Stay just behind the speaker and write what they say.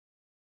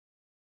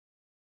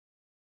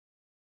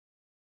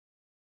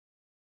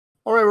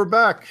All right, we're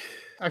back.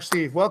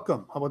 Actually,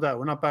 welcome. How about that?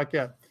 We're not back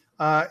yet.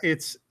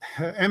 It's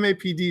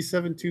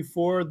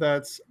MAPD724.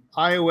 That's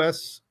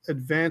iOS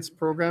Advanced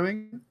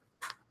Programming.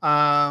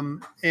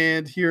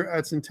 And here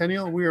at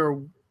Centennial, we are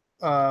in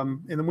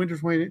the winter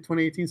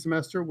 2018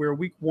 semester. We're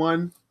week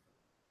one,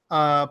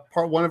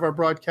 part one of our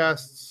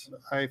broadcasts.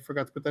 I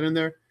forgot to put that in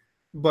there.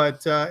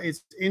 But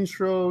it's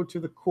intro to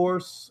the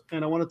course,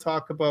 and I want to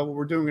talk about what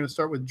we're doing. We're going to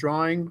start with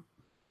drawing.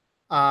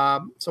 So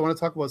I want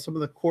to talk about some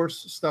of the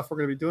course stuff we're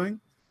going to be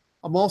doing.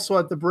 I'm also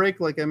at the break,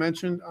 like I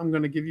mentioned, I'm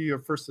going to give you your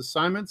first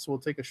assignment. So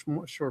we'll take a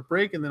short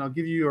break, and then I'll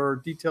give you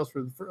your details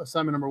for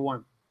assignment number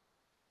one.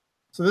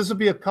 So this will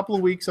be a couple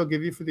of weeks I'll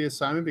give you for the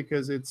assignment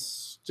because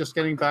it's just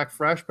getting back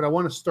fresh. But I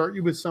want to start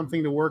you with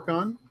something to work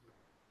on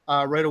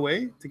right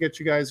away to get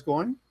you guys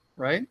going,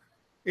 right?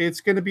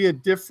 It's going to be a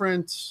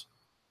different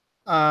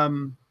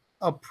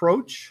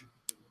approach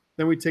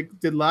than we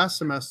did last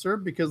semester,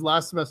 because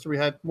last semester we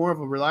had more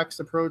of a relaxed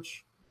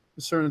approach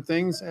to certain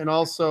things, and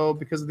also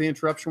because of the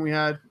interruption we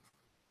had,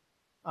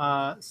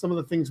 some of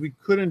the things we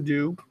couldn't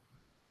do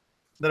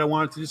that I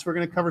wanted to do. So we're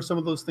going to cover some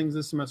of those things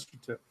this semester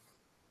too.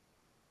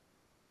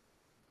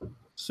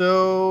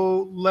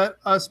 So let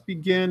us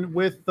begin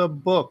with the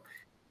book.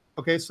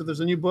 Okay, so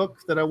there's a new book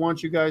that I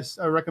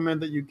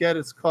recommend that you get.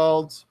 It's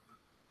called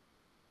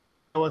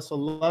iOS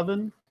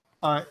 11,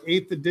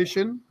 8th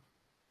edition.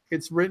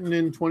 It's written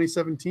in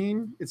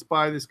 2017. It's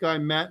by this guy,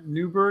 Matt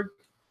Newberg.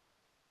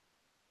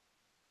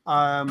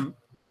 I'm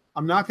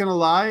not going to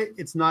lie,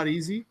 it's not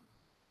easy.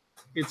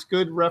 It's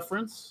good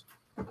reference.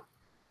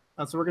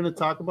 That's what we're going to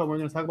talk about. We're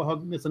going to talk about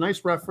how it's a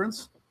nice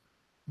reference,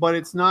 but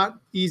it's not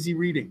easy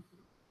reading.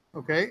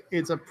 Okay,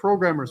 it's a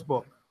programmer's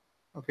book.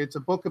 Okay, it's a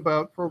book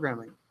about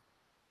programming.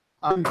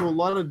 I'm into a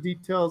lot of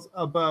details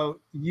about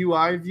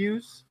UI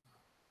views,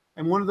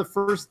 and one of the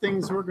first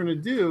things we're going to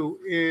do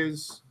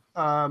is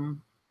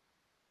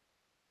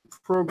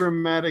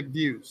programmatic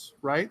views,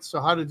 right? So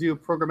how to do a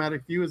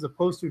programmatic view as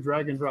opposed to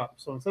drag and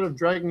drop. So instead of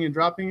dragging and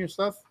dropping your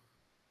stuff,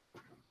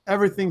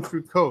 everything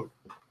through code,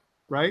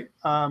 right?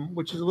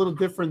 Which is a little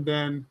different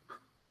than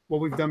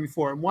what we've done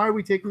before. And why are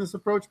we taking this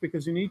approach?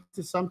 Because you need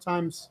to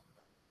sometimes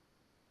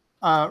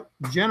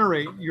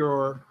generate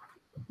your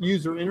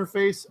user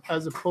interface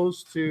as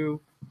opposed to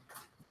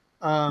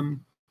your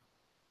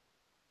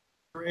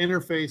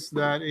interface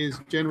that is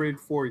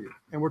generated for you.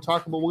 And we're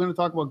going to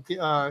talk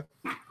about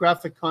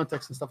graphic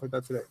context and stuff like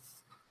that today.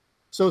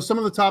 So some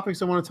of the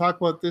topics I want to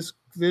talk about this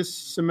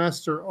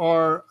semester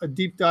are a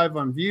deep dive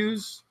on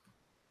views,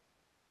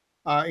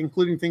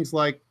 including things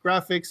like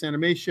graphics,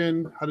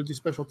 animation, how to do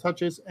special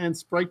touches, and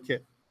Sprite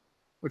Kit,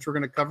 which we're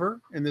going to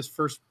cover in this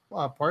first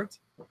part.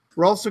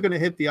 We're also going to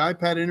hit the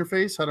iPad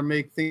interface, how to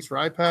make things for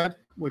iPad,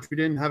 which we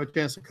didn't have a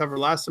chance to cover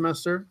last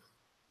semester.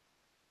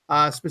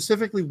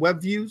 Specifically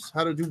web views,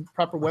 how to do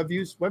proper web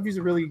views. Web views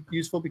are really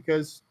useful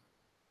because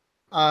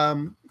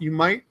you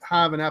might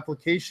have an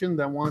application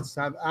that wants to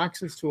have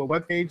access to a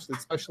web page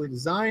that's specially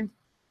designed,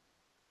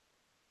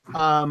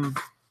 or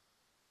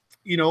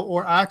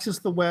access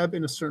the web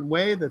in a certain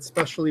way that's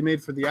specially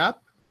made for the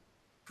app,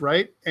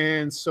 right?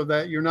 And so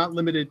that you're not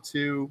limited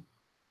to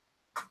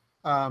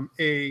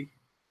a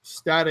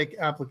static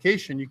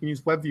application. You can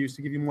use web views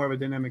to give you more of a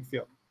dynamic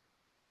feel.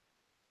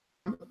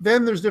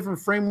 Then there's different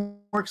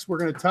frameworks we're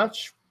going to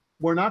touch.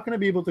 We're not going to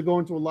be able to go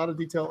into a lot of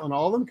detail on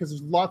all of them because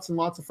there's lots and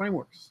lots of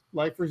frameworks.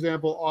 Like, for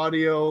example,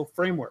 audio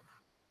framework,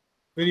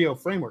 video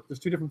framework. There's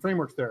two different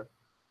frameworks there.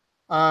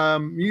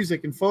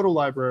 Music and photo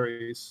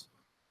libraries,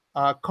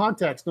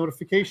 context,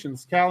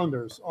 notifications,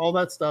 calendars, all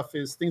that stuff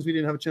is things we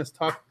didn't have a chance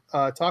to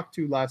talk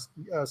to last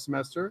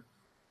semester,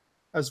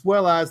 as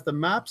well as the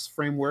Maps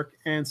framework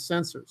and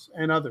sensors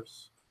and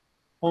others.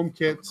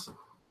 HomeKit,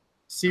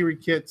 Siri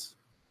Kit,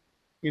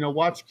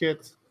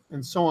 WatchKit,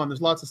 and so on.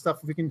 There's lots of stuff.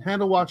 If we can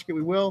handle WatchKit,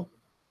 we will.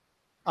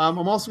 I'm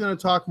also going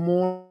to talk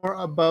more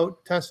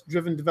about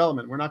test-driven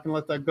development. We're not going to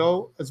let that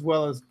go, as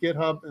well as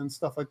GitHub and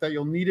stuff like that.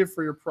 You'll need it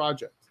for your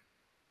project.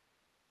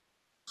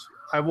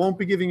 I won't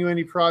be giving you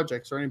any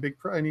projects or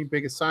any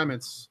big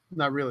assignments.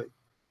 Not really.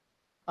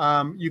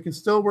 You can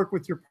still work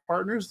with your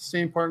partners, the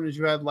same partners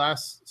you had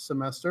last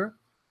semester,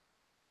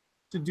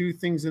 to do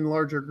things in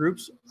larger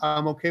groups.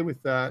 I'm okay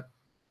with that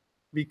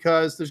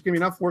because there's going to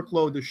be enough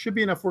workload. There should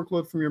be enough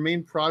workload from your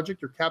main project,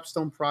 your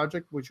capstone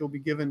project, which will be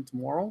given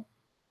tomorrow,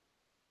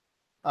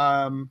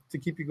 to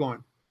keep you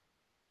going.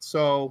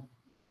 So,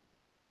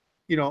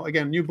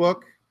 again, new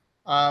book,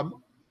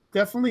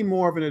 definitely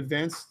more of an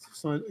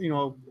advanced,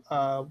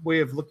 way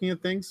of looking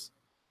at things.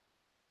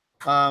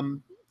 The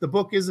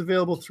book is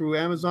available through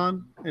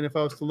Amazon, and if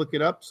I was to look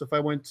it up, so if I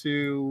went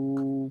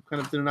to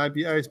did an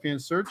ISBN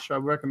search, I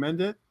would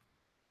recommend it.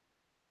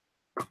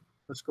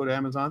 Let's go to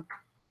Amazon.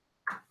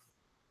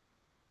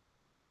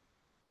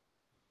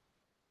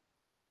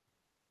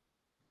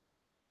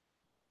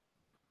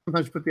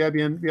 Sometimes you put the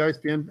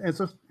ISBN, and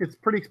so it's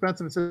pretty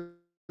expensive. It says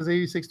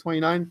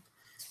 $86.29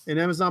 in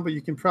Amazon, but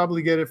you can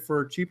probably get it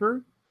for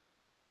cheaper.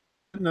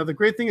 Now, the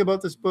great thing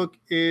about this book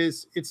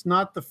is it's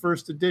not the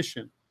first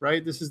edition,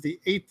 right? This is the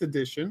 8th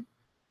edition.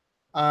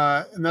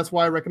 And that's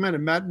why I recommend it.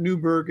 Matt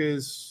Newberg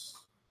is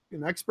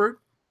an expert,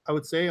 I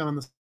would say, on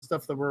the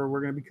stuff that we're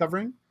going to be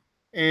covering.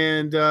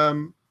 And,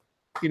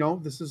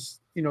 this is,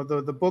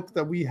 the book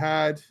that we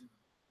had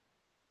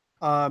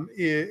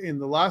in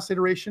the last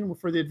iteration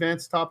for the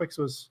advanced topics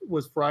was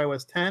for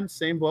iOS 10,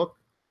 same book.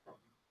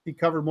 He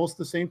covered most of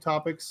the same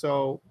topics.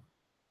 So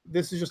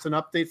this is just an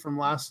update from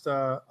last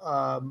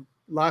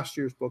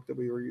year's book that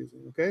we were using.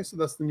 Okay, so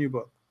that's the new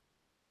book.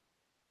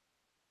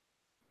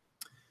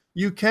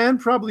 You can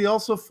probably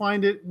also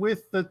find it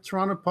with the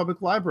Toronto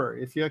Public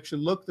Library. If you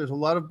actually look, there's a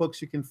lot of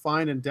books you can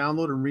find and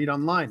download and read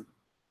online.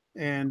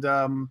 And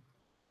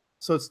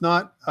so it's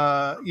not,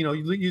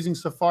 using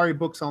Safari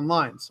Books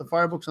Online.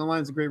 Safari Books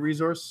Online is a great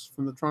resource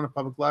from the Toronto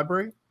Public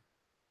Library.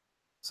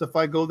 So if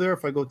I go there,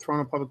 if I go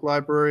Toronto Public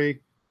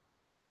Library,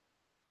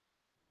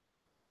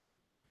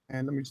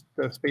 and let me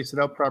just space it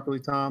out properly,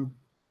 Tom.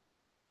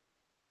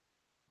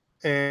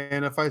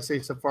 And if I say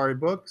Safari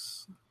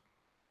Books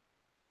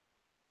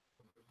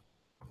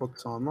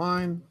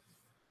Online,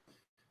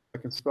 I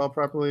can spell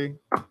properly,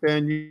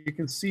 then you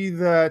can see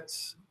that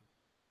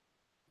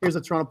here's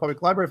the Toronto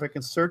Public Library. If I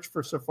can search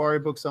for Safari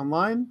Books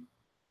Online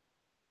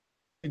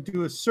and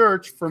do a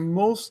search for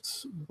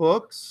most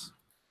books.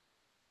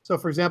 So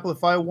for example,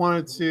 if I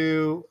wanted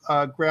to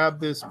grab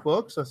this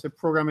book, so I said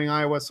Programming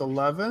iOS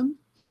 11,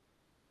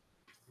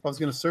 if I was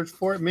going to search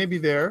for it, maybe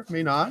there,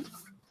 may not.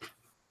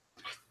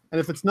 And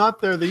if it's not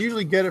there, they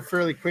usually get it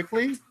fairly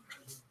quickly,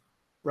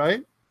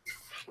 right?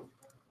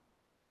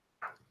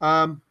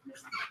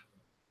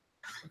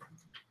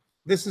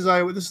 This is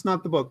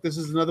not the book. This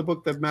is another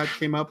book that Matt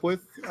came up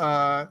with.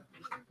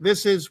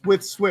 This is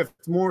with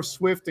Swift, more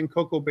Swift and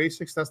Cocoa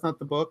Basics. That's not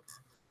the book.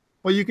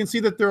 Well, you can see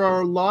that there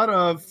are a lot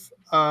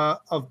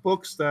of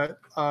books that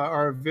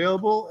are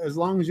available as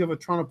long as you have a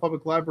Toronto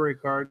Public Library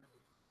card.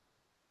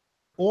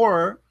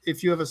 Or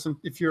if you're a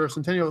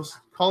Centennial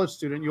College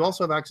student, you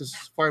also have access to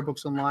Safari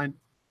Books Online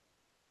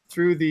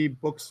through the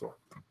bookstore.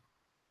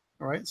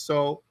 All right,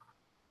 so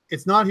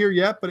it's not here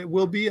yet, but it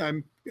will be.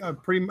 I'm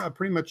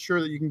pretty much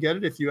sure that you can get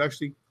it if you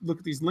actually look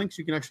at these links.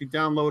 You can actually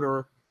download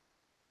or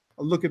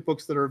look at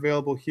books that are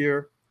available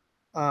here.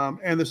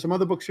 And there's some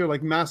other books here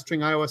like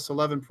Mastering iOS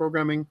 11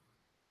 Programming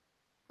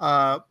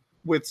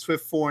with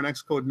Swift 4 and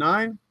Xcode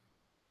 9.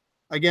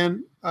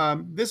 Again,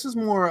 this is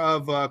more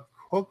of a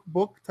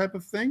cookbook type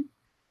of thing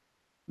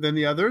than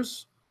the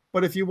others.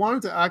 But if you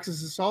wanted to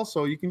access this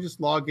also, you can just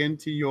log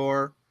into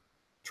your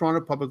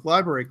Toronto Public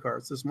Library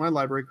cards. This is my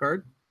library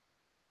card.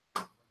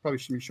 Probably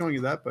shouldn't be showing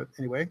you that, but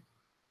anyway.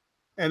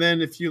 And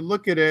then if you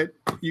look at it,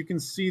 you can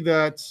see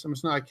that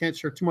I can't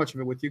share too much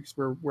of it with you because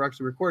we're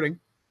actually recording.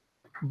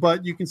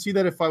 But you can see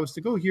that if I was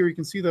to go here, you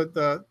can see that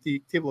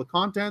the table of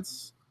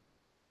contents,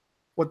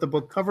 what the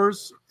book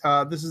covers.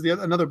 This is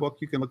another book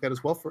you can look at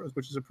as well,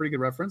 which is a pretty good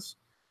reference.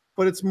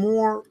 But it's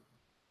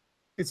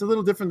a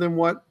little different than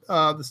what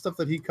the stuff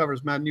that he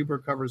covers, Matt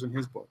Newberg covers in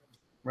his book,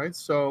 right?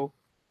 So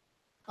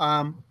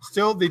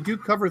still, they do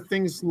cover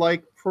things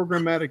like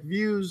programmatic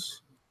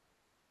views,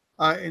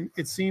 and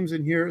it seems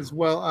in here as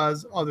well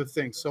as other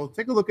things. So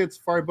take a look at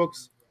Safari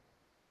Books.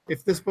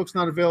 If this book's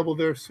not available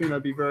there soon,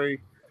 I'd be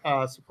very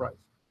surprised.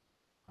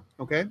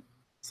 Okay?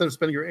 Instead of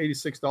spending your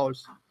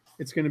 $86,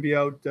 it's going to be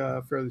out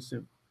fairly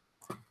soon.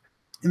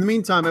 In the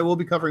meantime, I will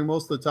be covering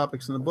most of the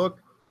topics in the book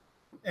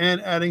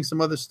and adding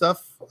some other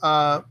stuff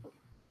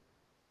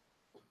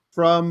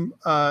from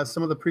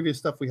some of the previous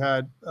stuff we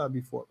had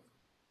before.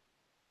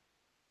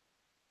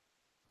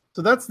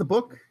 So that's the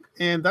book,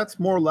 and that's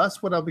more or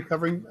less what I'll be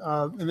covering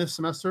in this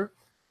semester.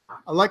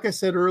 Like I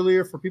said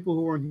earlier, for people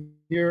who weren't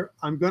here,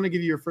 I'm going to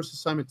give you your first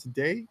assignment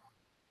today.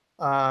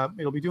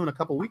 It'll be due in a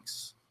couple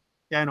weeks.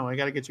 Yeah, I know. I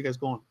got to get you guys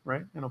going,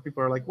 right? I know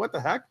people are like, what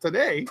the heck?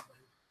 Today?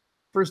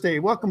 First day.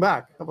 Welcome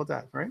back. How about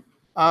that, right?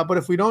 But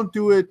if we don't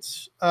do it,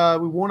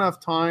 we won't have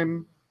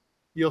time.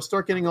 You'll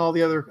start getting all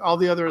the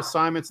other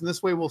assignments, and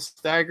this way we'll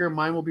stagger.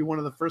 Mine will be one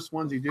of the first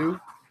ones you do,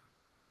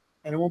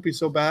 and it won't be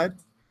so bad.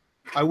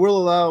 I will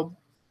allow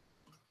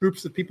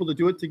groups of people to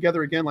do it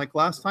together again like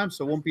last time,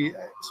 so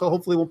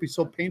hopefully it won't be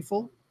so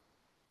painful.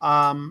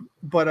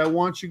 But I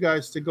want you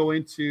guys to go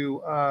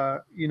into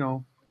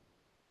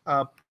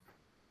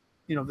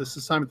this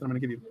assignment that I'm going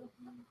to give you.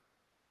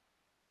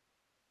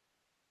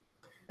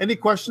 Any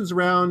questions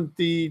around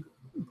the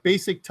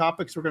basic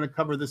topics we're going to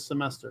cover this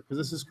semester? Because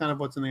this is kind of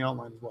what's in the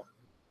outline as well.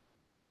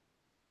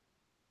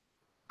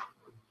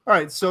 All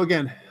right, so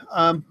again,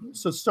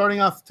 so starting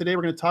off today,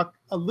 we're going to talk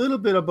a little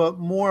bit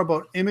more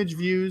about image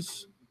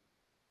views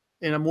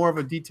in a more of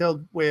a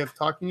detailed way of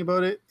talking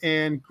about it,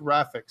 and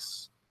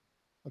graphics.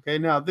 Okay,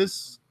 now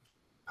this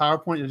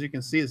PowerPoint, as you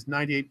can see, is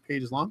 98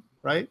 pages long,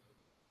 right?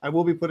 I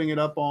will be putting it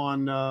up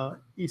on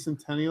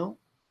eCentennial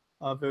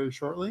very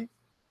shortly.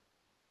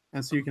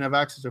 And so you can have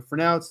access to it. For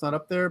now, it's not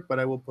up there, but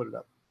I will put it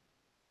up.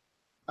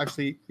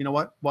 Actually, you know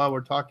what? While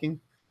we're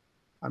talking,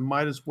 I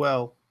might as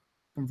well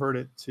convert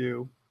it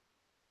to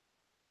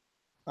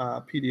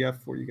PDF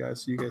for you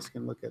guys so you guys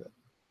can look at it.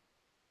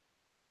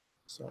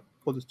 So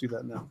we'll just do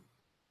that now.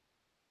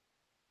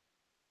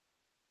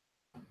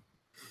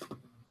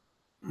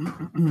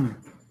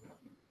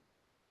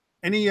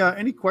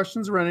 Any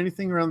questions around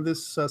anything around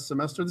this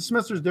semester? This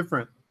semester is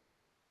different.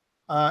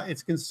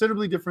 It's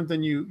considerably different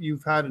than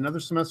you've had in other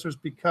semesters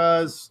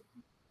because,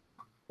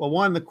 well,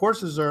 one, the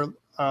courses are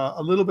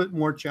a little bit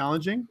more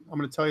challenging. I'm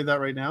going to tell you that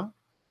right now.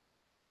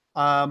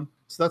 So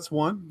that's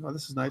one. Oh,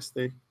 this is nice.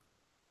 They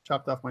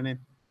chopped off my name.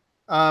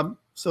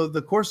 So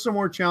the courses are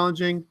more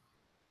challenging,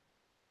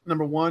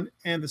 number one.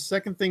 And the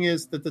second thing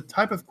is that the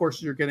type of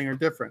courses you're getting are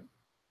different.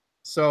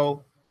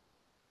 So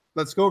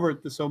let's go over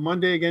it. So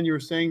Monday, again, you were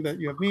saying that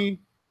you have me.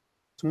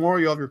 Tomorrow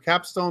you have your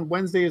capstone.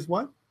 Wednesday is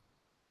what?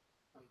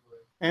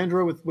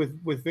 Android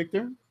with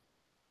Victor,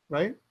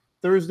 right?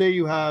 Thursday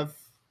you have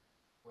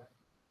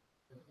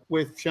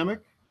with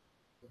Shemek.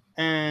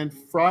 And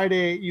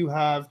Friday you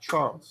have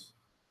Charles.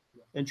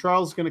 And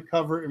Charles is going to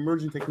cover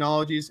emerging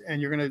technologies,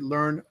 and you're going to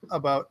learn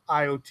about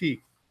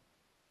IoT,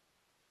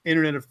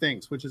 Internet of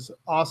Things, which is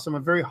awesome, a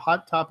very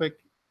hot topic.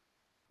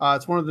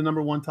 It's one of the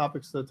number one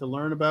topics to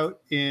learn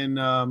about in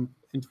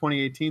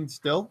 2018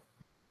 still.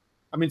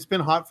 I mean, it's been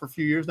hot for a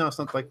few years now. It's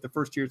not like the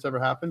first year it's ever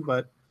happened,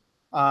 but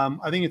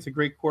I think it's a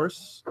great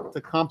course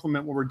to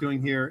complement what we're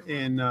doing here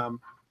in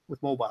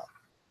with mobile.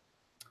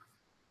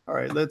 All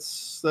right, let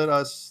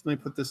me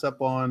put this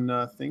up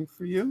on thing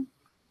for you.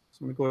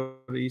 So I'm going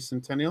to go to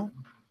eCentennial,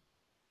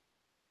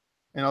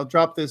 and I'll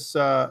drop this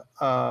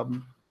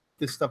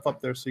this stuff up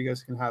there so you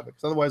guys can have it.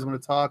 Because otherwise, I'm going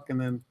to talk, and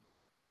then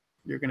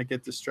you're going to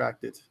get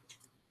distracted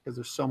because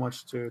there's so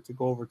much to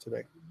go over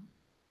today.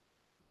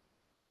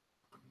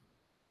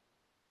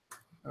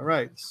 All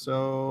right,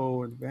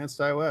 so advanced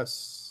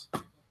iOS.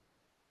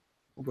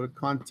 We'll go to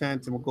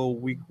content, and we'll go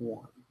week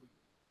 1.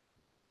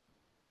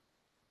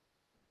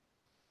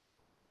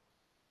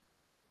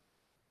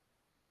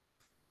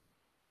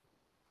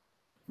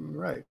 All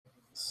right,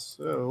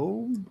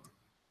 so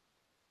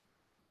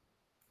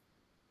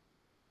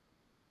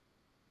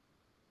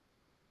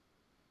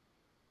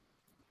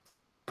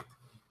all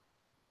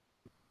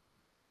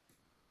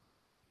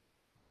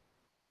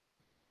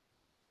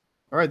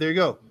right, there you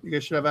go. You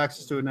guys should have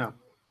access to it now.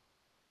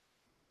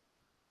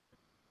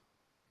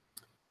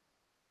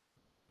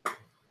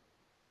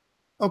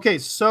 Okay,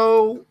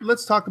 so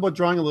let's talk about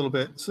drawing a little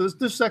bit. So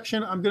this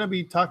section, I'm going to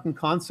be talking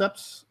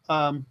concepts.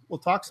 We'll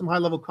talk some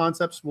high-level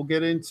concepts. We'll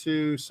get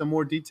into some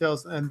more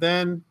details, and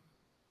then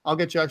I'll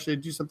get you actually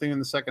to do something in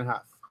the second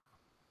half.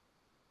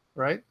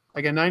 Right?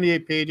 Again,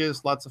 98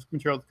 pages, lots of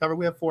material to cover.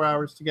 We have 4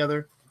 hours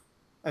together.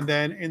 And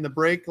then in the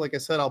break, like I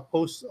said, I'll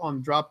post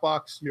on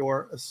Dropbox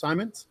your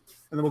assignment,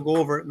 and then we'll go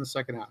over it in the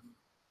second half.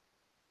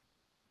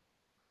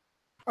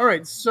 All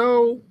right,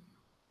 so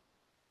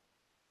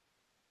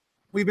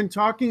we've been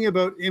talking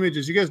about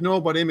images. You guys know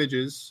about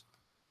images.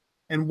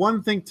 And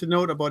one thing to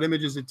note about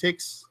images, it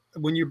takes,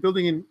 when you're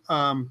building in,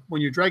 when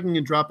you're dragging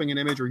and dropping an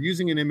image or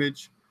using an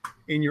image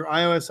in your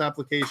iOS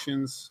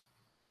applications,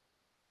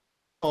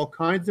 all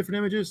kinds of different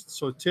images,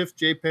 so TIFF,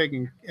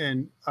 JPEG,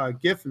 and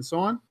GIF, and so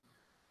on.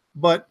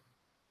 But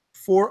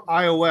for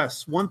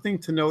iOS, one thing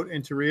to note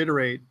and to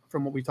reiterate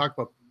from what we talked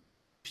about,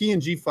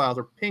 PNG files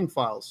or PNG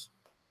files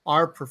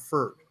are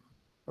preferred.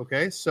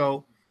 Okay,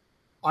 so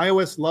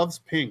iOS loves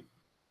PNG.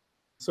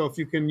 So if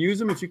you can use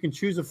them, if you can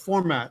choose a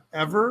format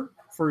ever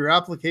for your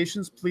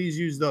applications, please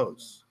use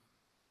those.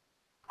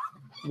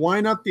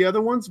 Why not the other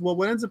ones? Well,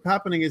 what ends up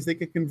happening is they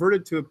get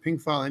converted to a PNG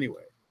file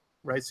anyway,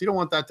 right? So you don't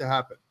want that to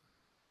happen.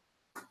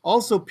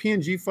 Also,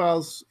 PNG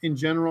files in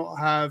general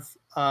have,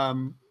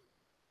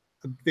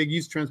 they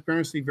use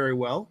transparency very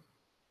well,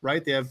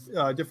 right? They have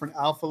different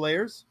alpha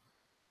layers,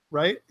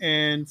 right?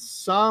 And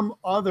some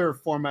other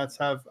formats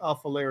have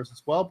alpha layers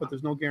as well, but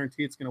there's no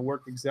guarantee it's going to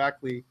work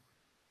exactly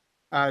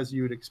as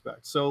you would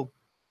expect. So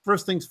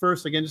first things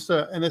first, again,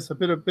 and it's a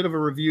bit of a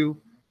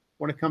review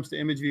when it comes to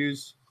image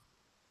views,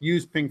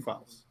 use PNG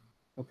files,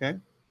 okay?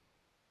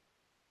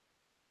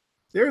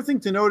 The other thing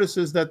to notice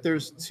is that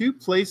there's 2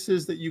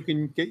 places that you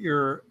can get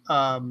your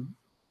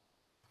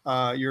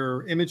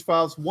image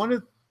files.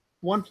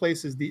 One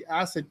place is the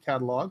asset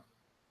catalog,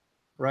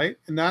 right?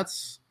 And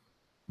that's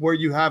where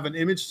you have an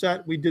image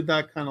set. We did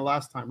that kind of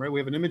last time, right? We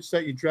have an image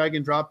set, you drag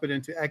and drop it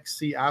into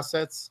XC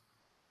assets,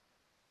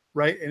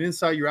 right? And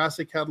inside your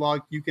asset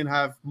catalog, you can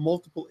have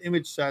multiple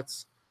image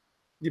sets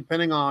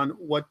depending on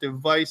what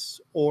device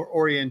or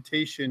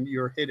orientation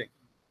you're hitting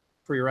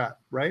for your app,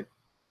 right?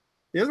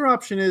 The other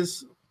option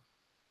is,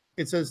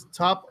 it says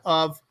top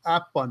of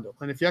app bundle.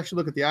 And if you actually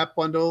look at the app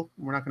bundle,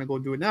 we're not going to go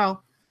do it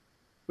now,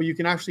 but you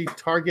can actually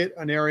target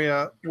an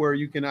area where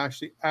you can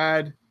actually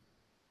add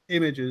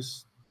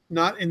images,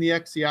 not in the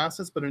XC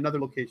assets, but another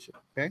location,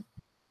 okay?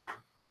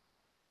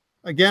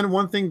 Again,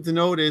 one thing to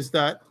note is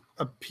that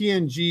a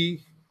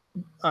PNG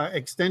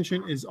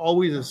extension is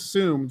always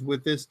assumed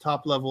with this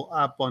top level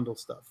app bundle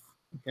stuff.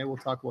 Okay, we'll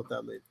talk about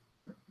that later.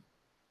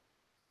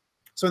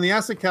 So in the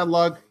asset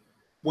catalog,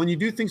 when you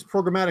do things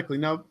programmatically,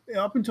 now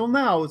up until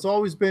now, it's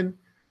always been,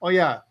 oh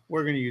yeah,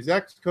 we're going to use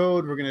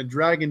Xcode, we're going to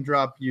drag and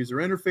drop user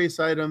interface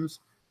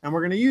items, and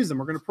we're going to use them,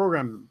 we're going to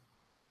program them.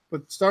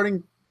 But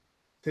starting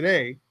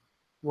today,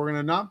 we're going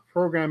to not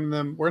program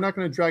them. We're not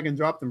going to drag and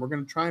drop them. We're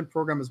going to try and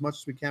program as much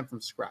as we can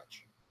from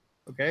scratch.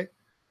 Okay.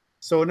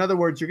 So in other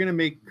words, you're going to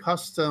make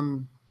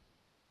custom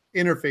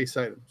interface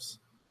items,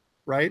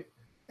 right?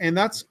 And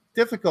that's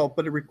difficult,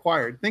 but it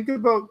required. Think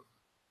about,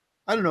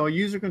 I don't know, a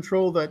user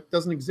control that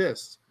doesn't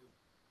exist,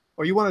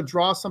 or you want to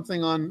draw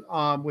something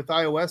on with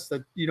iOS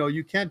that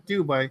you can't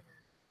do by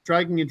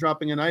dragging and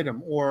dropping an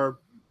item, or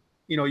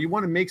you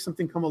want to make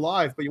something come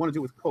alive, but you want to do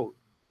it with code.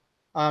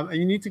 And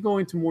you need to go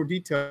into more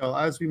detail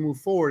as we move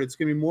forward. It's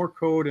going to be more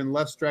code and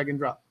less drag and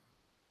drop.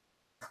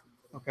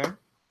 Okay.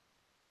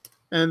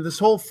 And this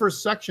whole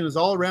first section is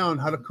all around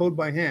how to code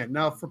by hand.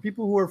 Now, for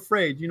people who are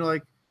afraid,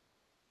 like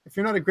if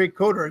you're not a great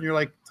coder and you're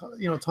like,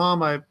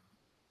 Tom,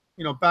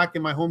 back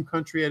in my home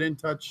country, I didn't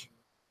touch,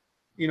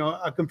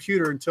 a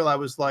computer until I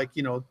was like,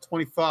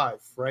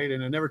 25, right?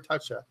 And I never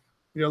touched that.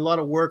 We did a lot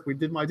of work. I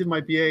did my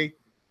BA,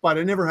 but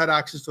I never had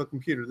access to a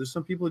computer. There's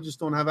some people who just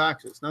don't have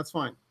access, and that's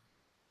fine.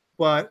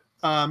 But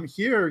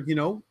here,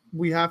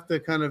 we have to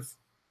kind of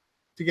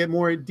to get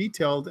more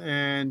detailed,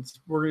 and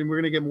we're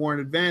going to get more in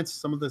advance.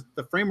 Some of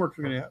the frameworks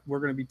we're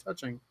going to be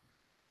touching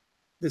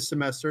this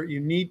semester. You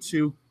need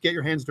to get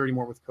your hands dirty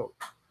more with code.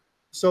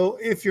 So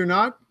if you're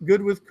not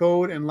good with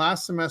code, and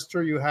last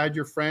semester you had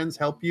your friends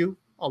help you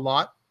a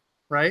lot,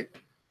 right?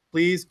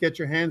 Please get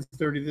your hands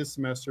dirty this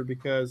semester,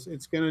 because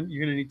you're going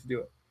to need to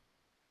do it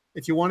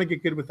if you want to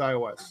get good with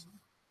iOS.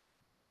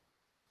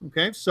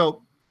 Okay,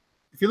 so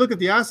if you look at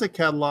the asset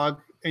catalog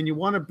and you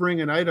want to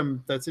bring an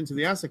item that's into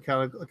the asset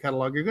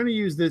catalog, you're going to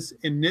use this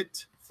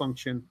init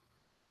function,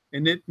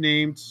 init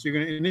named. So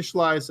you're going to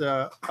initialize,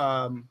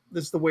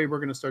 this is the way we're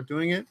going to start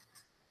doing it.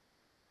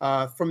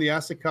 From the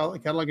asset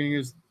catalog, and you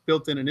use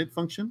built-in init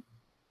function.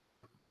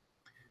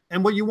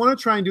 And what you want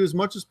to try and do as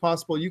much as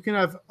possible, you can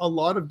have a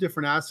lot of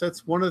different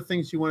assets. One of the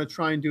things you want to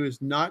try and do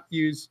is not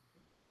use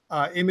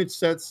image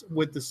sets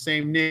with the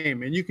same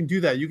name. And you can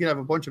do that. You can have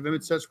a bunch of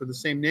image sets with the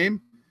same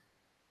name.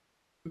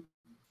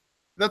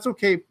 That's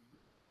okay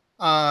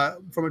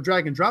from a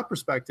drag and drop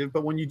perspective,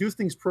 but when you do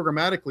things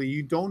programmatically,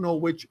 you don't know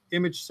which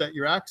image set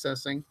you're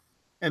accessing,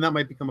 and that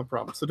might become a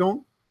problem. So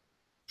don't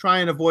try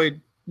and avoid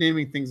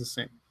naming things the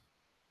same.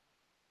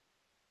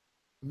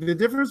 The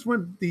difference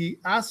with the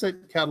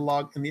asset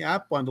catalog and the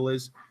app bundle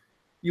is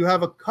you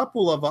have a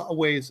couple of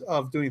ways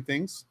of doing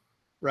things,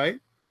 right?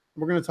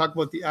 We're going to talk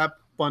about the app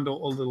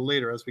bundle a little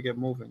later as we get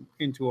moving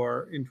into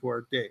our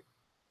day.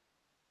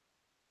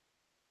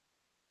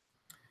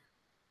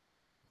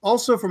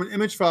 Also, from an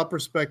image file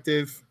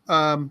perspective,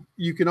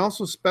 you can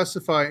also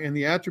specify in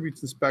the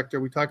attributes inspector,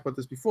 we talked about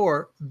this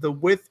before, the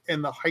width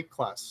and the height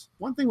class.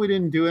 One thing we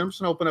didn't do, and I'm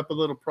just going to open up a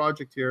little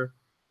project here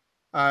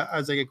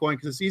as I get going,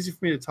 because it's easy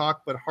for me to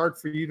talk, but hard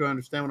for you to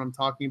understand what I'm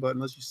talking about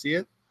unless you see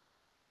it.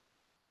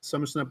 So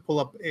I'm just going to pull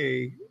up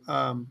a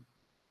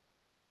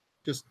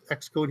just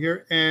Xcode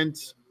here. And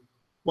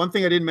one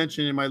thing I didn't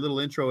mention in my little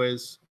intro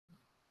is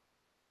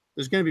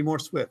there's going to be more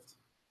Swift,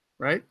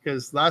 right?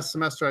 Because last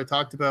semester I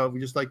talked about,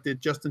 we just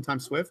did just-in-time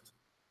Swift.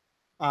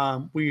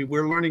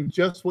 We're learning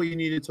just what you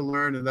needed to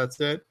learn, and that's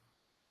it.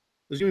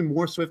 There's going to be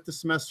more Swift this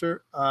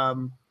semester.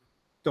 Don't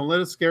let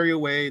it scare you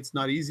away. It's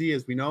not easy,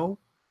 as we know,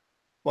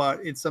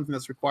 but it's something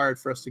that's required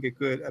for us to get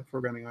good at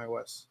programming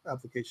iOS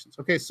applications.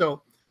 Okay,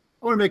 so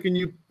I want to make a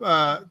new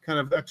kind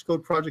of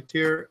Xcode project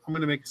here. I'm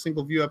going to make a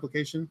single view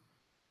application.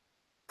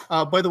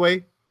 By the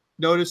way,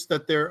 notice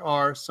that there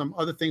are some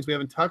other things we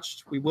haven't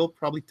touched. We will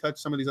probably touch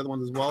some of these other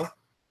ones as well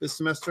this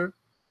semester.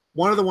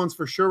 One of the ones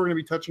for sure we're going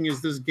to be touching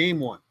is this game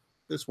one,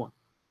 this one,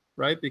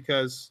 right?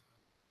 Because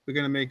we're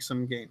going to make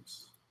some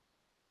games,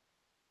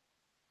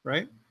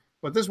 right?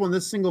 But this one,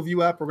 this single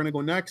view app, we're going to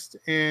go next.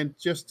 And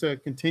just to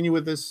continue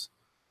with this,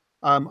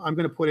 I'm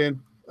going to put in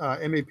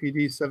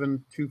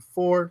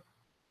MAPD724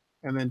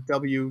 and then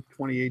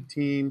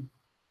W2018.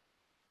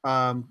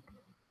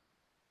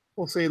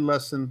 We'll say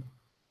lesson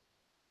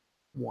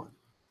 1.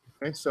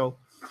 Okay, so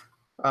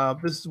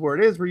this is where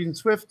it is. We're using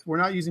Swift. We're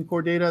not using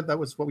core data. That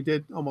was what we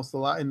did almost a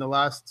lot in the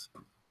last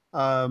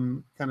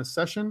kind of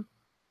session.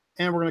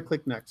 And we're going to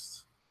click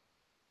next.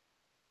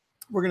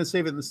 We're going to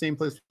save it in the same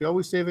place we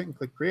always save it and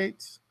click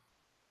create.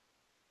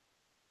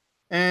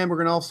 And we're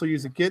going to also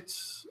use a Git.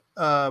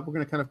 We're going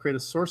to kind of create a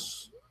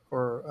source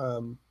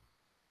or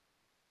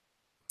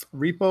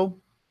repo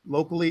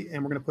locally,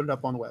 and we're going to put it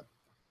up on the web.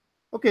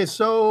 Okay,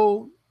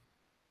 so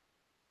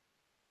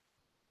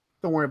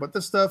don't worry about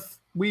this stuff.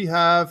 We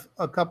have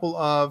a couple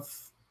of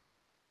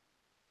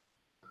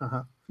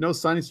no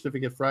signing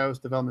certificate for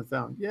iOS development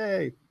found.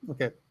 Yay.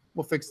 Okay,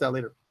 we'll fix that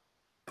later.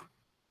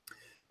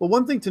 Well,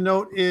 one thing to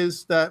note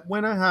is that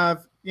when I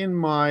have in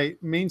my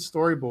main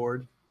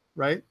storyboard,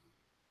 right?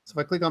 So if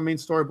I click on main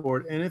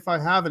storyboard, and if I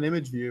have an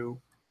image view,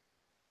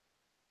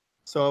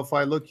 so if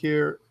I look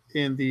here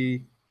in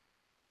the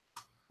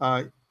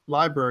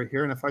library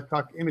here, and if I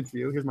talk image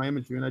view, here's my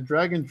image view, and I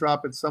drag and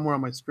drop it somewhere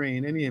on my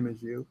screen, any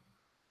image view,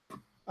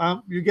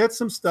 you get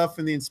some stuff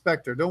in the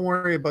inspector. Don't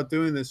worry about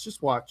doing this.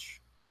 Just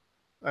watch.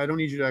 I don't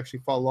need you to actually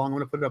follow along. I'm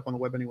going to put it up on the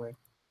web anyway.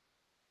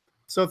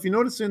 So if you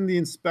notice in the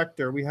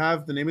inspector, we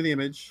have the name of the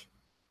image.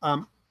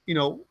 You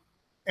know,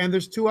 And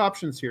there's two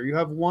options here.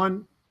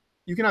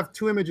 You can have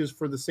two images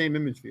for the same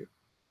image view.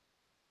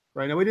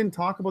 Right now, we didn't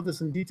talk about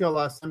this in detail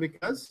last time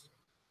because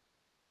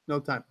no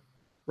time.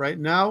 Right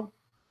now,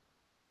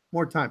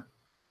 more time.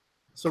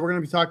 So we're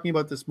going to be talking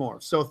about this more.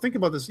 So think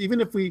about this.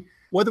 Even if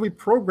whether we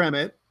program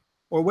it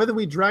or whether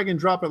we drag and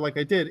drop it like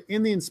I did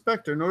in the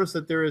inspector, notice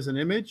that there is an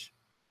image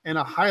and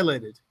a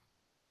highlighted.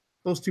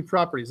 Those two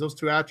properties, those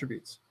two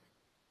attributes.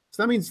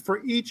 So that means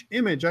for each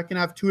image, I can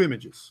have two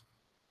images.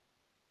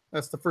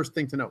 That's the first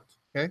thing to note,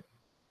 okay?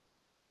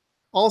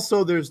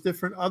 Also, there's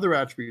different other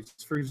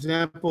attributes. For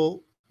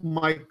example,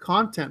 my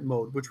content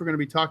mode, which we're going to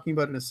be talking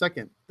about in a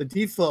second. The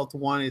default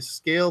one is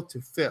scale to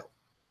fill.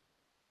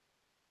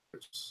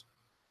 There's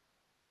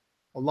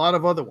a lot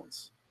of other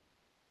ones.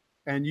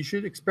 And you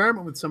should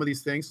experiment with some of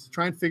these things to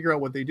try and figure out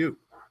what they do,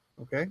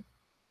 okay?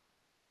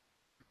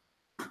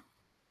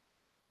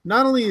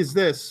 Not only is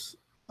this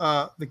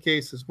the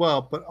case as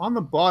well, but on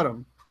the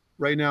bottom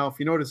right now, if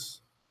you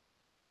notice,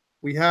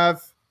 we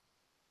have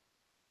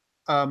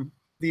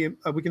we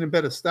can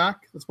embed a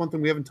stack. That's one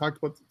thing we haven't talked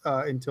about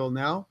until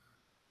now,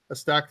 a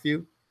stack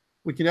view.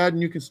 We can add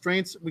new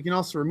constraints. We can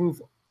also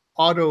remove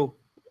auto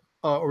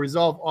or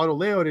resolve auto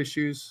layout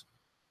issues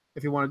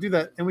if you want to do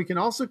that. And we can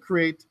also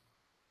create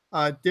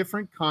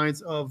different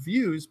kinds of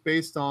views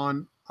based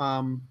on,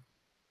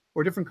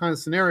 or different kinds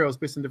of scenarios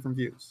based on different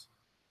views.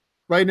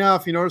 Right now,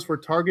 if you notice, we're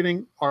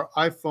targeting our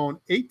iPhone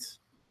 8,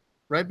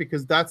 right?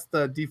 Because that's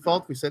the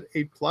default. We said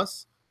 8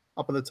 Plus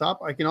up at the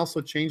top. I can also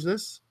change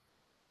this.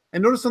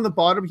 And notice on the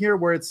bottom here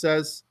where it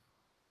says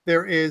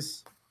there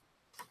is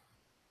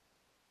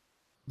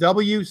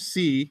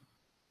WC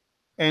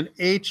and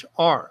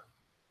HR.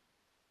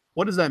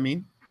 What does that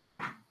mean?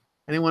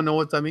 Anyone know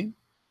what that means?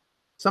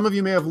 Some of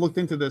you may have looked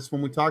into this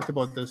when we talked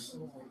about this.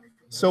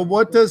 So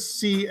what does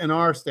C and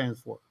R stand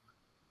for?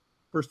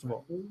 First of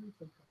all.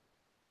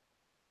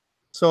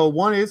 So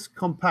one is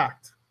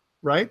compact,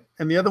 right?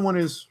 And the other one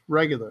is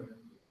regular,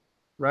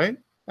 right?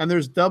 And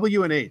there's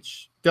W and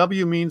H.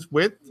 W means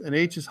width and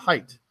H is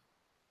height.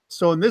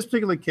 So in this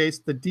particular case,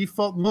 the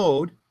default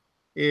mode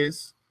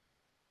is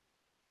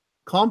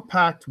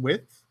compact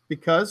width,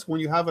 because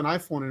when you have an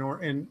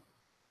iPhone in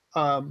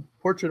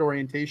portrait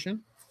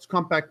orientation, it's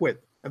compact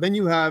width. And then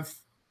you have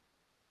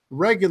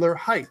regular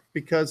height,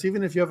 because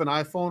even if you have an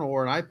iPhone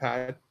or an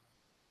iPad,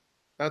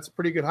 that's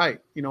pretty good height,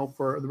 you know,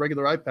 for the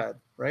regular iPad,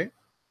 right?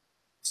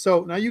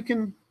 So now you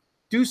can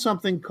do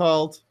something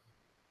called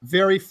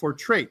vary for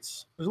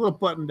traits. There's a little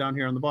button down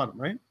here on the bottom,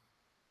 right?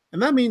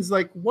 And that means,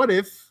 like, what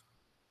if,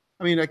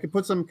 I mean, I could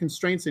put some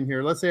constraints in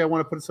here. Let's say I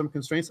want to put some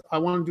constraints. I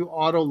want to do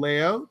auto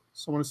layout.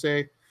 So I want to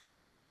say,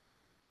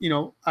 you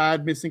know,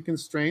 add missing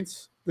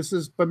constraints. This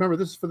is, but remember,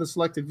 this is for the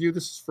selected view.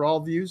 This is for all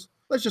views.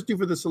 Let's just do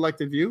for the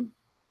selected view.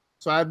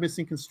 So add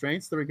missing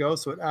constraints. There we go.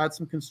 So it adds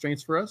some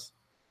constraints for us.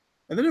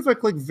 And then if I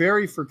click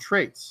vary for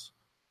traits,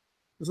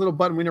 this little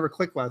button we never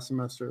clicked last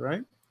semester,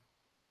 right?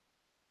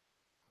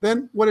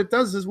 Then what it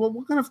does is, well,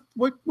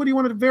 what do you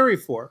want it to vary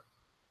for?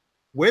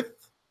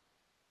 Width,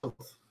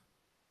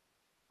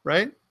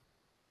 right?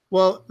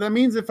 Well, that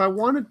means if I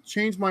want to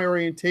change my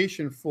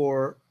orientation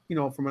for, you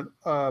know, from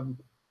a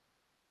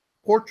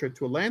portrait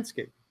to a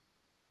landscape,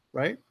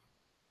 right?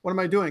 What am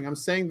I doing? I'm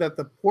saying that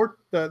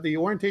the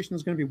orientation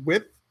is going to be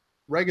width,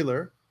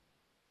 regular,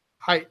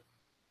 height,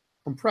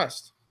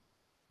 compressed,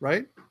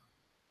 right?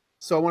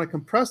 So I want a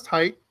compressed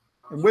height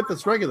and width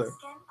that's regular.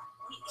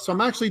 So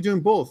I'm actually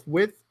doing both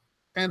width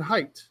and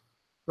height,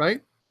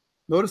 right?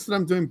 Notice that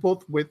I'm doing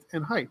both width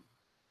and height.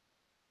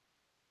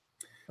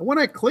 And when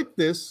I click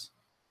this,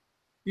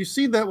 you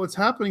see that what's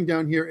happening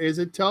down here is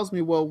it tells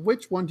me, well,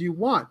 which one do you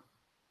want,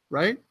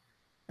 right?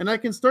 And I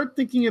can start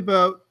thinking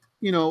about,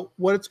 you know,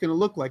 what it's going to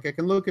look like. I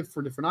can look at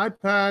for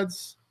different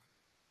iPads,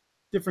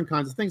 different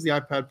kinds of things, the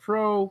iPad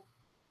Pro.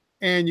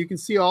 And you can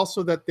see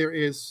also that there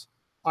is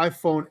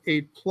iPhone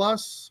 8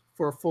 Plus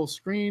for a full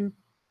screen,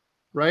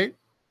 right?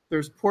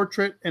 There's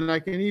portrait, and I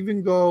can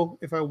even go,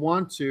 if I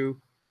want to,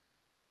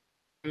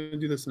 I'm going to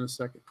do this in a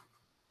second.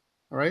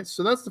 All right,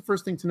 so that's the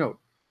first thing to note.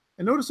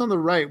 And notice on the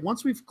right,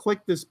 once we've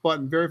clicked this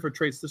button, vary for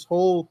traits, this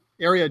whole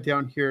area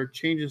down here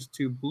changes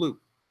to blue,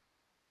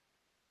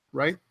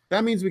 right?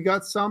 That means we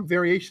got some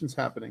variations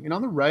happening. And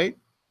on the right,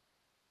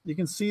 you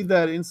can see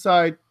that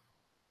inside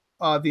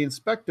the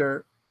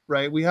inspector,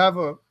 right, we have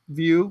a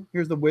view.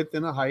 Here's the width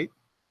and the height,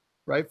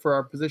 right, for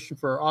our position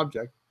for our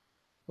object,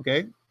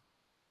 okay?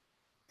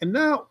 And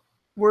now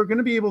we're going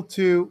to be able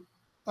to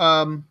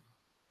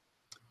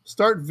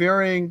start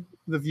varying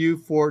the view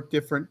for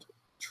different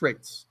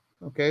traits,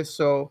 okay?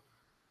 So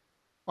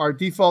our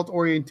default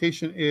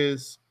orientation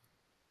is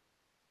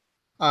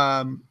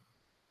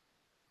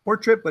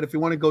portrait, but if you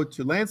want to go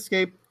to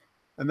landscape,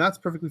 and that's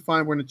perfectly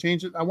fine, we're going to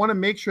change it. I want to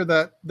make sure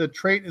that the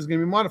trait is going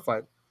to be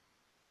modified.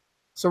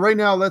 So right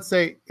now, let's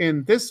say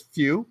in this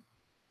view,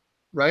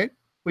 right,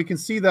 we can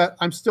see that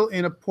I'm still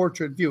in a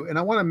portrait view, and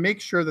I want to make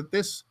sure that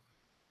this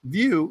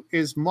view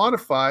is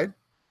modified,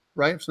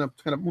 right? So I'm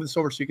kind of move this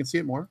over so you can see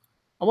it more.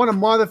 I want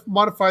to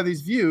modify this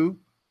view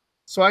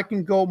so I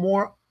can go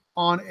more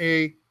on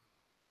a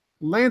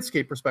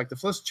landscape perspective.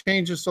 So let's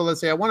change this. So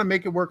let's say I want to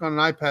make it work on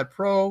an iPad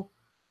Pro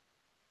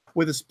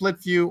with a split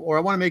view, or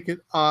I want to make it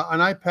an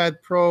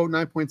iPad Pro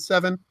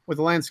 9.7 with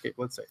a landscape,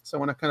 let's say. So I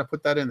want to kind of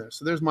put that in there.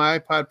 So there's my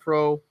iPad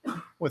Pro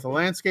with a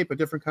landscape, a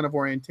different kind of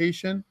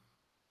orientation,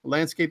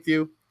 landscape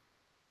view.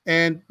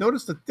 And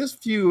notice that this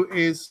view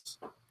is,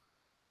 if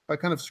I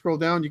kind of scroll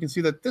down, you can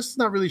see that this is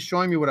not really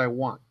showing me what I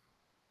want.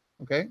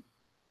 Okay.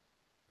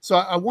 So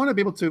I want to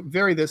be able to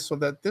vary this so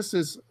that this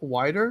is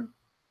wider.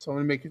 So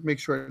I'm going to make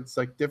sure it's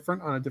like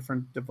different on a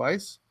different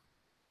device.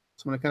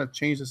 So I'm going to kind of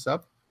change this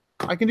up.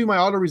 I can do my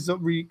auto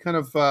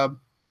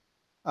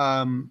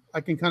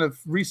I can kind of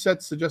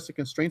reset suggested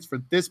constraints for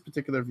this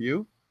particular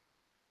view,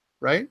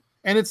 right?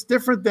 And it's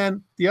different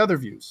than the other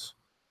views.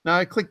 Now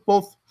I click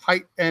both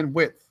height and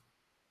width.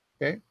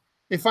 Okay.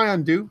 If I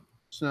undo,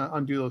 just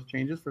undo those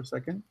changes for a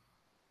second.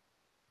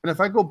 And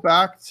if I go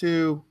back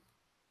to,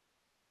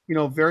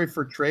 vary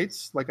for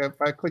traits, like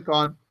if I click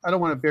on, I don't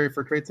want to vary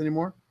for traits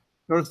anymore.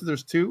 Notice that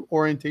there's two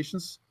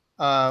orientations,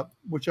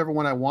 whichever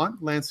one I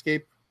want,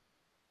 landscape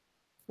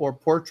or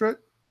portrait,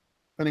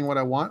 depending on what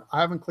I want.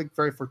 I haven't clicked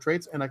vary for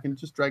traits, and I can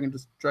just drag and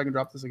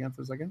drop this again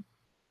for a second.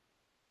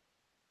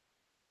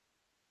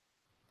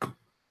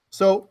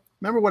 So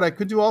remember, what I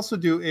could also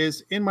do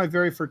is in my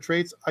vary for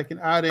traits, I can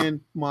add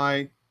in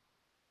my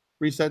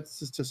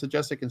resets to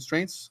suggested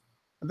constraints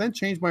and then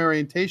change my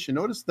orientation.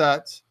 Notice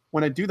that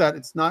when I do that,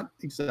 it's not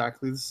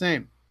exactly the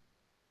same,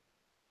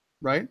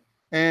 right?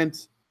 And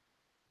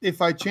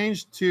if I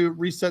change to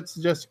reset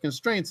suggested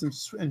constraints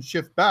and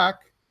shift back,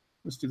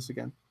 let's do this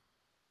again.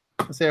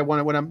 Let's say I want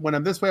it, when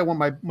I'm this way, I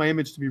want my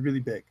image to be really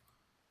big.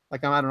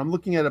 Like I don't know, I'm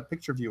looking at a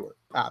picture viewer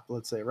app,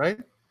 let's say, right?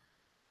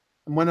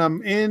 And when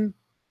I'm in,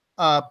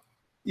 kind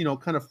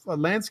of a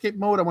landscape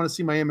mode, I want to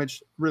see my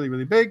image really,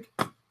 really big,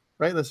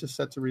 right? Let's just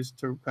set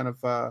to kind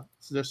of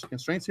suggested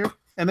constraints here.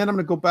 And then I'm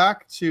going to go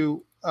back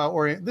to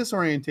this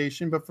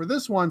orientation. But for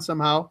this one,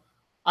 somehow,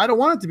 I don't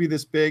want it to be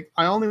this big.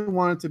 I only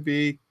want it to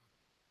be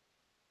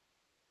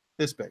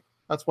this big.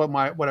 That's what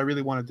I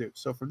really want to do.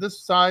 So for this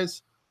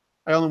size,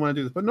 I only want to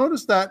do this. But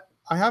notice that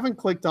I haven't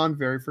clicked on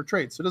vary for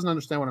traits, so it doesn't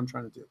understand what I'm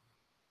trying to do.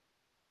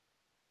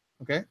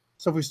 Okay,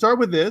 so if we start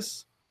with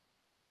this,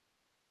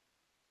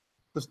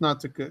 just not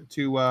to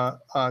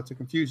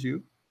confuse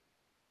you,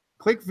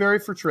 click vary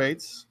for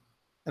traits,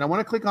 and I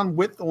want to click on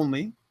width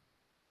only.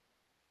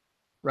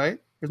 Right,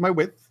 here's my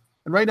width,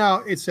 and right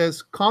now it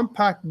says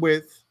compact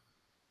width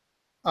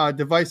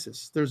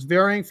devices. There's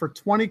varying for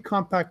 20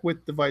 compact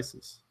width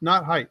devices,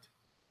 not height,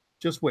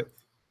 just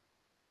width.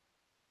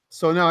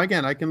 So now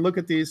again, I can look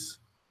at these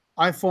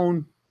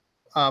iPhone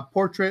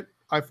portrait,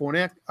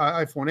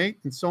 iPhone 8,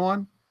 and so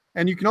on.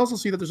 And you can also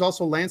see that there's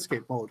also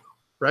landscape mode,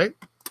 right?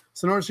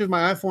 So notice here's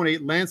my iPhone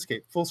 8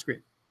 landscape, full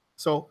screen.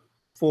 So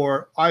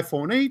for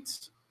iPhone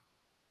 8,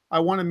 I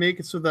want to make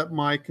it so that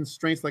my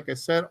constraints, like I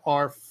said,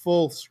 are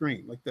full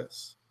screen like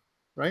this,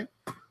 right?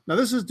 Now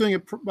this is doing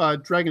it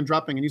drag and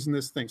dropping and using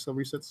this thing. So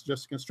reset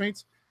suggested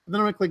constraints. And then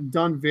I'm going to click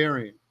done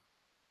varying.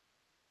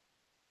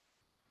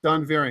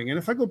 Done varying. And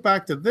if I go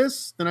back to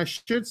this, then I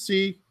should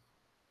see,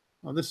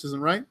 oh, this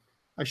isn't right.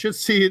 I should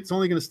see it's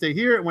only going to stay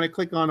here. And when I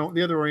click on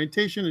the other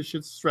orientation, it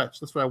should stretch.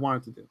 That's what I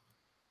want it to do.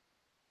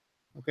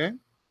 Okay.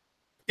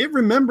 It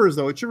remembers,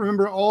 though, it should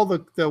remember all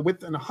the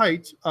width and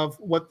height of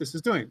what this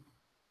is doing.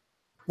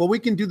 Well, we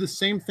can do the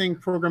same thing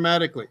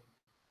programmatically.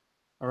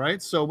 All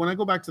right. So when I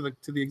go back to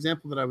the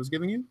example that I was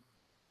giving you,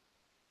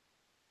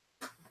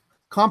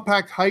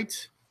 compact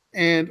height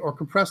or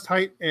compressed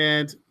height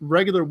and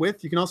regular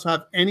width. You can also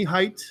have any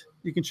height.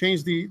 You can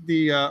change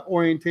the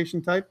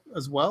orientation type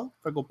as well.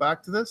 If I go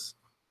back to this,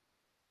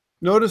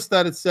 notice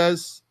that it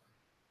says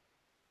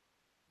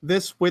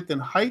this width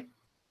and height,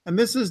 and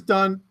this is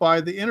done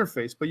by the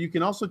interface, but you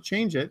can also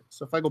change it.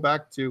 So if I go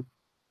back to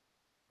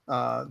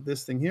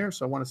this thing here,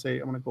 so I want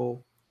to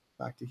go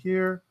back to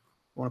here.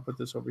 I want to put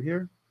this over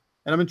here,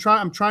 and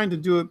I'm trying to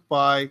do it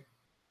by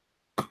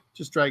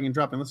just dragging and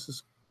dropping. Let's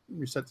just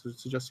reset to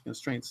suggested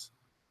constraints.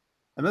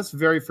 And let's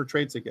vary for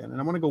traits again. And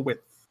I want to go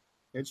width.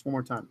 Okay, just one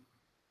more time.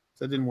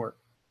 So that didn't work.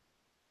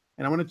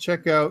 And I want to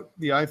check out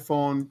the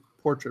iPhone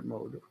portrait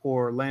mode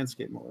or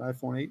landscape mode,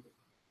 iPhone 8.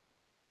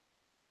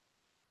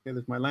 Okay,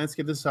 there's my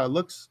landscape. This is how it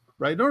looks,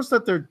 right? Notice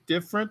that they're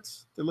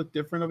different. They look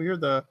different over here.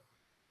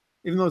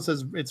 Even though it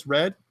says it's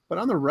red, but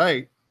on the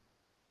right,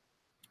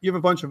 you have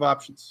a bunch of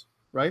options,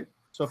 right?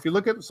 So if you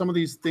look at some of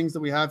these things that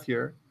we have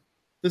here,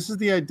 this is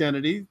the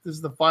identity. This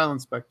is the file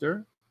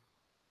inspector.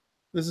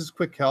 This is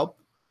quick help.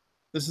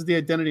 This is the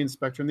identity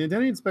inspector. And the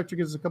identity inspector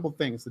gives us a couple of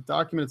things: the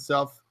document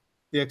itself,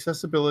 the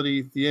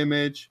accessibility, the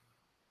image,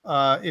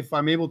 if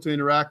I'm able to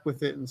interact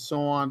with it, and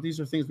so on. These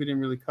are things we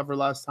didn't really cover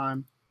last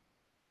time,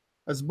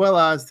 as well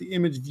as the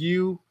image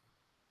view.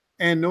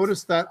 And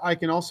notice that I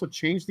can also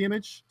change the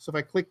image. So if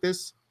I click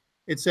this,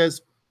 it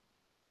says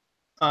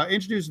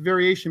introduce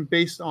variation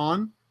based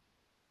on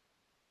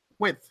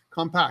width,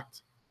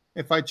 compact.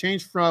 If I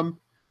change from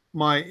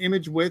my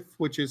image width,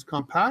 which is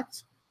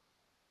compact,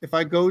 if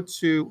I go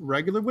to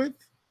regular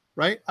width,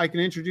 right, I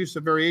can introduce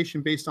a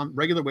variation based on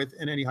regular width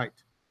and any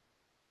height.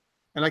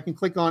 and I can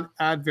click on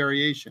add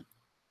variation,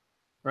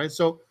 right?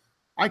 So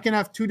I can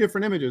have two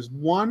different images.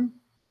 One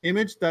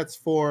image that's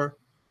for,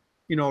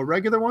 you know, a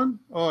regular one.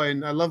 Oh,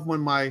 and I love when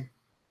my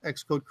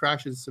Xcode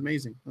crashes. It's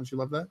amazing. Don't you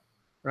love that?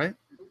 Right?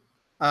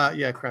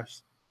 Yeah, it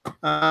crashed.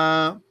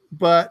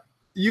 But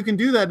you can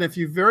do that. And if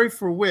you vary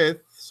for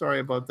width, sorry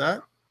about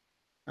that.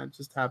 That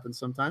just happens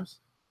sometimes.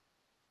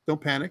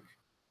 Don't panic.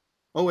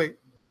 Oh, wait.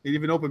 It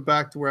even opened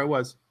back to where I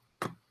was.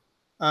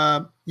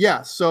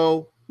 Yeah,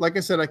 so like I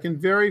said, I can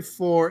vary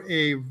for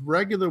a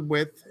regular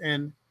width,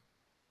 and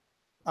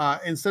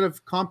instead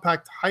of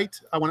compact height,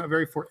 I want to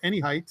vary for any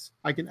height.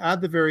 I can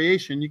add the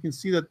variation. You can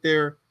see that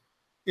there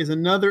is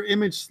another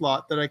image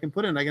slot that I can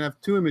put in. I can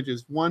have two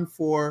images, one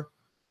for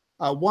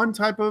one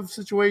type of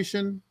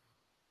situation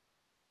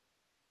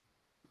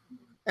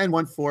and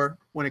one for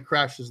when it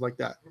crashes like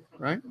that,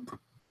 right?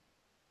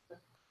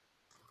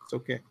 It's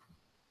okay.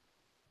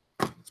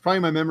 It's probably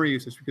my memory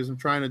usage because I'm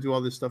trying to do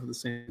all this stuff at the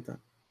same time.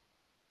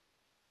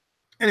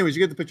 Anyways,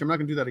 you get the picture. I'm not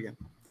going to do that again.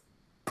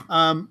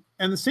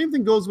 And the same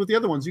thing goes with the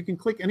other ones. You can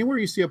click anywhere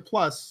you see a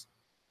plus,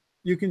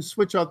 you can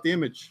switch out the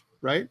image,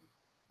 right?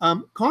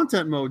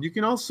 Content mode. You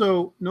can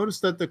also notice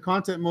that the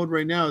content mode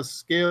right now is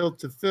scale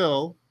to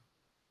fill,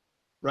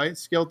 right?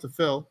 Scale to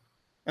fill.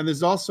 And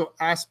there's also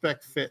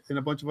aspect fit and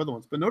a bunch of other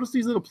ones. But notice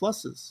these little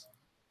pluses,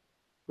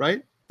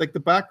 right? Like the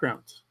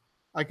background.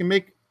 I can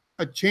make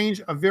a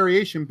change, a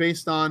variation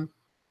based on,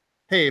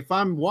 hey, if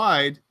I'm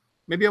wide,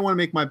 maybe I want to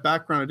make my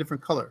background a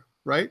different color,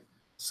 right?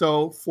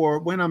 So for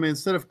when I'm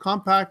instead of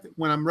compact,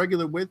 when I'm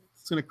regular width,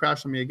 it's going to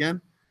crash on me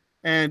again.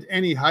 And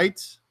any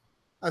height,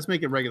 let's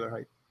make it regular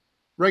height.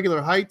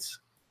 Regular height,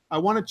 I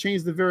want to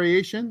change the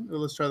variation. Oh,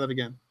 let's try that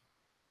again.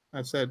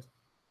 I said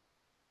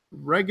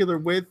regular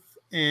width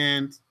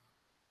and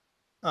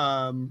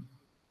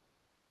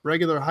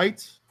regular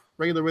height,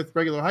 regular width,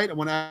 regular height. I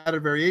want to add a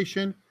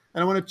variation,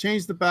 and I want to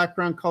change the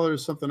background color to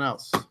something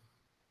else,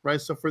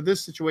 right? So for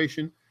this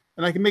situation,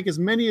 and I can make as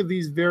many of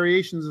these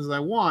variations as I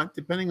want,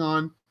 depending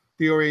on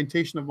the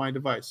orientation of my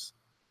device.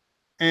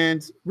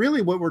 And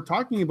really what we're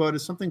talking about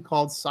is something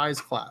called size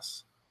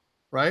class,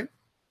 right?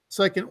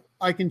 So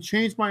I can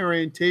change my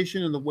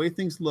orientation and the way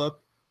things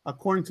look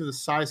according to the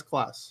size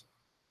class.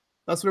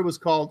 That's what it was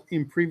called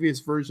in previous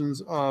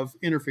versions of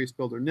Interface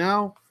Builder.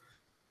 Now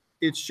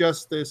it's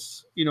just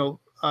this, you know,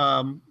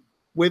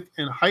 width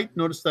and height.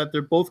 Notice that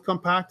they're both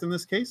compact in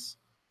this case.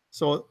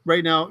 So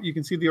right now you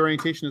can see the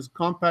orientation is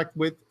compact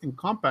width and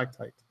compact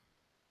height,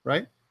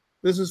 right?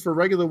 This is for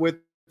regular width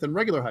and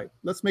regular height.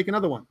 Let's make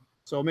another one.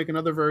 So I'll make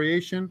another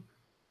variation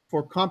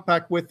for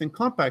compact width and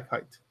compact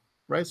height,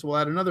 right? So we'll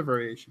add another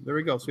variation. There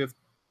we go. So we have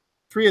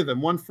three of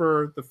them, one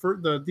for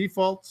the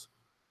default,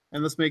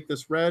 and let's make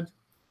this red,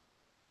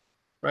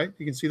 right?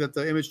 You can see that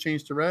the image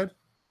changed to red,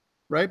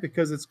 right?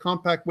 Because it's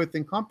compact width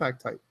and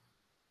compact height,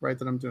 right,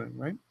 that I'm doing,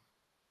 right?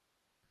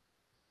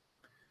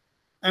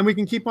 And we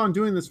can keep on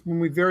doing this when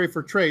we vary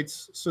for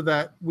traits so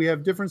that we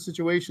have different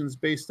situations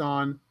based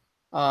on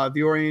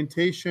the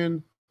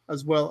orientation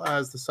as well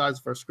as the size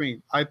of our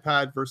screen,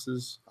 iPad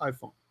versus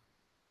iPhone.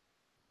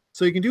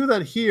 So you can do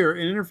that here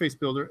in Interface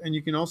Builder, and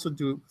you can also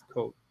do it with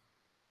code.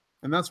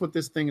 And that's what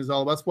this thing is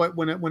all about. That's what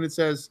when it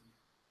says,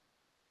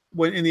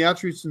 when in the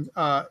attributes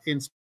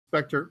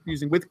inspector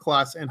using width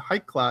class and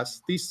height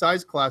class, these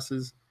size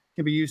classes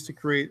can be used to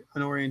create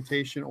an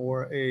orientation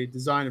or a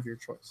design of your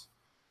choice.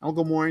 I'll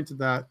go more into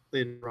that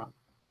later on.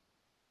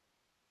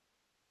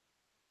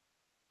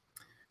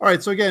 All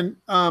right, so again,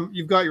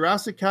 you've got your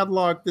asset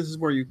catalog. This is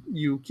where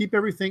you keep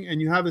everything, and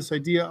you have this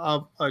idea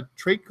of a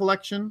trait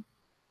collection,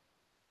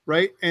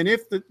 right? And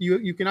if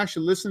you can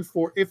actually listen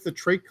for if the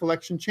trait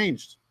collection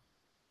changed.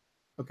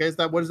 Okay,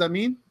 what does that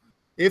mean?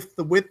 If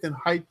the width and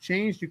height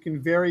changed, you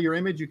can vary your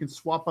image. You can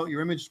swap out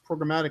your image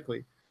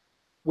programmatically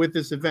with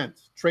this event.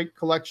 Trait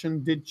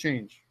collection did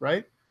change,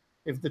 right?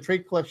 If the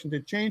trait collection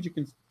did change, you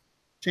can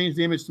change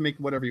the image to make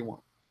it whatever you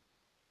want.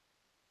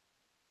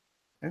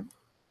 Okay.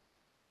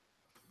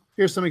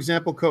 Here's some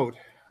example code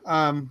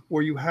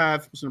where you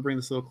have, I'm just going to bring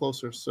this a little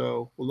closer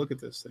so we'll look at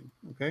this thing.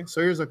 Okay,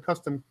 so here's a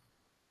custom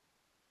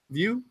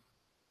view.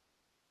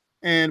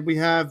 And we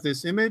have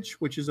this image,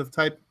 which is of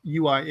type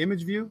UI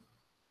image view,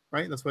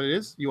 right? That's what it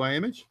is, UI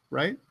image,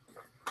 right?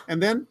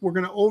 And then we're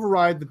going to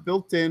override the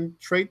built-in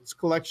traits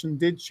collection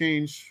did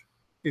change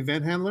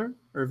event handler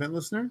or event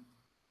listener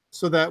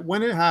so that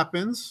when it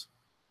happens,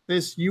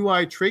 this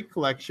UI trait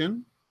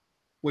collection,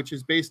 which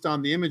is based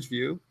on the image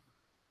view,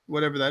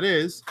 whatever that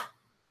is,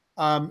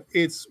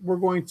 we're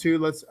going to,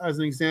 let's, as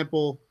an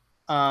example,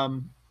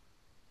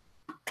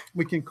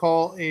 we can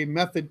call a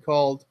method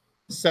called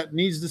set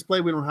needs display.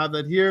 We don't have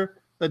that here.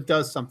 That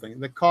does something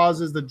that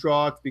causes the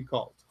draw to be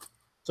called.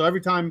 So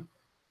every time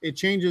it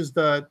changes,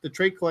 the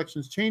trait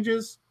collections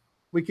changes,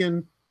 we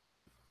can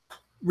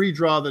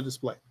redraw the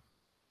display,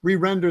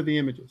 re-render the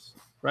images,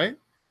 right?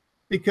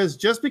 Because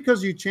just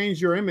because you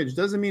change your image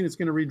doesn't mean it's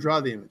going to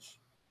redraw the image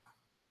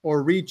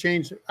or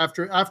re-change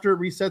after it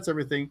resets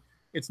everything.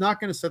 It's not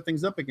going to set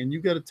things up again.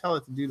 You've got to tell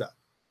it to do that.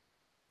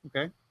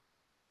 Okay.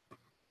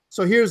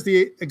 So here's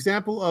the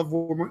example of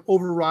where we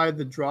override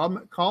the draw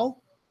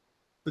call.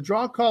 The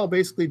draw call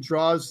basically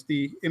draws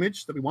the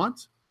image that we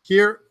want.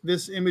 Here,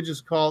 this image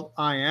is called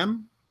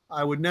IM.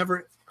 I would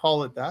never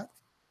call it that,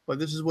 but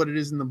this is what it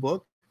is in the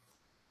book.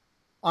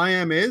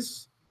 IM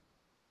is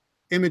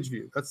image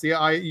view. That's the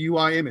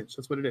UI image.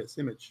 That's what it is,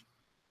 image.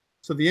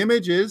 So the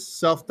image is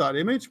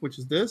self.image, which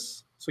is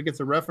this. So it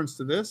gets a reference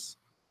to this.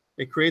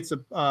 It creates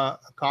a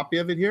copy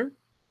of it here.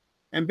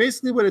 And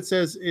basically what it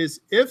says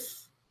is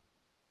if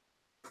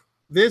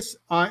this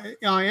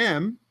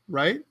IM,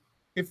 right,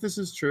 if this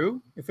is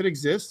true, if it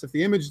exists, if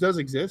the image does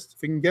exist,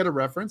 if we can get a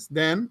reference,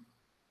 then,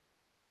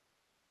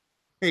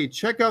 hey,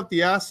 check out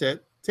the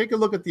asset. Take a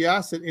look at the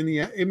asset in the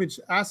image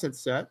asset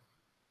set,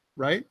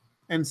 right?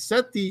 And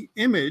set the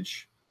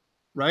image,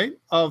 right,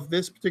 of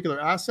this particular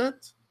asset,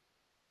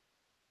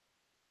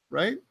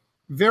 right?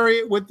 Vary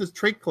it with the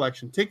trait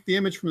collection. Take the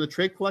image from the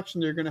trait collection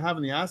that you're going to have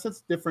in the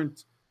assets,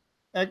 different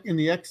in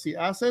the XC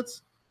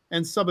assets,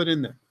 and sub it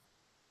in there.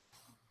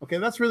 Okay,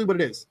 that's really what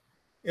it is.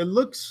 It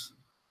looks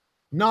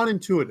not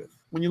intuitive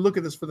when you look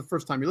at this for the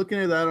first time. You're looking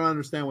at it, I don't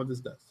understand what this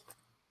does,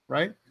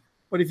 right?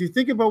 But if you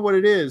think about what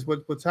it is,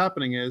 what's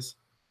happening is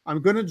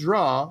I'm going to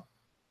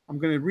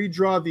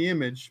redraw the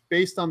image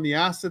based on the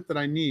asset that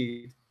I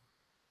need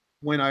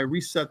when I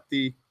reset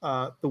the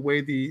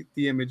way the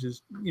image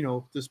is,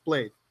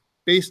 displayed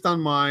based on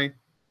my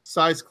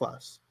size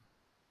class.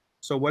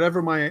 So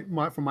whatever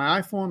for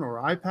my iPhone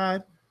or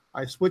iPad,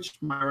 I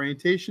switched my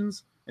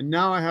orientations, and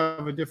now I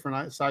have a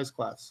different size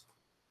class.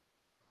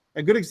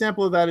 A good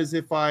example of that is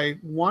if I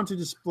want to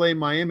display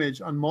my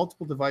image on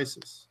multiple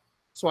devices.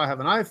 So I have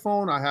an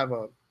iPhone, I have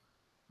a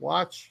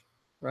watch,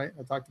 right?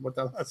 I talked about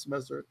that last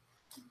semester.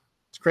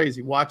 It's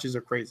crazy. Watches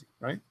are crazy,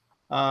 right?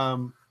 I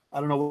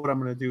don't know what I'm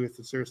going to do with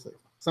it, seriously.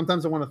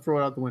 Sometimes I want to throw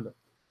it out the window.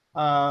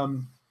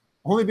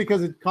 Only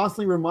because it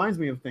constantly reminds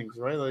me of things,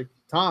 right? Like,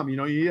 Tom,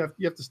 you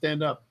have to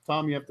stand up.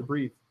 Tom, you have to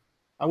breathe.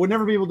 I would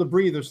never be able to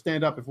breathe or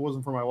stand up if it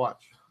wasn't for my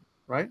watch,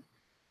 right?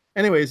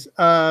 Anyways,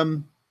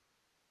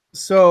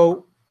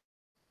 so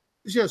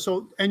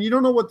and you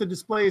don't know what the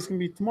display is going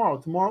to be tomorrow.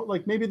 Tomorrow,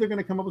 like maybe they're going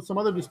to come up with some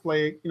other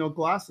display,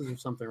 glasses or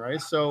something,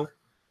 right? So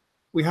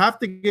we have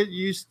to get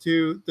used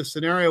to the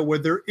scenario where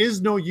there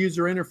is no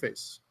user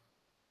interface.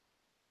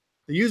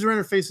 The user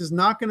interface is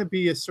not going to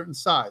be a certain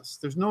size.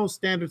 There's no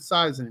standard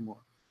size anymore.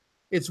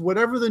 It's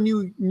whatever the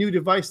new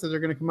device that they're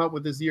going to come up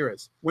with this year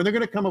is. When they're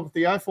going to come up with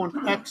the iPhone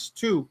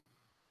X2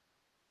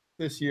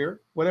 this year,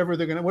 whatever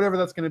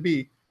that's going to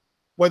be,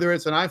 whether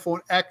it's an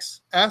iPhone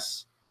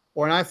XS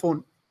or an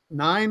iPhone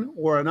 9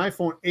 or an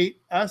iPhone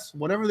 8S,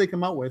 whatever they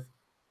come out with,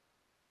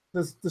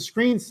 the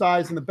screen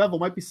size and the bevel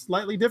might be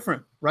slightly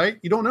different, right?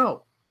 You don't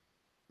know.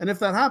 And if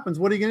that happens,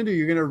 what are you going to do?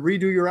 You're going to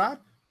redo your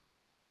app?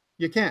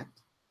 You can't,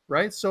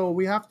 right? So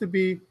we have to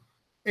be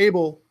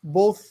able,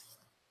 both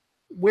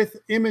with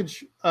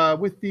image,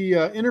 with the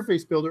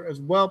interface builder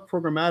as well,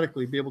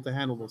 programmatically be able to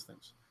handle those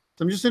things.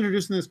 So I'm just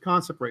introducing this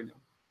concept right now.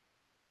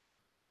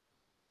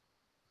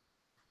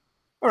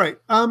 All right.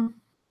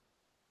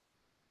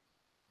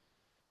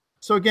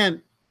 So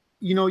again,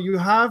 you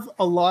have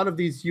a lot of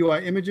these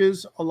UI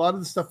images. A lot of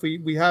the stuff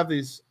we have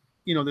these,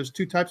 there's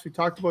two types. We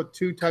talked about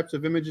two types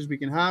of images we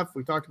can have.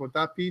 We talked about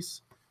that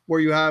piece where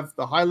you have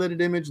the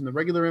highlighted image and the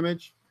regular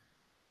image.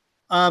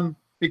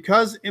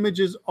 Because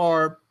images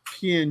are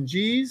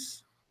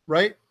PNGs,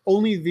 right?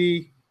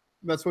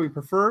 That's what we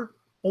prefer.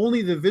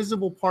 Only the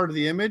visible part of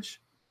the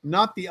image,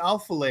 not the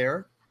alpha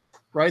layer,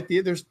 right?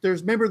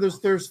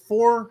 There's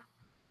 4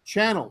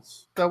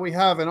 channels that we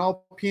have in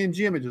all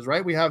PNG images,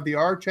 right? We have the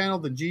R channel,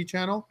 the G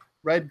channel,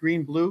 red,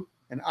 green, blue,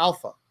 and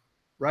alpha,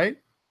 right?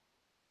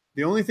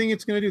 The only thing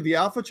it's going to do, the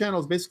alpha channel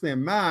is basically a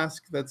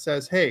mask that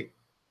says, hey,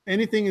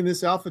 anything in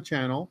this alpha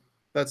channel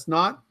that's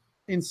not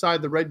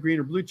inside the red, green,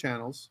 or blue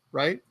channels,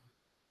 right?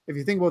 If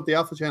you think about what the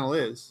alpha channel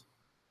is, it's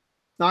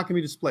not going to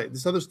be displayed.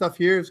 This other stuff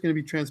here is going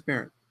to be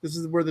transparent. This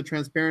is where the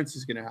transparency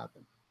is going to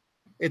happen.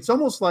 It's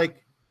almost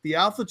like the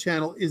alpha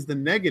channel is the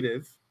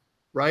negative,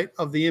 right,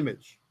 of the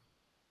image.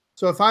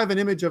 So if I have an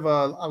image of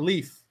a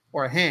leaf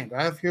or a hand,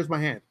 here's my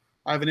hand.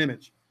 I have an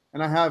image,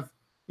 and I have,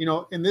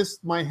 in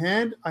my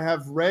hand, I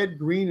have red,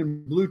 green,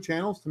 and blue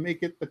channels to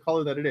make it the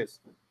color that it is.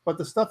 But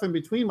the stuff in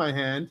between my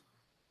hand,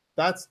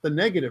 that's the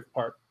negative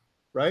part,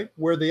 right?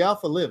 Where the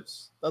alpha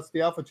lives. That's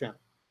the alpha channel,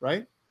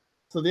 right?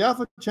 So the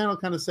alpha channel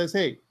kind of says,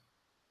 hey,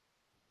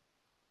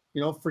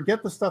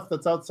 forget the stuff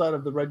that's outside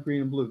of the red,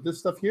 green, and blue. This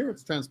stuff here,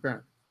 it's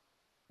transparent,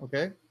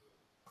 okay?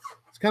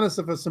 It's kind of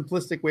a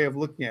simplistic way of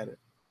looking at it.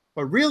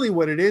 But really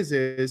what it is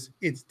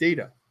it's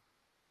data.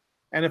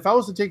 And if I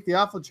was to take the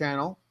alpha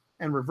channel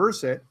and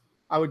reverse it,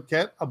 I would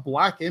get a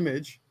black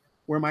image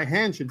where my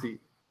hand should be,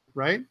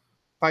 right?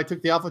 If I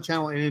took the alpha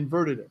channel and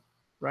inverted it,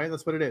 right?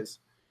 That's what it is.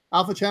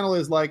 Alpha channel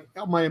is like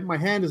my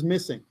hand is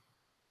missing,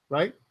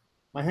 right?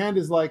 My hand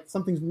is like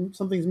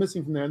something's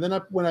missing from there. And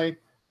then when I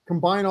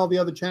combine all the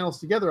other channels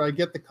together, I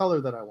get the color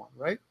that I want,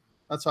 right?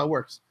 That's how it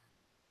works.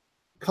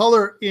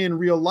 Color in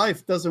real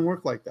life doesn't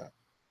work like that.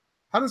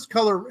 How does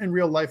color in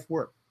real life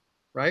work,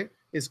 right?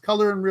 Is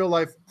color in real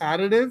life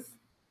additive?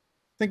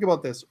 Think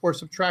about this, or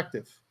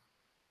subtractive.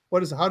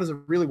 How does it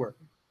really work?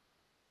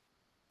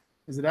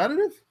 Is it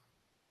additive?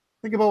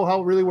 Think about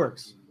how it really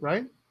works,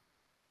 right?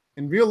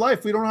 In real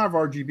life, we don't have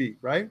RGB,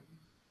 right?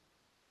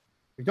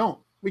 We don't.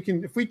 We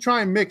can, if we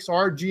try and mix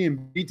RG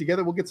and B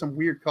together, we'll get some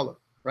weird color,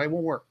 right? It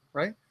won't work,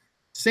 right?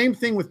 Same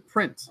thing with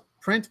print.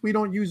 Print, we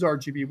don't use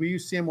RGB, we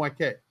use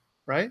CMYK,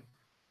 right?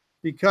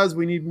 Because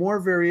we need more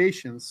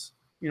variations,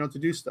 to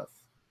do stuff.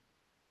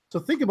 So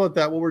think about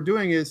that. What we're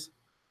doing is,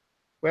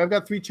 I've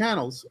got 3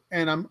 channels,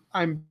 and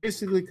I'm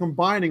basically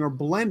combining or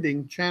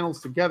blending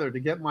channels together to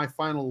get my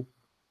final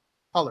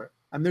color.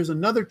 And there's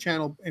another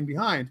channel in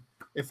behind.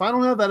 If I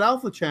don't have that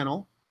alpha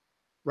channel,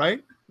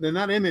 right, then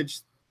that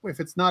image, if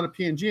it's not a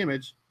PNG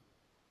image,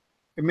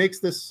 it makes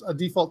this a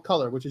default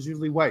color, which is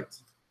usually white,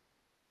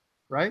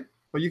 right?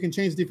 But you can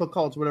change the default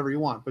color to whatever you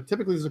want. But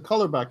typically there's a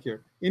color back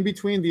here. In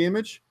between the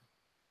image,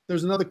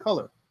 there's another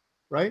color,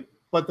 right?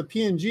 But the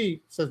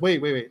PNG says,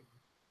 wait.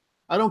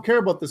 I don't care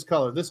about this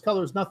color. This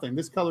color is nothing.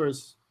 This color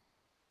is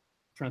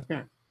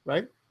transparent,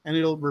 right? And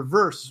it'll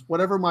reverse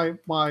whatever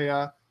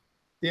the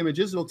image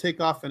is. It'll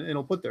take off and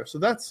it'll put there. So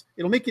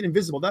it'll make it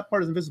invisible. That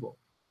part is invisible.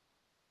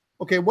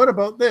 Okay, what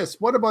about this?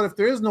 What about if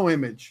there is no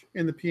image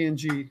in the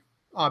PNG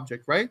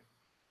object, right?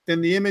 Then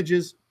the image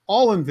is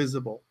all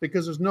invisible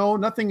because there's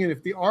nothing in it.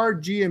 If the R,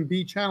 G, and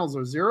B channels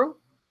are 0,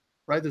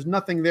 right? There's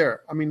nothing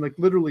there. I mean, like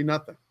literally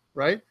nothing,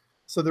 right?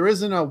 So there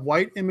isn't a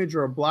white image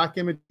or a black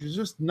image. There's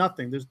just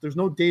nothing. There's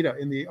no data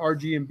in the R,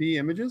 G, and B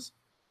images.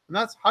 And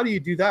that's, how do you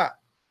do that?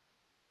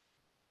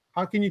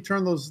 How can you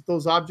turn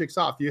those objects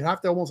off? You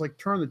have to almost like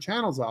turn the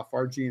channels off,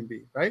 R, G, and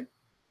B, right?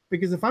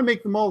 Because if I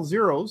make them all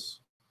zeros,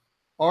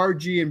 R,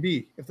 G, and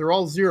B, if they're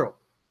all 0,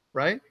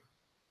 right?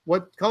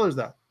 What color is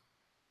that?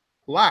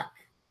 Black.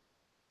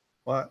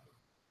 What?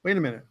 Wait a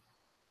minute.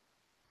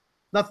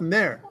 Nothing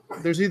there.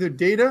 There's either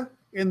data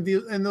in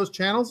those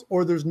channels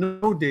or there's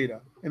no data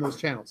in those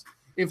channels.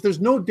 If there's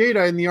no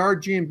data in the R,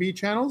 G, and B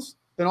channels,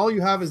 then all you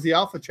have is the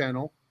alpha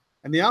channel,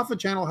 and the alpha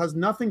channel has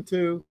nothing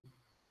to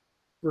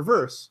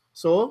reverse.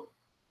 So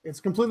it's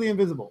completely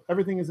invisible.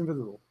 Everything is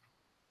invisible.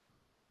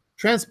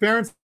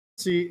 Transparency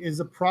is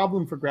a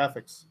problem for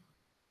graphics.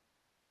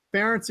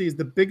 Transparency is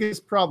the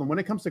biggest problem. When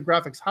it comes to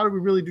graphics, how do we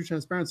really do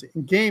transparency?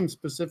 In games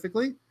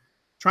specifically,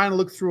 trying to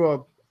look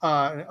through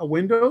a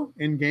window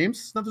in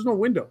games, there's no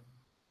window.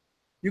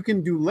 You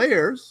can do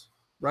layers,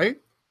 right?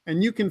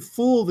 And you can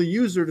fool the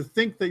user to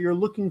think that you're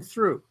looking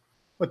through.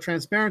 But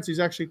transparency is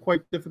actually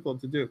quite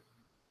difficult to do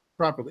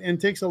properly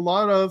and takes a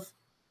lot of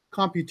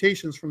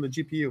computations from the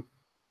GPU.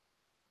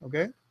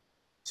 Okay?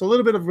 So a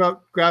little bit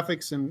about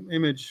graphics and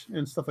image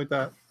and stuff like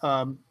that.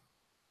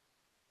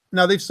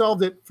 Now, they've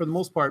solved it for the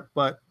most part,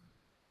 but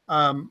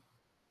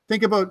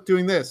think about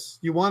doing this.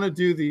 You want to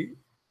do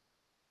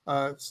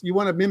you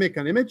want to mimic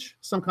an image,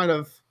 some kind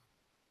of,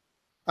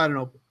 I don't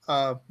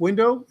know,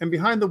 window, and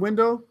behind the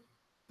window,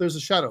 there's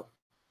a shadow.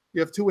 You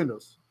have 2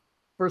 windows,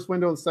 first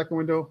window and second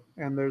window,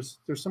 and there's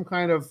some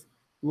kind of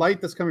light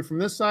that's coming from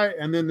this side,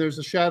 and then there's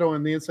a shadow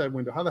in the inside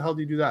window. How the hell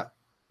do you do that,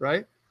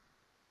 right?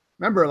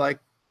 Remember, like,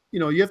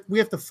 we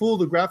have to fool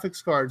the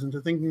graphics cards into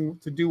thinking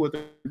to do what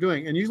they're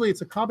doing, and usually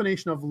it's a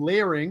combination of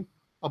layering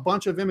a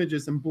bunch of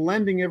images and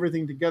blending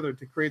everything together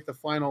to create the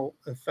final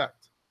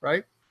effect,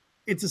 right?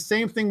 It's the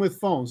same thing with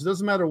phones. It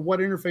doesn't matter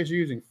what interface you're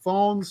using.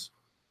 Phones,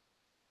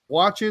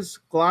 watches,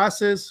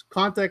 glasses,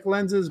 contact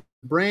lenses,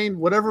 brain,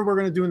 whatever we're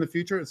going to do in the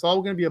future, it's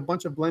all going to be a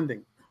bunch of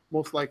blending,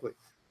 most likely,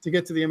 to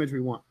get to the image we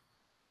want.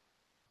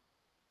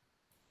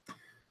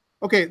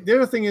 Okay, the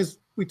other thing is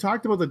we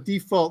talked about the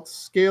default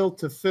scale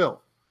to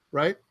fill,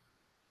 right?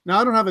 Now,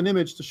 I don't have an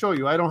image to show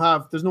you.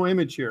 There's no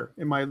image here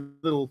in my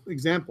little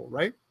example,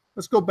 right?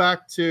 Let's go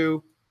back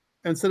to,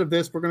 instead of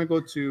this, we're going to go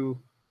to,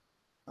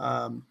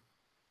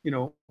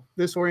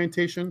 this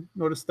orientation.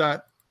 Notice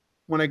that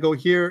when I go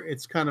here,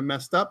 it's kind of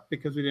messed up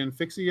because we didn't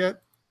fix it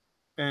yet.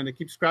 And it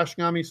keeps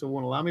crashing on me, so it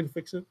won't allow me to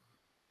fix it.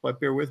 But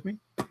bear with me,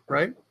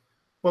 right?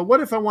 But what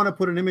if I want to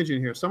put an image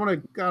in here? So I'm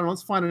going to,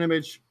 let's find an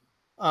image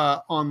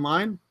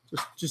online,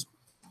 just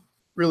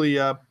really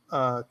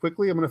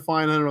quickly. I'm going to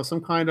find, I don't know,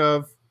 some kind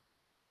of,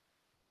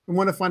 I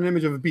want to find an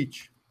image of a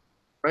beach,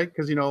 right?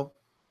 Because,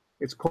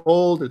 it's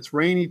cold, it's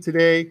rainy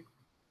today,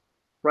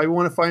 right? We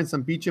want to find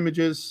some beach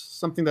images,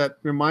 something that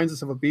reminds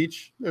us of a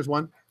beach. There's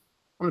one.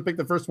 I'm going to pick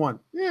the first one.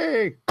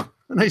 Yay! A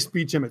nice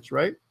beach image,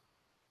 right?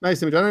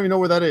 Nice image. I don't even know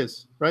where that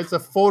is, right? It's a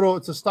photo.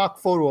 It's a stock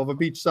photo of a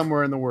beach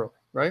somewhere in the world,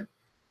 right?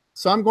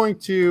 So I'm going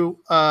to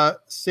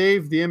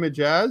save the image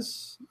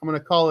as, I'm going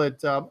to call it,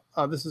 we'll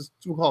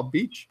call it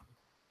beach.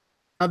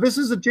 Now, this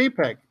is a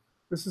JPEG.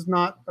 This is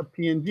not a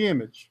PNG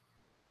image.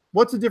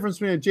 What's the difference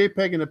between a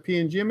JPEG and a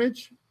PNG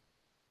image?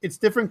 It's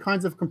different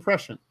kinds of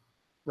compression,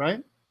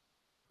 right?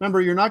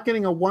 Remember, you're not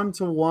getting a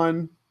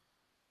one-to-one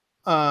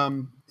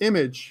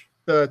image.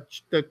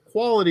 The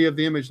quality of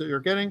the image that you're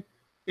getting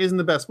isn't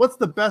the best. What's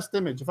the best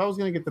image? If I was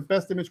going to get the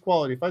best image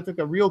quality, if I took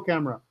a real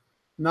camera,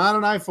 not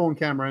an iPhone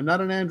camera, not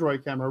an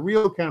Android camera, a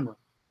real camera,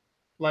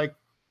 like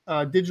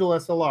digital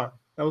SLR,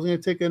 I was going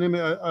to take an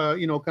image,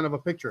 kind of a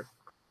picture.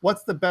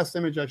 What's the best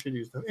image I should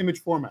use? The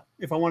image format,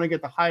 if I want to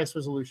get the highest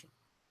resolution.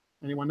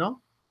 Anyone know?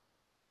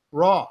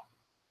 RAW.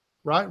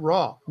 right?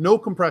 Raw, no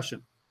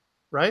compression,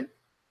 right?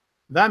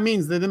 That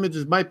means that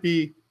images might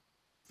be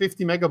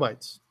 50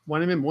 megabytes,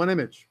 one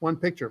image, one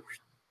picture,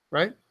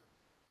 right?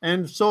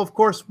 And so, of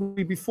course,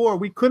 before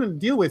we couldn't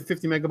deal with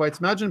 50 megabytes.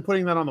 Imagine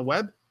putting that on the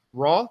web,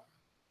 raw.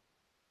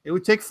 It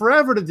would take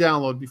forever to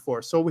download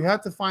before. So we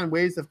had to find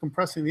ways of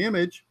compressing the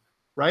image,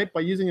 right,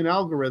 by using an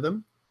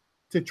algorithm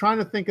to try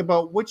to think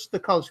about which the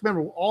colors.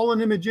 Remember, all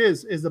an image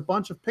is a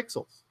bunch of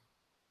pixels,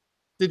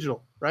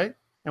 digital, right?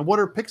 And what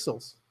are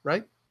pixels,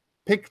 right?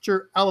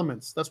 Picture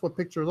elements. That's what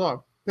pictures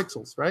are.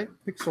 Pixels, right?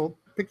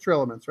 Picture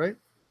elements, right?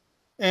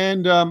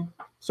 And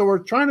so we're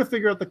trying to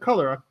figure out the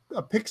color.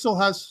 A pixel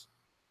has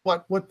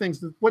what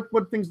things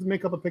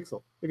make up a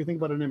pixel? If you think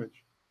about an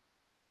image,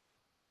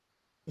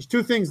 there's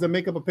two things that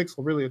make up a pixel,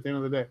 really, at the end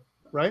of the day,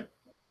 right?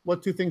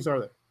 What two things are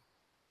there?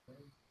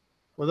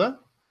 What's that?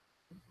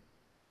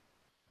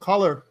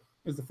 Color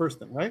is the first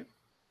thing, right?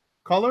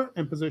 Color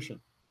and position.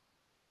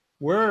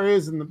 Where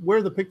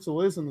the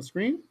pixel is in the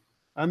screen,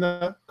 and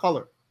the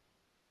color.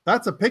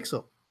 That's a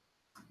pixel.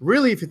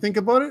 Really, if you think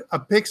about it, a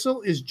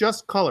pixel is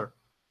just color.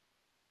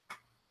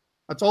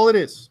 That's all it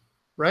is,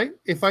 right?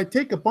 If I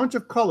take a bunch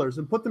of colors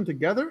and put them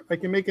together, I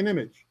can make an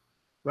image,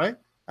 right?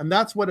 And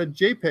that's what a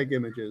JPEG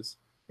image is.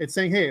 It's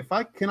saying, hey,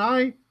 can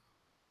I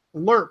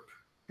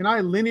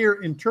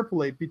linear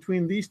interpolate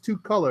between these two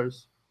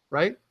colors,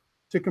 right?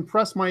 To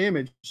compress my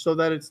image so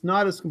that it's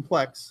not as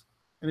complex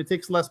and it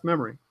takes less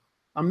memory.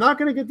 I'm not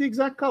going to get the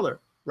exact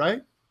color,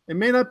 right? It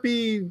may not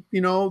be,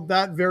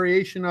 that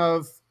variation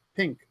of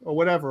pink or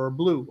whatever, or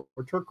blue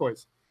or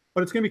turquoise,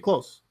 but it's going to be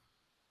close.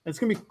 It's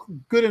going to be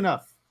good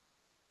enough.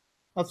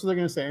 That's what they're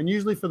going to say. And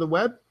usually for the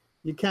web,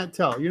 you can't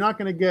tell. You're not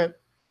going to get,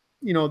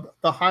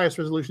 the highest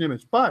resolution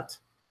image. But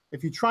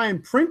if you try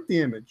and print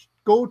the image,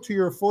 go to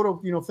your photo,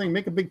 thing,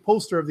 make a big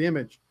poster of the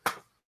image.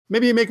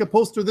 Maybe you make a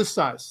poster this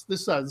size, the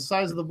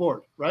size of the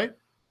board, right?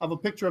 Of a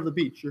picture of the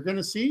beach. You're going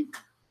to see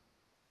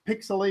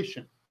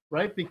pixelation,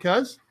 right?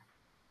 Because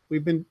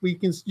you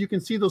can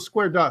see those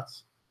square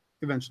dots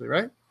eventually,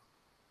 right?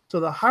 So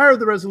the higher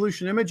the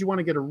resolution image, you want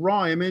to get a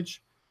raw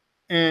image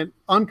and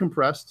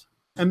uncompressed.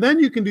 And then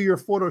you can do your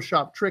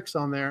Photoshop tricks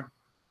on there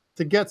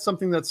to get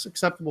something that's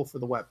acceptable for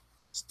the web.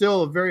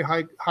 Still a very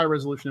high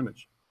resolution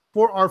image.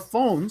 For our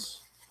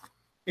phones,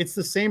 it's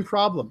the same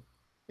problem.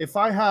 If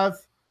I have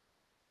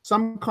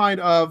some kind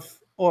of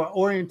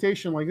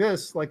orientation like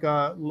this, like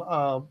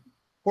a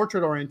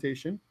portrait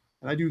orientation,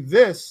 and I do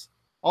this,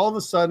 all of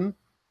a sudden,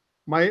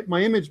 my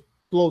image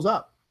blows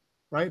up,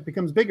 right? It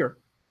becomes bigger.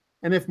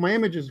 And if my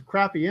image is a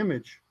crappy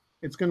image,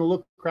 it's going to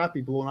look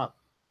crappy blown up,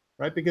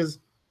 right? Because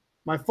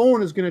my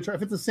phone is going to try,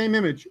 if it's the same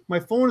image, my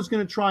phone is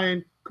going to try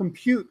and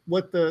compute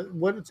what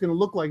it's going to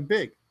look like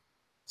big.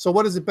 So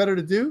what is it better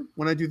to do?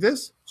 When I do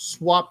this,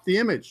 swap the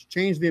image,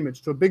 change the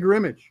image to a bigger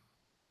image,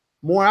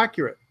 more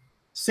accurate.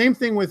 Same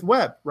thing with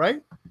web,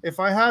 right? If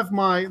I have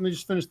let me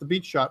just finish the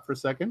beach shot for a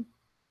second.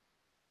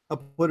 I'll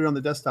put it on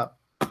the desktop.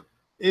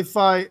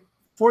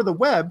 For the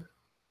web,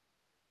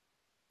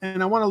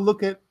 and I want to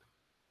look at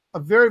a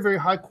very, very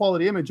high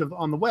quality image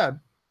on the web,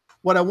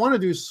 what I want to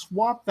do is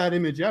swap that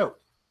image out,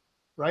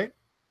 right?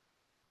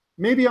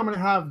 Maybe I'm going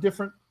to have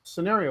different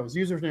scenarios,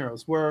 user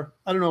scenarios, where,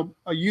 I don't know,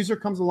 a user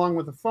comes along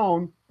with a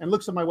phone and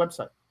looks at my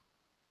website.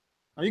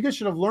 Now, you guys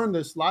should have learned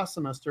this last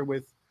semester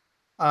with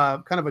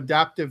kind of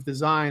adaptive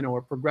design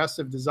or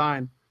progressive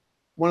design,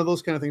 one of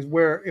those kind of things,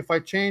 where if I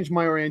change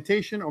my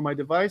orientation or my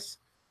device,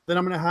 then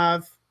I'm going to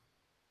have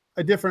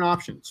a different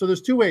option. So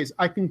there's two ways.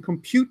 I can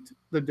compute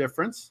the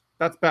difference.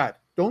 That's bad.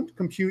 Don't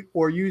compute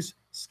or use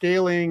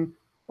scaling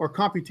or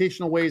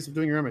computational ways of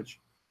doing your image.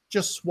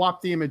 Just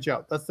swap the image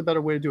out. That's the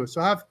better way to do it.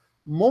 So have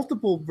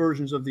multiple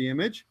versions of the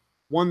image,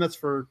 one that's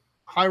for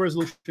high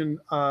resolution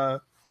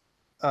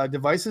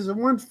devices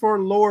and one for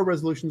lower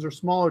resolutions or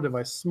smaller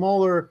devices,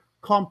 smaller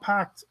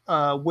compact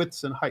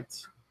widths and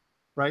heights,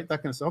 right? That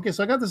kind of stuff. Okay,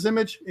 so I got this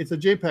image. It's a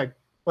JPEG,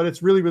 but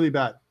it's really, really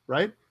bad,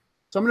 right?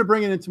 So I'm going to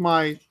bring it into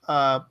my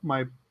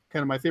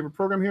my favorite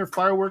program here,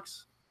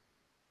 Fireworks.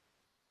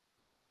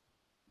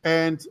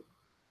 And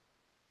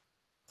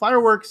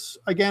Fireworks,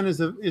 again,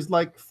 is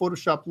like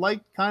Photoshop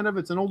Lite, kind of.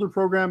 It's an older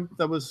program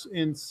that was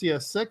in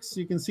CS6.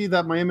 You can see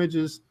that my image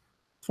is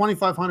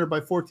 2500 by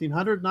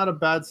 1400, not a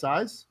bad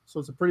size. So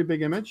it's a pretty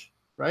big image,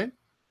 right?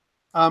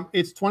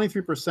 It's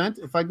 23%.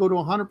 If I go to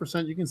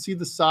 100%, you can see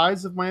the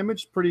size of my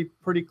image pretty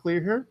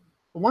clear here.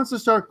 But once I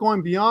start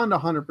going beyond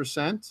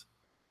 100%,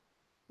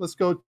 let's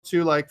go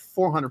to like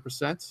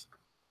 400%.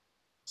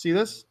 See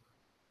this?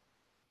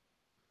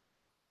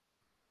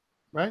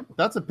 Right?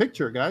 That's a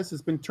picture, guys.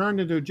 It's been turned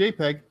into a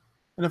JPEG.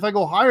 And if I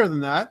go higher than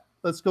that,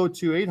 let's go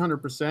to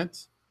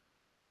 800%,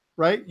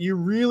 right? You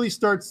really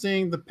start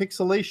seeing the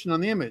pixelation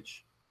on the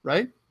image,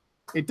 right?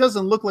 It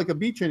doesn't look like a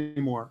beach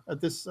anymore at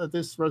this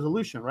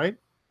resolution, right?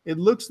 It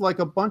looks like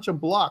a bunch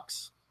of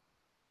blocks,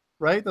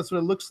 right? That's what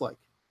it looks like.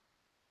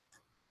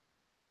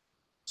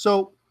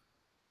 So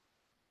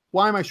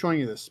why am I showing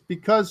you this?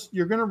 Because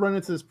you're going to run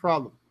into this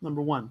problem,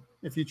 number one.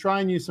 If you try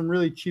and use some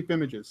really cheap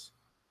images,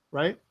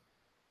 right?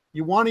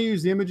 You want to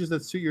use the images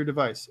that suit your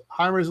device.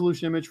 High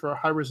resolution image for a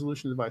high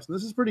resolution device. And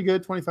this is pretty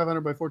good,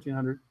 2500 by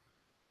 1400.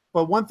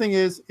 But one thing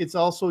is, it's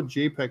also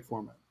JPEG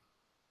format.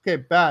 Okay,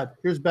 bad.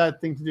 Here's bad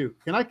thing to do.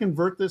 Can I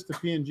convert this to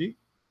PNG?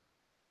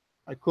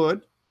 I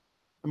could.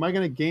 Am I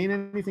going to gain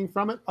anything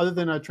from it other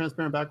than a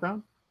transparent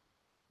background?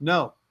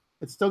 No.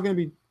 It's still going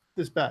to be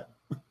this bad.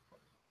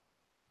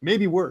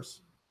 Maybe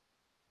worse.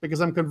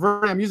 Because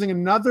I'm using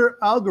another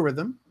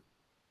algorithm,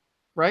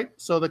 right?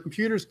 So the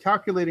computer's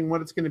calculating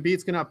what it's going to be.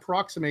 It's going to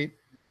approximate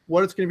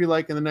what it's going to be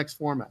like in the next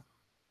format,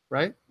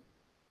 right?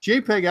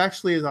 JPEG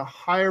actually is a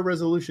higher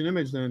resolution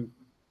image than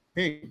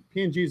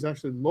PNG is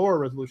actually lower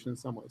resolution in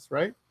some ways,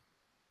 right?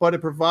 But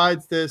it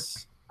provides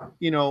this,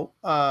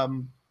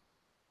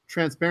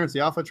 transparency,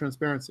 alpha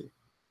transparency.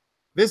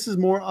 This is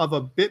more of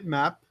a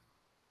bitmap.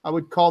 I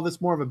would call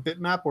this more of a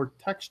bitmap or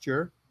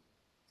texture.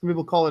 Some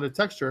people call it a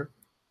texture.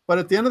 But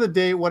at the end of the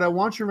day, what I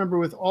want you to remember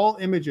with all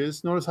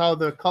images, notice how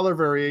the color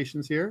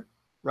variations here,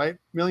 right?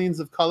 Millions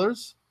of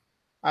colors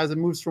as it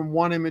moves from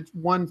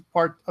one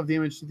part of the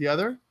image to the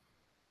other.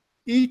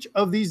 Each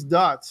of these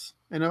dots,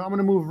 and I'm going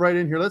to move right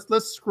in here.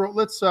 Let's scroll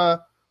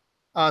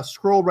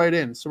right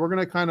in. So we're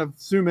going to kind of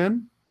zoom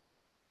in.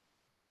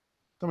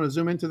 So I'm going to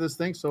zoom into this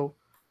thing. So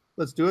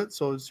let's do it.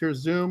 So here's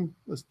zoom.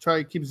 Let's try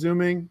to keep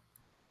zooming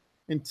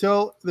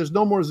until there's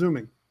no more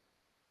zooming.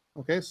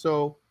 Okay,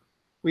 so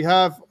we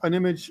have an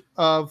image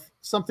of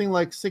something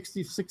like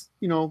 66,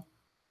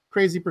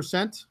 crazy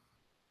percent.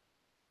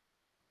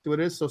 Do what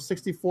it is. So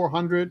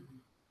 6,400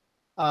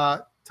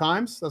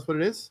 times. That's what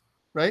it is,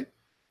 right?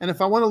 And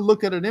if I want to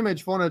look at an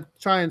image, if I want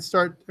to try and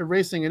start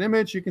erasing an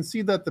image, you can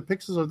see that the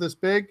pixels are this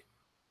big.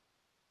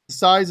 The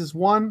size is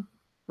 1,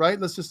 right?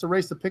 Let's just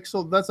erase the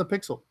pixel. That's a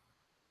pixel.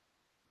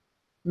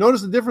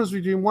 Notice the difference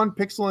between one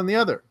pixel and the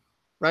other,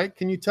 right?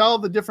 Can you tell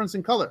the difference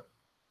in color?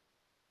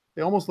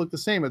 They almost look the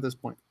same at this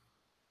point.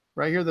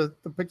 Right here, the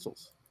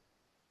pixels.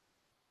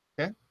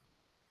 Okay.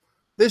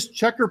 This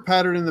checker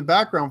pattern in the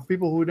background, for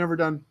people who've never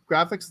done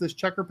graphics, this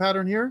checker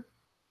pattern here,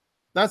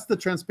 that's the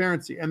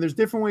transparency. And there's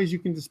different ways you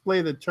can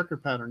display the checker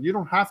pattern. You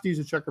don't have to use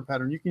a checker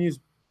pattern. You can use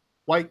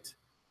white,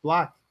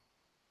 black,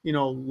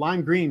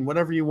 lime green,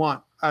 whatever you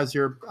want as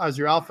your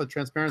alpha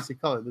transparency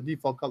color, the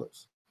default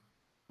colors.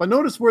 But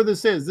notice where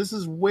this is. This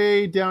is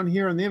way down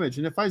here in the image.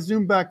 And if I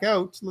zoom back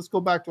out, let's go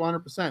back to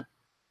 100%.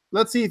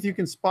 Let's see if you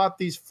can spot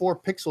these 4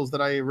 pixels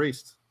that I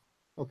erased.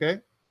 Okay.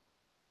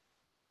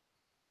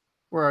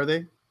 Where are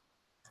they?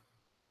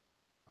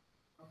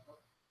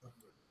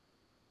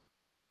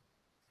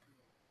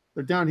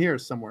 They're down here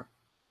somewhere,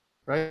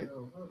 right?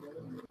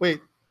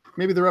 Wait,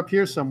 maybe they're up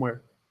here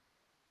somewhere.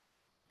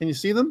 Can you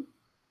see them?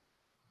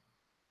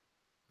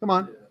 Come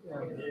on.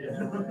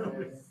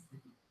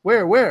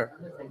 Where?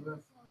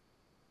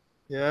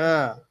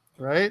 Yeah,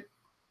 right?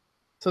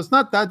 So it's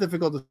not that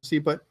difficult to see,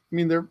 but I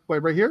mean, they're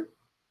right here.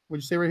 Would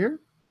you say right here?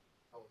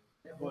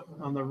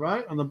 On the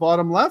right, on the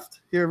bottom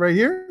left, here, right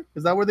here.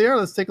 Is that where they are?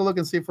 Let's take a look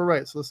and see if we're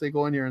right. So let's say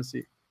go in here and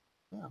see.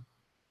 Yeah.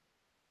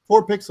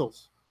 4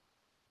 pixels,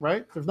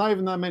 right? There's not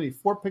even that many.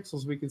 4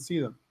 pixels, we can see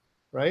them,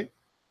 right?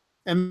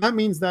 And that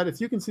means that if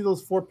you can see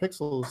those 4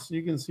 pixels,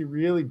 you can see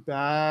really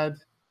bad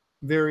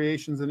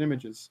variations in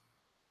images,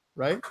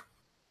 right?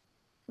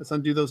 Let's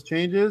undo those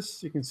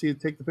changes. You can see,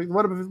 take the picture.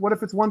 What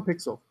if it's 1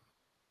 pixel?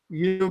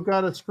 You've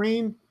got a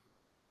screen.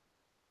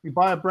 You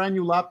buy a brand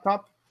new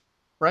laptop,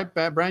 right?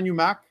 Brand new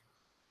Mac.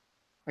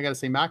 I got to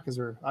say Mac because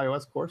they're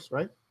iOS, of course,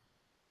 right?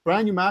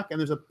 Brand new Mac, and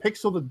there's a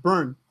pixel that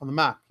burned on the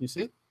Mac. You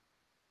see it?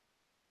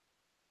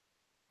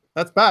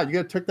 That's bad. You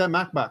got to take that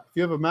Mac back. If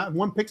you have a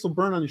 1 pixel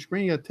burn on your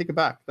screen, you got to take it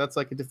back. That's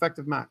like a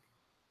defective Mac,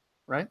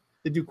 right?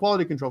 They do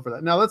quality control for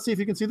that. Now let's see if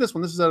you can see this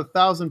one. This is at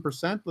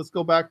 1,000%. Let's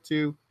go back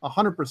to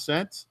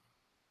 100%,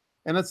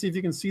 and let's see if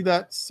you can see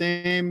that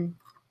same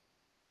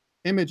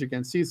image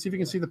again. See if you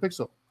can see the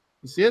pixel.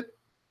 You see it?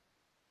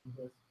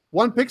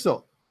 1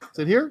 pixel. Is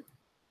it here?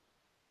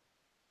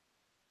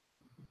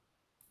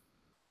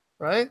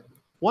 Right?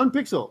 1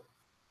 pixel.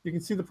 You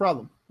can see the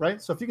problem, right?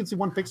 So if you can see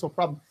 1 pixel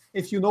problem,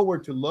 if you know where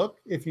to look,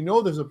 if you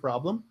know there's a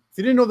problem, if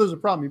you didn't know there's a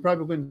problem, you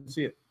probably wouldn't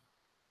see it.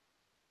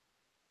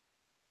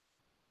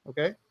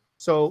 Okay?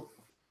 So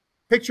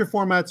picture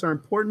formats are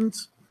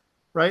important,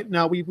 right?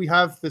 Now we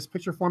have this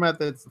picture format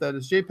that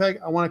is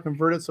JPEG. I want to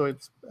convert it so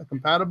it's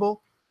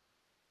compatible.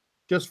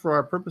 Just for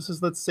our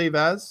purposes, let's save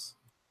as.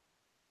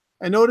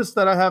 And notice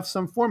that I have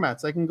some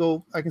formats.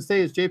 I can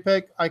stay as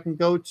JPEG. I can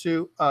go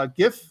to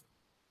GIF.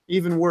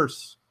 Even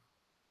worse.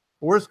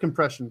 Worst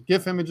compression.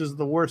 GIF images are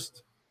the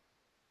worst.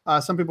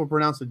 Some people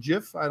pronounce it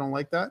GIF. I don't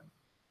like that.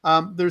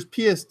 There's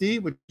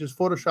PSD, which is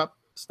Photoshop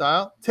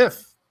style.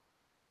 TIFF.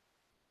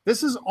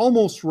 This is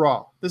almost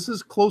raw. This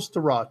is close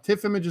to raw.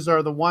 TIFF images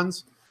are the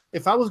ones,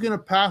 if I was going to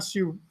pass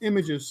you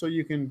images so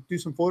you can do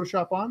some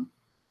Photoshop on,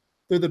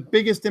 they're the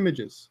biggest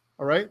images,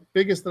 all right?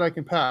 Biggest that I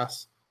can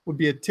pass would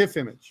be a TIFF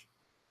image.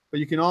 But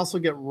you can also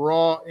get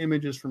raw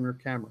images from your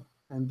camera.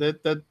 And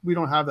that we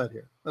don't have that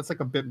here. That's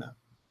like a bitmap.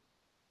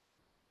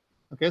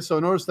 Okay, so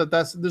notice that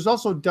there's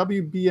also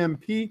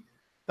WBMP.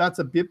 That's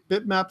a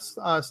bitmap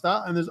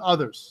style, and there's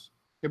others.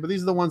 Okay, but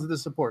these are the ones that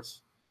this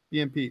supports.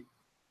 BMP.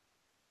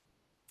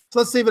 So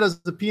let's save it as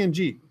a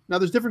PNG. Now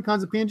there's different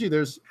kinds of PNG.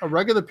 There's a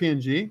regular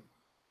PNG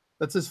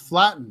that says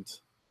flattened.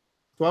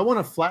 Do I want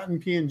a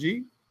flattened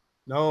PNG?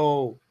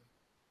 No.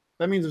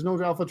 That means there's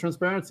no alpha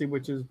transparency,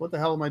 which is what the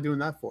hell am I doing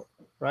that for,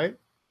 right?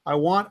 I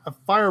want a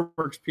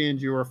fireworks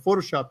PNG or a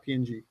Photoshop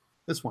PNG,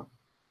 this one.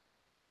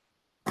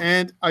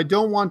 And I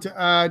don't want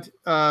to add,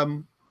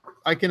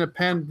 I can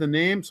append the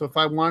name. So if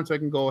I want to, I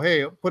can go,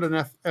 hey, put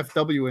an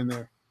FW in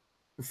there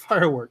for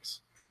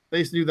fireworks. They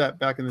used to do that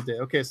back in the day.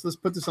 Okay, so let's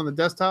put this on the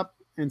desktop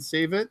and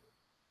save it.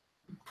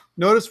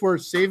 Notice we're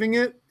saving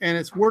it and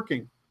it's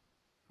working.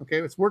 Okay,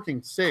 it's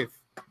working, save.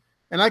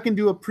 And I can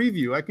do a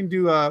preview. I can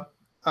do a,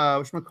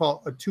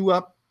 whatchamacallit, a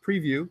 2-up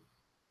preview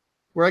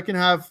where I can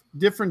have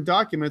different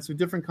documents with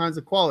different kinds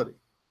of quality,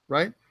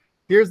 right?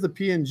 Here's the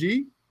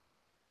PNG,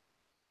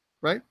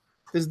 right?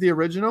 This is the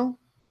original.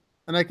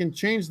 And I can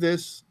change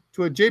this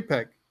to a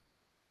JPEG.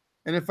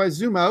 And if I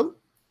zoom out,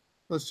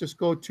 let's just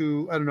go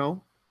to, I don't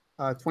know,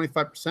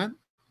 25%. Can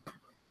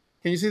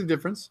you see the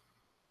difference?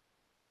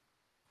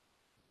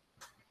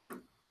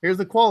 Here's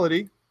the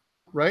quality,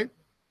 right?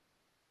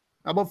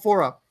 How about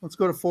 4-up? Let's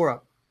go to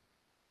 4-up.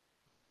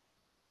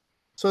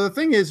 So the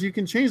thing is, you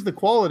can change the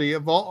quality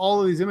of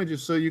all of these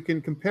images so you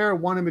can compare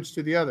one image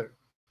to the other.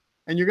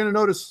 And you're going to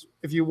notice,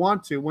 if you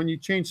want to, when you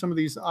change some of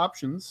these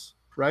options,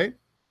 right?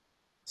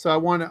 So I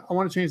want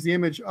to change the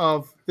image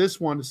of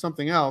this one to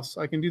something else.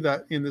 I can do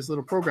that in this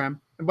little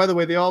program. And by the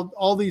way,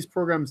 all these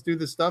programs do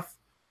this stuff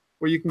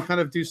where you can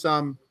kind of do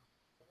some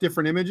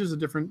different images, a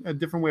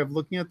different way of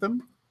looking at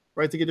them,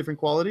 right, to get different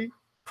quality.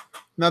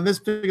 Now, in this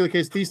particular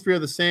case, these three are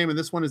the same, and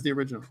this one is the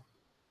original.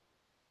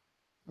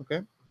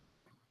 Okay.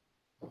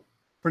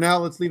 For now,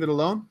 let's leave it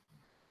alone.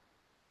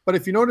 But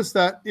if you notice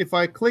that if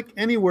I click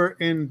anywhere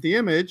in the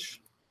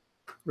image,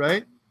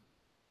 right,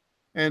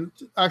 and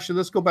actually,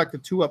 let's go back to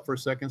 2-up for a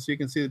second so you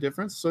can see the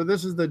difference. So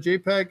this is the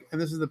JPEG,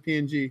 and this is the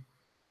PNG.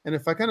 And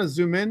if I kind of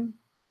zoom in,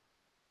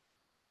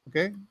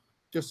 okay,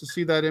 just to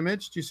see that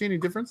image, do you see any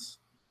difference?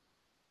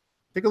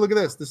 Take a look at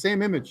this, the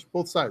same image,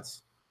 both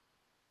sides.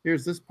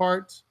 Here's this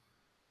part,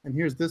 and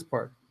here's this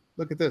part.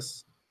 Look at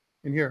this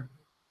in here.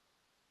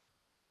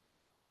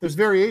 There's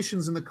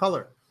variations in the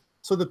color.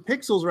 So the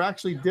pixels are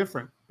actually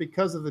different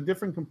because of the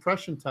different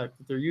compression type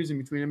that they're using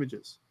between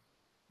images.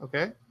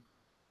 Okay?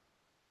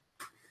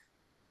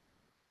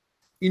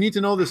 You need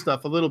to know this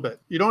stuff a little bit.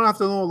 You don't have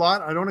to know a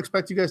lot. I don't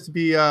expect you guys to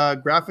be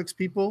graphics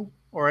people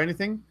or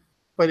anything.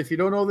 But if you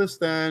don't know this,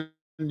 then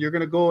you're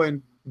going to go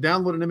and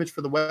download an image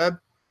for the web,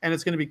 and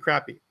it's going to be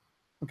crappy.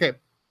 Okay.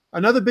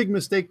 Another big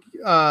mistake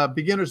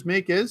beginners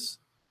make is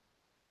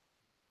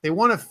they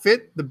want to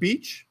fit the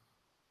beach,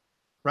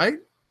 right?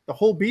 The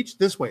whole beach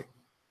this way.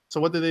 So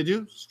what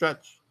do?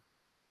 Stretch.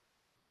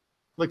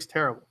 Looks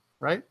terrible,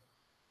 right?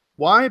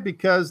 Why?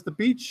 Because the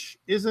beach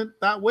isn't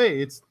that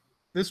way. It's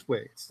this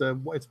way.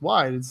 It's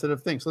wide instead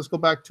of things. So let's go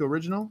back to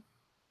original.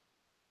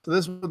 So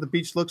this is what the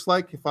beach looks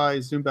like if I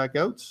zoom back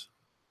out.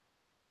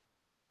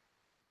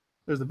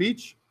 There's the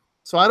beach.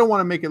 So I don't want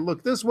to make it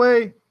look this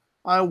way.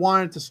 I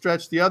want it to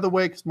stretch the other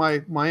way because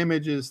my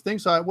image is thing.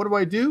 So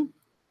what do?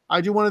 I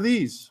do one of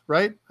these,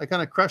 right? I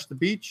kind of crush the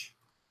beach,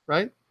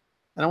 right?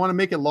 And I want to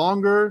make it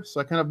longer, so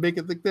I kind of make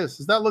it like this.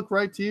 Does that look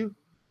right to you?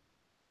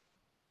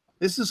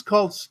 This is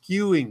called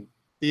skewing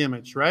the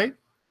image, right?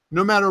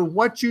 No matter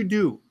what you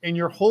do in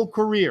your whole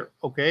career,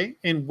 okay,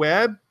 in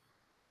web,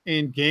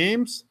 in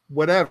games,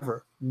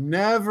 whatever,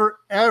 never,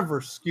 ever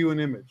skew an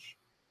image.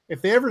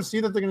 If they ever see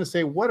that, they're going to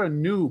say, what a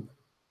noob,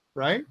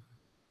 right?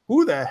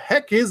 Who the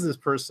heck is this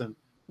person?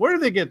 Where do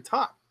they get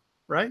taught,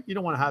 right? You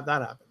don't want to have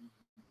that happen,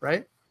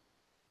 right?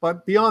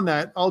 But beyond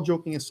that, all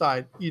joking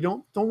aside, you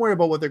don't worry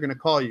about what they're going to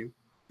call you.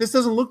 This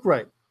doesn't look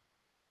right,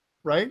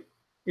 right?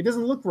 It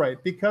doesn't look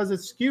right because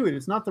it's skewed.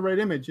 It's not the right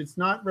image. It's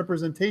not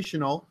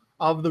representational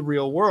of the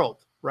real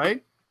world,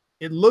 right?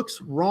 It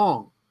looks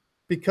wrong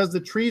because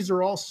the trees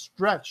are all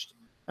stretched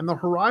and the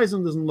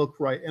horizon doesn't look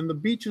right and the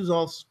beach is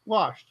all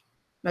squashed.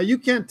 Now, you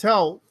can't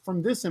tell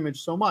from this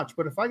image so much,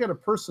 but if I got a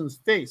person's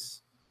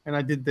face and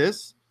I did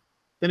this,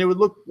 then it would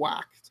look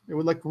whacked. It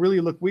would really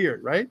look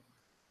weird, right?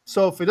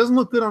 So if it doesn't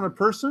look good on a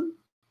person,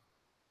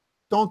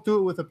 don't do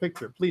it with a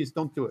picture. Please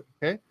don't do it,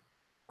 okay?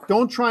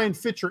 Don't try and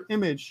fit your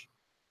image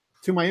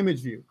to my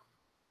image view.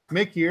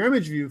 Make your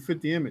image view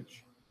fit the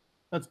image.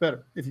 That's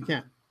better if you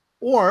can.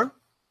 Or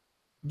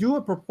do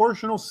a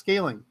proportional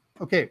scaling.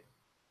 Okay,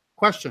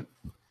 question.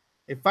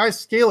 If I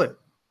scale it,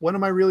 what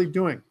am I really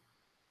doing?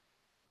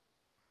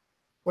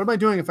 What am I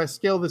doing if I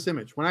scale this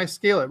image? When I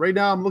scale it, right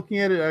now I'm looking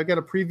at it, I got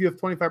a preview of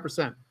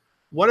 25%.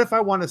 What if I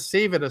want to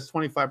save it as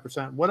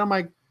 25%? What am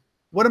I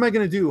going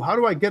to do? How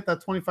do I get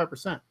that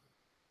 25%?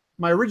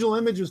 My original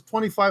image is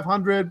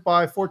 2500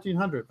 by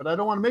 1400, but I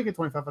don't want to make it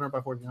 2500 by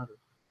 1400.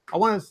 I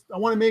want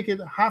to make it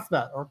half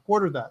that or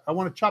quarter that. I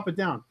want to chop it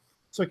down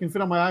so it can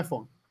fit on my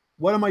iPhone.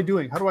 What am I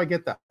doing? How do I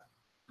get that?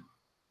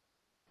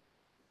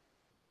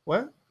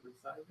 What?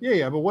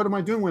 Yeah, but what am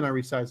I doing when I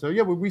resize? So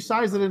yeah, we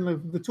resize it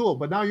in the tool,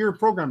 but now you're a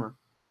programmer.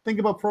 Think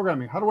about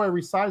programming. How do I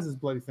resize this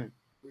bloody thing?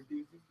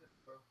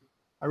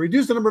 I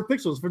reduce the number of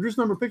pixels. If I reduce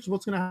the number of pixels,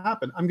 what's going to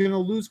happen? I'm going to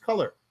lose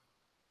color,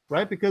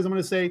 right? Because I'm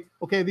going to say,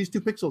 okay, these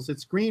 2 pixels,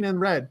 it's green and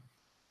red.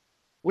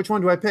 Which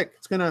one do I pick?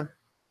 It's going to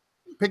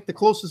pick the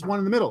closest one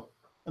in the middle.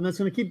 And that's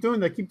going to keep doing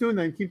that, keep doing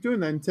that, and keep doing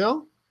that until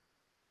you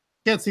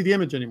can't see the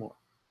image anymore,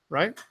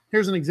 right?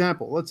 Here's an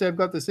example. Let's say I've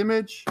got this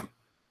image,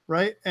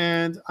 right?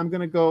 And I'm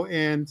going to go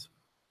and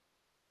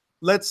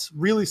let's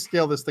really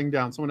scale this thing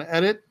down. So I'm going to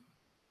edit,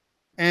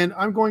 and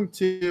I'm going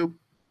to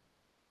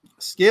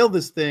scale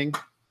this thing,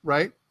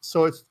 right?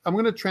 So I'm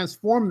going to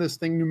transform this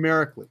thing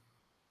numerically,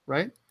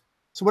 right?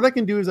 So what I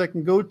can do is I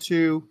can go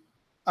to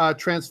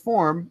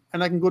transform,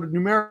 and I can go to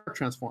numeric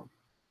transform,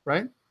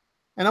 right?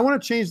 And I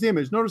want to change the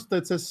image. Notice that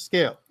it says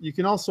scale. You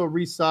can also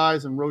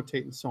resize and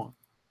rotate and so on.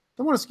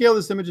 So I want to scale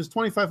this image as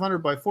 2500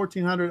 by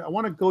 1400. I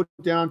want to go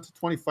down to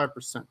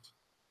 25%.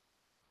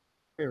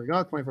 Here we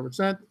go,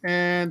 25%,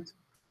 and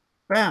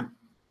bam,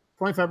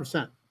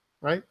 25%,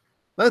 right?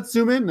 Let's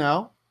zoom in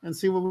now and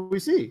see what we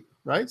see,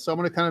 right? So I'm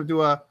going to kind of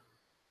do a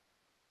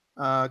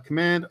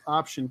Command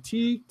Option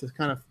T to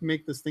kind of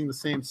make this thing the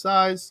same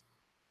size,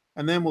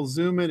 and then we'll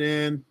zoom it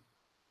in.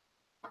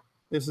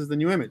 This is the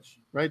new image,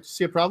 right?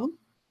 See a problem?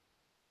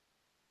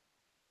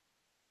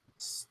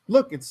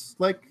 Look, it's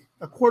like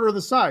a quarter of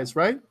the size,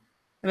 right?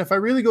 And if I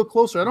really go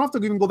closer, I don't have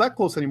to even go that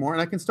close anymore,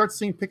 and I can start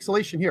seeing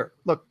pixelation here.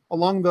 Look,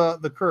 along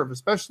the curve,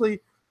 especially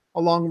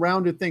along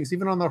rounded things,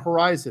 even on the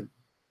horizon,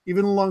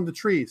 even along the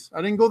trees.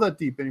 I didn't go that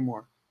deep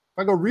anymore.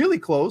 If I go really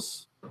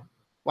close,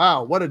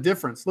 wow, what a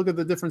difference. Look at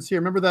the difference here.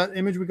 Remember that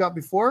image we got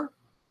before?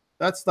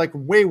 That's like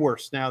way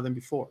worse now than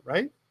before,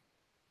 right?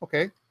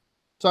 Okay.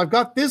 So I've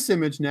got this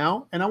image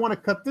now, and I want to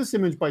cut this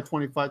image by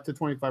 25 to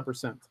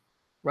 25%,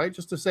 right?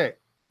 Just to say.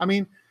 I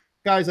mean,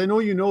 guys, I know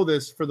you know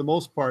this for the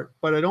most part,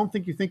 but I don't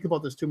think you think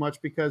about this too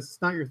much because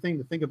it's not your thing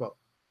to think about.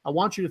 I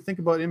want you to think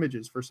about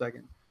images for a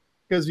second.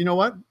 Because you know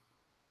what?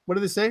 What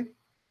do they say?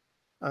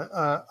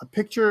 A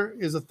picture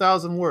is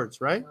 1,000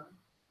 words, right?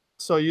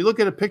 So you look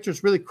at a picture,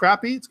 it's really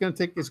crappy.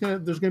 There's going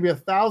to be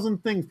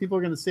 1,000 things people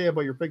are going to say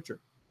about your picture.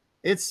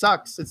 It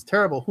sucks. It's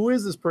terrible. Who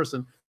is this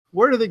person?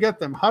 Where do they get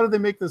them? How do they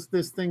make this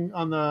thing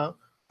on the,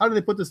 how do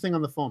they put this thing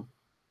on the phone?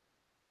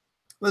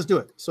 Let's do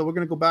it. So we're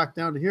going to go back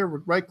down to here,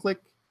 right click.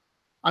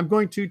 I'm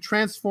going to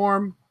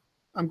transform.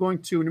 I'm going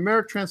to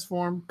numeric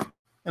transform, and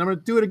I'm going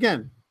to do it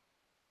again.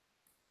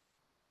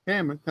 Okay,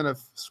 I'm going to kind of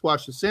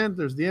squash this in.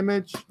 There's the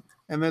image,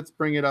 and let's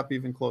bring it up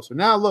even closer.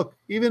 Now look,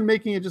 even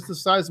making it just the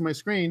size of my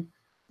screen,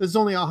 this is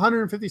only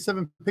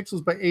 157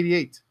 pixels by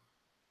 88.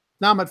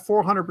 Now I'm at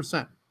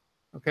 400%.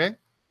 Okay.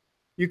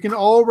 You can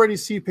already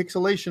see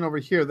pixelation over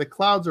here. The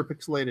clouds are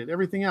pixelated,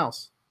 everything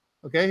else.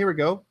 Okay, here we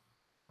go.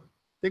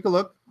 Take a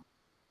look.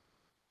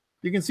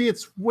 You can see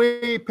it's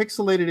way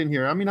pixelated in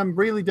here. I mean, I'm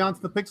really down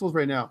to the pixels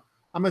right now.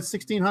 I'm at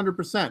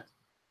 1600%.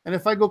 And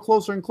if I go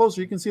closer and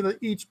closer, you can see that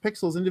each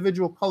pixel is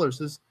individual colors.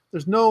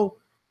 There's no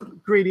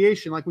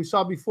gradation like we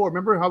saw before.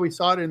 Remember how we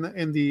saw it in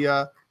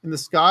the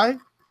sky?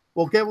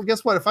 Well,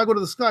 guess what? If I go to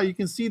the sky, you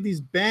can see these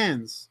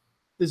bands,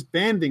 this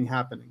banding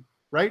happening,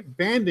 right?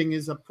 Banding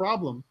is a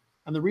problem.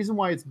 And the reason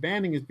why it's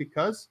banding is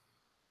because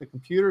the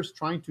computer is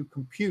trying to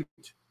compute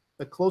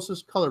the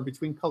closest color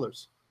between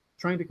colors,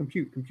 trying to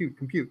compute.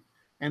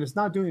 And it's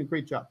not doing a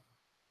great job.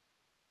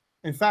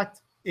 In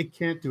fact, it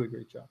can't do a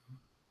great job.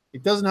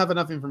 It doesn't have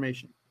enough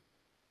information.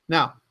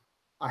 Now,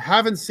 I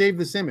haven't saved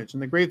this image.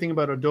 And the great thing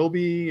about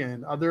Adobe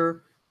and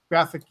other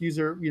graphic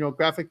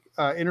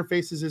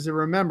interfaces is it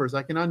remembers.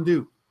 I can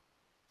undo.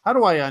 How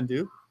do I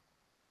undo?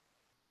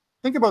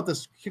 Think about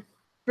this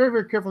very,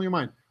 very carefully in your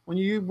mind. When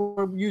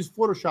you use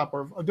Photoshop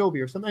or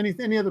Adobe or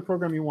any other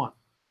program you want,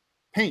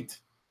 Paint,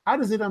 how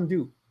does it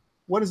undo?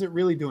 What is it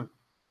really doing?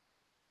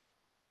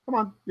 Come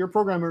on, you're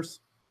programmers.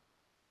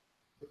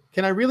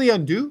 Can I really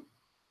undo?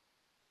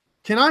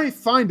 Can I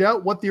find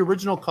out what the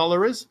original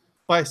color is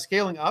by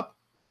scaling up?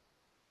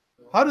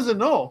 How does it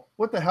know?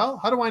 What the hell?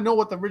 How do I know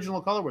what the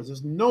original color was?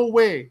 There's no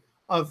way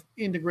of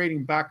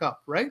integrating back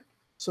up, right?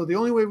 So the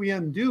only way we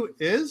undo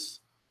is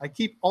I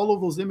keep all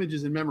of those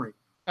images in memory,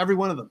 every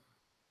one of them.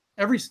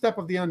 Every step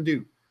of the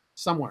undo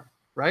somewhere,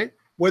 right?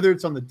 Whether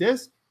it's on the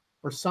disk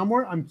or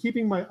somewhere, I'm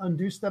keeping my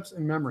undo steps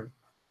in memory.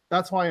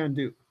 That's why I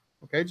undo,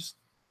 okay? Just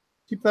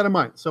keep that in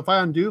mind. So if I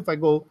undo, if I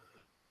go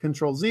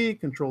Control Z,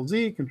 Control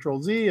Z,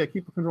 Control Z, I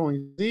keep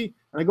controlling Z,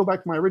 and I go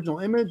back to my original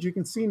image, you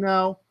can see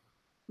now,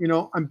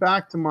 I'm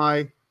back to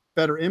my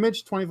better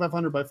image,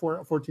 2500 by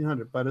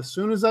 1400. But as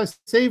soon as I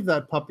save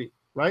that puppy,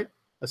 right?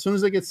 As soon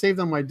as it gets saved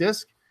on my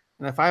disk,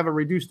 and if I have a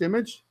reduced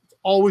image, it's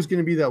always going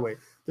to be that way.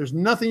 There's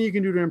nothing you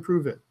can do to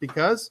improve it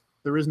because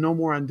there is no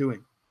more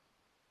undoing,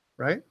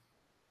 right?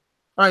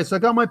 All right, so I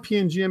got my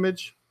PNG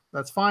image.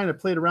 That's fine. I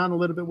played around a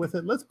little bit with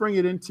it. Let's bring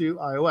it into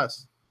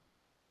iOS.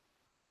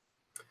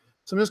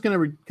 So I'm just going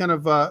to kind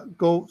of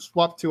go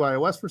swap to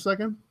iOS for a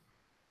second.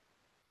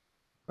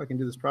 If I can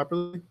do this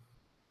properly.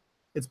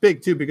 It's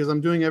big too because I'm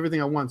doing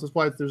everything at once. That's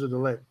why there's a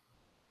delay.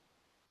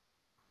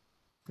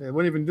 Okay, it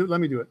wouldn't even do.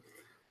 Let me do it.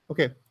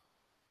 Okay.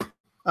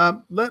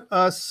 Let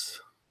us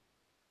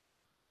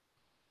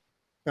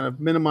kind of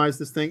minimize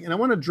this thing, and I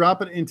want to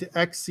drop it into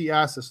XC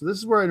asset. So this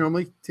is where I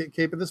normally keep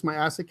it. This is my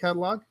asset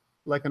catalog,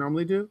 like I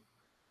normally do.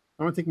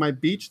 I want to take my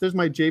beach. There's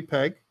my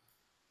JPEG,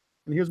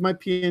 and here's my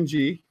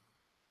PNG.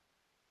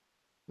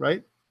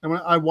 Right?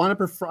 I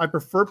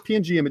prefer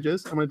PNG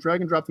images. I'm going to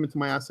drag and drop them into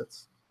my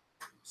assets.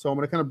 So I'm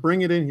going to kind of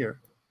bring it in here,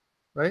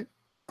 right?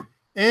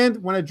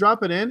 And when I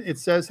drop it in, it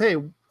says, hey,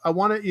 I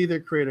want to either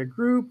create a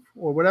group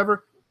or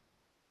whatever.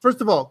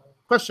 First of all,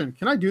 question,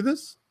 can I do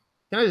this?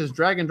 Can I just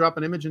drag and drop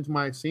an image into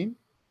my scene?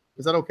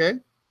 Is that okay?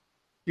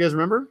 You guys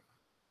remember?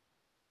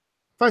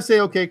 If I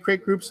say, okay,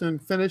 create groups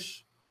and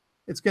finish,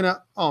 it's going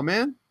to, oh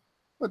man,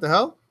 what the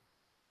hell?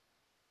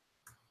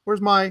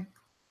 Where's my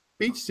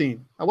beach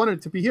scene? I wanted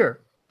it to be here,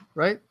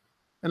 right?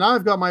 And now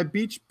I've got my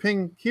beach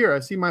ping here. I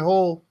see my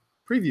whole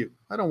preview.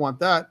 I don't want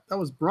that. That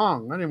was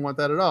wrong. I didn't want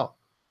that at all.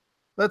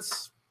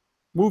 Let's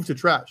move to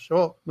trash.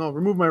 Oh, no,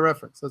 remove my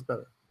reference. That's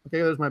better.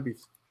 Okay, there's my beach.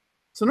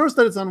 So notice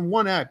that it's on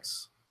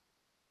 1x.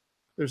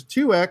 There's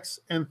 2x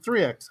and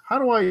 3x. How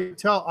do I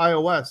tell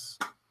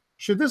iOS?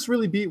 Should this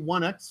really be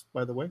 1x,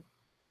 by the way?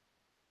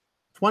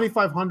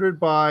 2500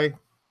 by,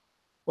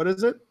 what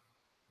is it?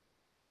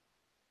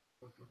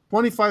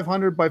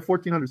 2500 by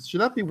 1400.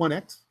 Should that be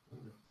 1x?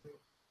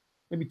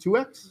 Maybe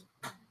 2x?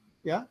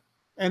 Yeah.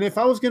 And if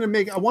I was going to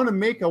make, I want to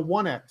make a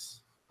 1x.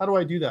 How do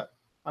I do that?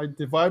 I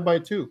divide by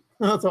 2.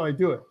 That's how I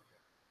do it.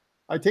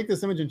 I take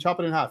this image and chop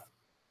it in half.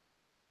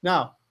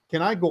 Now,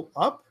 can I go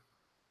up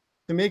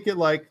to make it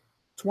like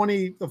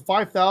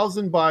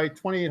 5,000 by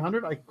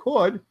 2,800?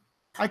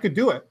 I could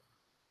do it,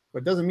 but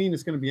it doesn't mean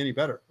it's going to be any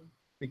better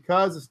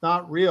because it's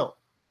not real.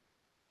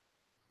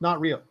 Not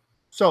real.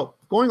 So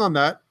going on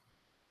that,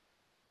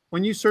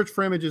 when you search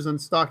for images and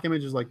stock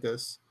images like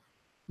this,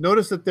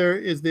 notice that there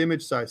is the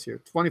image size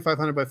here,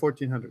 2,500 by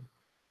 1,400.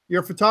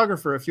 You're a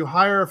photographer. If you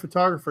hire a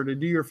photographer to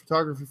do your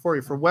photography for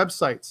you, for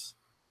websites,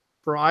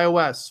 for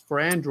iOS, for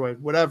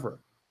Android, whatever,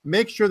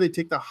 make sure they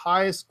take the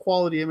highest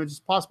quality images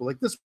possible, like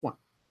this one.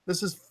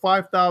 This is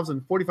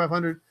 5,000,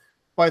 4,500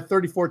 by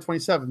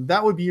 3,427.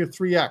 That would be your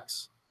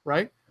 3x,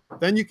 right?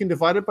 Then you can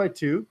divide it by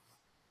 2,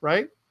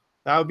 right?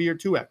 That would be your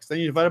 2x. Then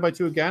you divide it by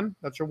 2 again.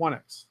 That's your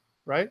 1x,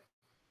 right?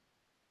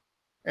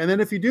 And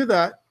then if you do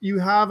that, you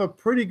have a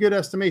pretty good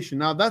estimation.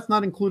 Now, that's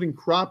not including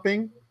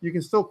cropping. You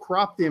can still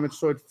crop the image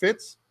so it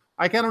fits.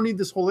 I don't need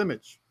this whole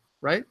image,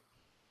 right?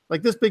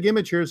 Like this big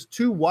image here is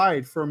too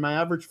wide for my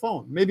average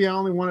phone. Maybe I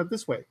only want it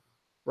this way,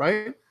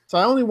 right? So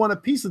I only want a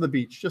piece of the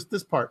beach, just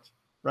this part,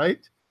 right?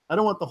 I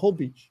don't want the whole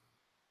beach.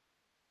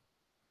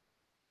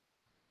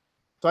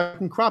 So I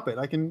can crop it.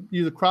 I can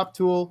use a crop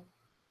tool.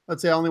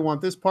 Let's say I only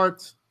want this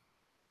part,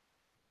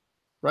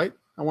 right?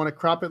 I want to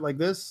crop it like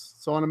this.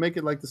 So I want to make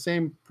it like the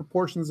same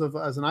proportions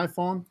as an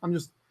iPhone.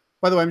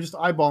 By the way, I'm just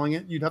eyeballing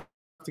it. You'd have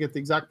to get the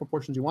exact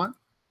proportions you want.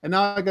 And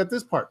now I got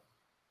this part.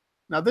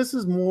 Now this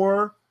is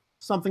more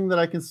something that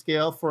I can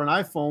scale for an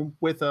iPhone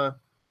with a,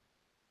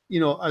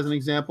 as an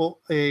example,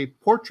 a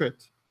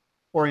portrait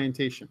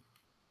orientation,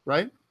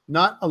 right?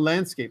 Not a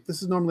landscape.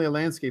 This is normally a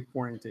landscape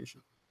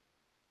orientation.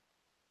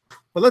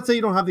 But let's say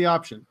you don't have the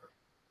option.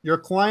 Your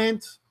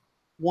client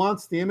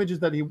wants the images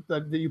that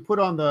you put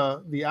on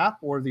the app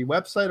or the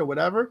website or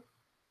whatever,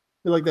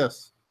 they're like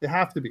this. They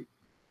have to be.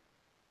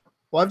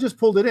 Well, I've just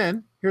pulled it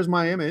in. Here's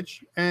my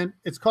image, and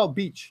it's called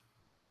beach,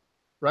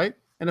 right?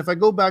 And if I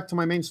go back to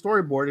my main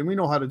storyboard, and we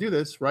know how to do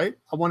this, right?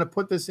 I want to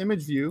put this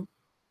image view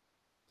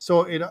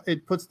so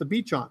it puts the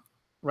beach on,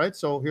 right?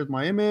 So here's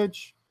my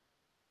image.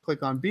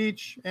 Click on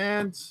beach,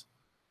 and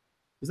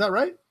is that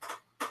right?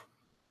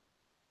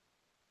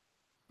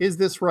 Is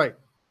this right?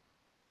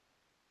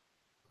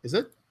 Is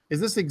it? Is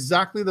this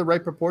exactly the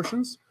right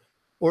proportions,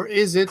 or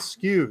is it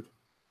skewed?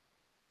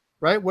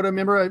 Right? What I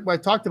remember I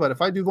talked about.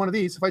 If I do one of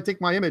these, if I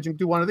take my image and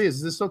do one of these,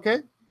 is this okay?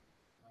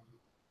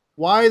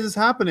 Why is this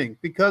happening?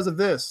 Because of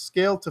this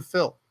scale to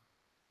fill.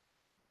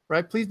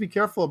 Right? Please be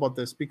careful about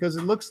this because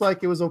it looks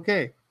like it was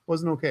okay. It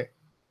wasn't okay.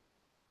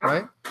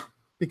 Right?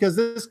 Because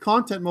this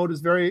content mode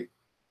is very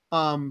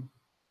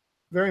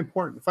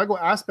important. If I go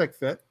aspect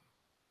fit,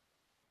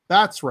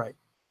 that's right.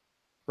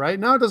 Right?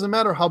 Now it doesn't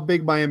matter how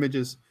big my image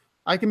is.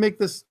 I can make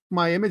this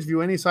my image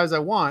view any size I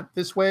want,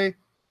 this way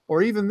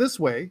or even this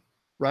way,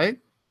 right?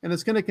 And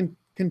it's going to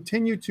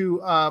continue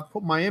to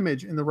put my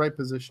image in the right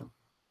position.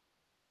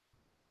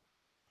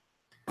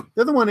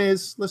 The other one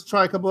is, let's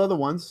try a couple other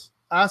ones.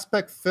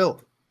 Aspect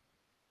fill.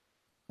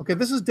 Okay,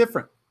 this is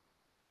different.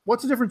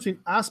 What's the difference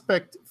between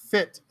aspect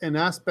fit and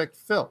aspect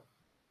fill?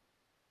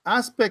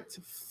 Aspect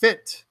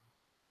fit,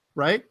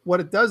 right? What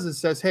it does is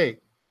says, hey,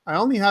 I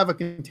only have a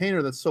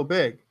container that's so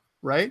big,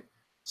 right?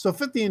 So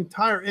fit the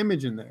entire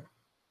image in there.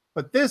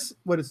 But this,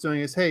 what it's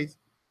doing is, hey,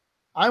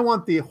 I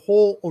want the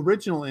whole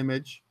original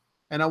image,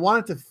 and I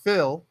want it to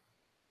fill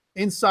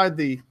inside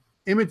the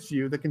image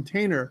view, the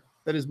container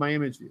that is my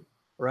image view,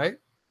 right?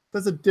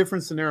 That's a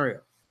different scenario,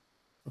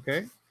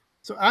 okay?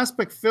 So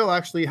aspect fill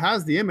actually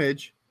has the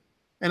image,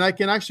 and I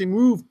can actually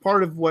move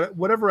part of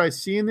whatever I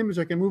see in the image,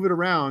 I can move it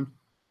around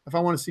if I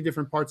want to see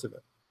different parts of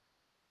it.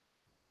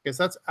 Okay,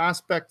 so that's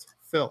aspect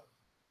fill.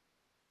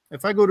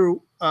 If I go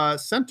to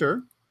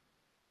center,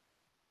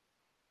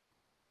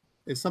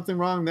 Is something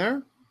wrong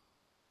there?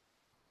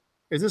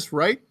 Is this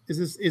right?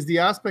 Is the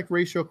aspect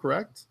ratio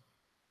correct?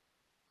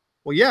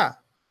 Well, yeah.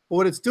 But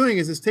what it's doing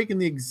is it's taking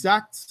the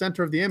exact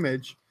center of the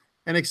image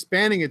and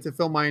expanding it to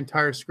fill my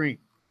entire screen.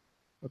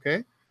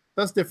 Okay,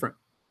 that's different.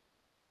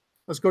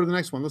 Let's go to the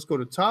next one. Let's go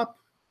to top.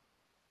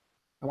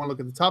 I want to look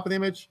at the top of the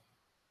image.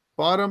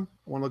 Bottom,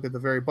 I want to look at the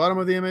very bottom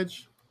of the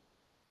image.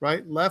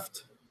 Right,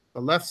 left,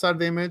 the left side of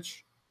the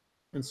image,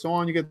 and so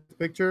on. You get the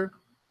picture.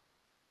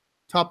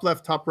 Top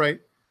left, top right.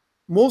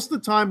 Most of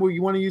the time, where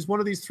you want to use one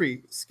of these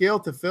three: scale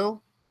to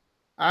fill,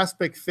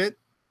 aspect fit,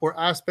 or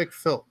aspect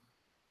fill.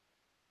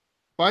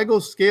 If I go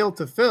scale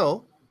to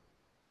fill,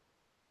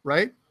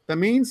 right, that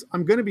means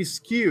I'm going to be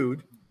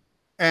skewed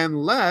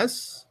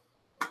unless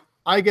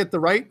I get the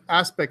right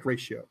aspect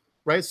ratio,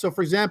 right? So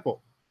for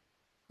example,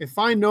 if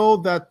I know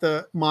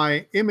that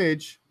my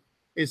image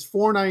is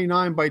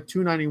 499 by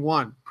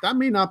 291, that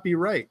may not be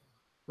right,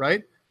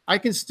 right? I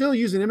can still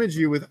use an image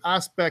view with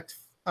aspect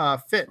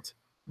fit,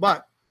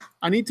 but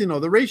I need to know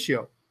the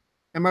ratio.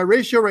 And my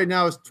ratio right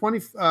now is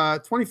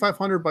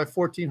 2500 by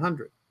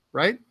 1400,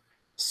 right?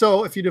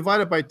 So if you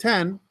divide it by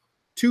 10,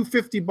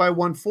 250 by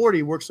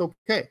 140 works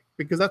okay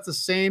because that's the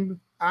same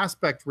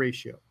aspect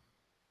ratio.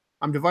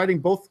 I'm dividing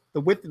both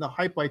the width and the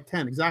height by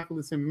 10, exactly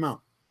the same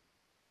amount,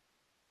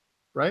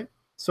 right?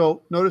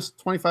 So notice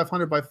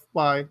 2500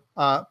 by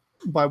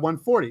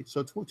 140,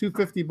 so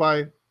 250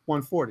 by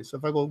 140. So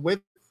if I go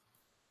width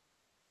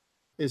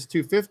is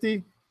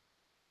 250,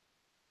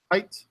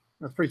 height,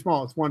 that's pretty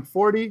small, it's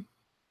 140,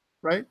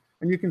 right?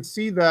 And you can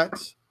see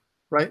that,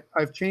 right,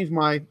 I've changed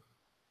my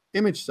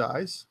image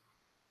size.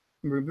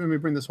 Let me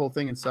bring this whole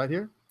thing inside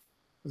here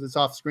because it's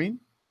off screen.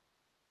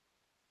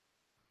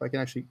 If I can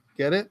actually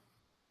get it.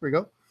 Here we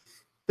go.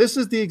 This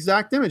is the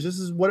exact image. This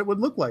is what it would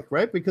look like,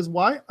 right? Because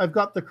why? I've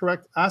got the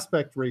correct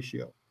aspect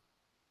ratio,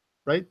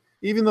 right?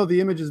 Even though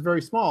the image is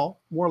very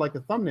small, more like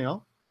a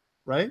thumbnail,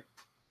 right?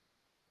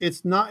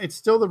 It's not, it's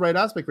still the right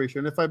aspect ratio.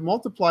 And if I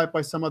multiply it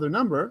by some other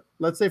number,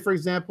 let's say, for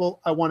example,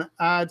 I want to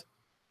add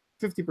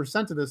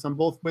 50% to this on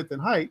both width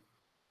and height,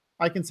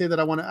 I can say that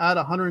I want to add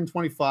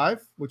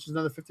 125, which is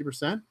another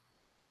 50%.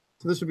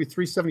 So this would be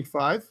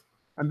 375,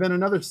 and then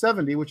another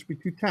 70, which would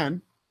be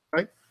 210,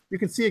 right? You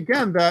can see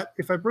again that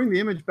if I bring the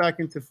image back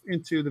into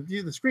the view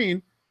of the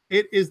screen,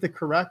 it is the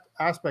correct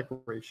aspect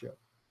ratio.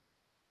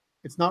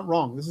 It's not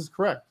wrong. This is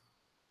correct.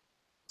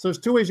 So there's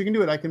two ways you can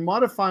do it. I can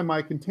modify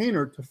my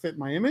container to fit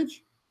my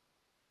image,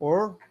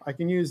 or I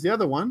can use the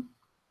other one.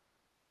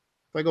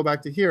 If I go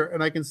back to here,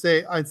 and I can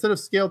say, instead of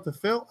scale to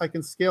fill, I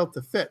can scale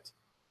to fit,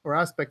 or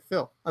aspect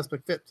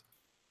fit,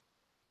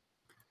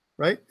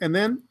 right? And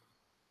then,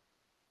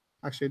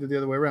 actually I did the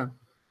other way around.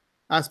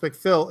 Aspect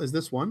fill is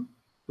this one,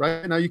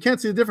 right? Now you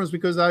can't see the difference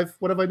because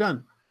what have I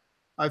done?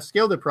 I've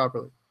scaled it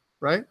properly,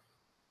 right?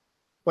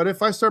 But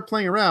if I start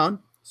playing around,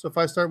 so if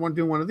I start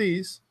doing one of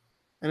these,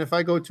 and if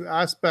I go to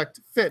aspect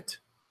fit,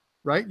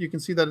 right, you can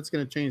see that it's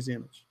going to change the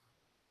image.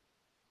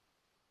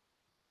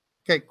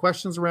 Okay,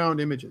 questions around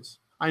images.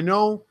 I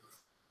know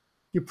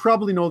you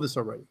probably know this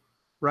already,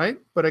 right?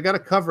 But I got to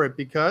cover it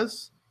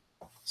because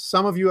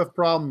some of you have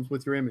problems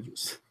with your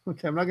images.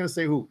 Okay, I'm not going to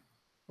say who,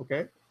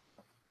 okay?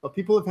 But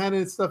people have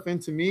handed stuff in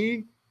to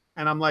me,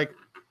 and I'm like,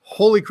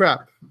 holy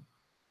crap.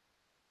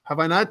 Have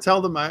I not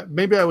told them?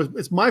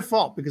 It's my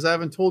fault because I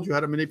haven't told you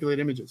how to manipulate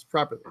images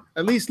properly.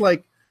 At least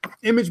like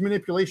image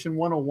manipulation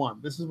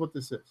 101. This is what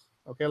this is,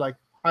 okay? Like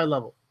high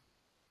level.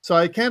 So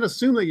I can't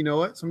assume that you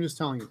know it, so I'm just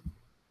telling you.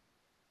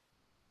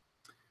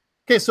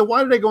 Okay, so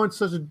why did I go into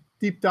such a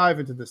deep dive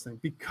into this thing?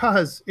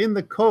 Because in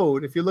the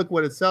code, if you look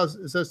what it says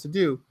to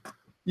do,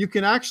 you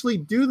can actually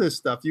do this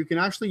stuff. You can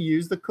actually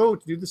use the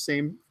code to do the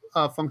same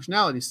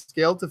functionality,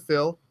 scale to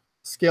fill,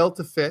 scale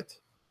to fit,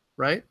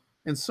 right?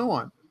 And so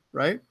on,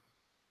 right?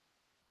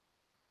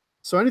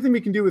 So anything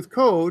we can do with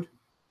code,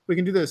 we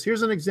can do this.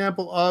 Here's an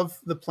example of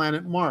the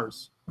planet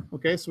Mars.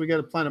 Okay, so we got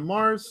a planet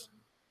Mars.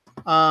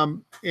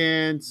 And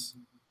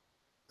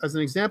as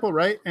an example,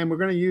 right? And we're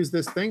going to use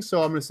this thing.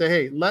 So I'm going to say,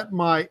 hey, let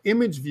my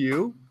image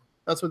view,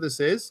 that's what this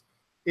is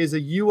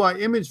a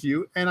UI image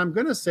view. And I'm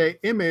going to say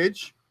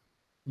image,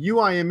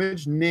 UI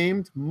image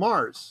named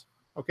Mars.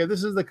 Okay,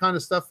 this is the kind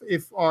of stuff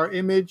if our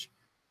image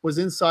was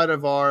inside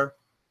of our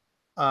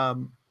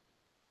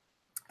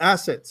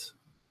assets,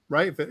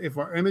 right? If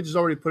our image is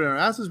already put in our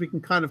assets, we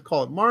can kind of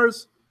call it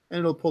Mars and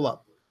it'll pull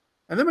up.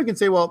 And then we can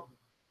say, well,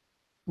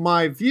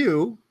 my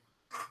view,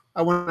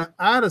 I want to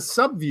add a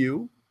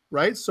subview,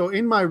 right? So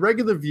in my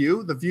regular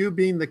view, the view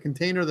being the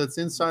container that's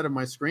inside of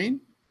my screen,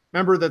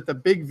 remember that the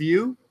big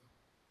view,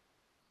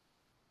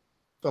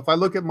 so if I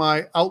look at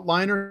my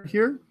outliner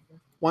here,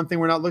 one thing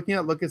we're not looking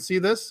at, see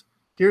this?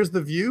 Here's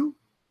the view,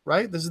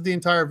 right? This is the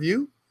entire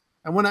view.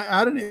 And when I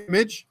add an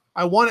image,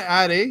 I want to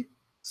add a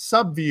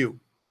subview,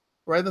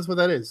 right? That's what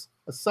that is,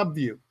 a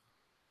subview.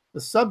 The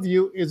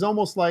subview is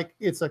almost like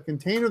it's a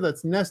container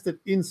that's nested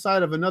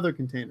inside of another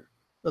container.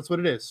 That's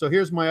what it is. So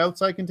here's my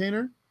outside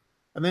container.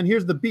 And then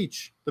here's the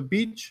beach. The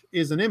beach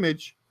is an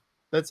image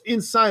that's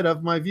inside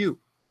of my view.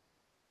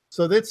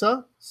 So that's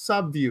a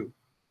subview.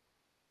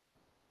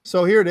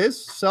 So here it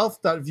is,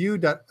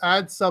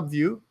 self.view.add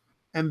subview.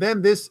 And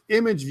then this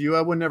image view,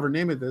 I would never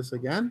name it this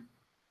again,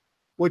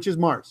 which is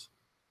Mars,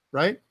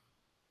 right?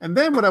 And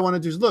then what I want to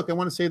do is look, I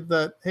want to say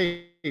that,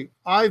 hey,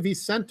 IV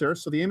center,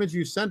 so the image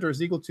view center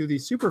is equal to the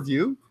super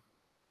view,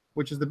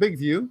 which is the big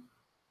view.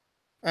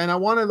 And I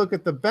want to look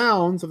at the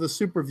bounds of the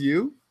super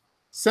view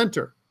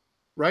center,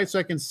 right? So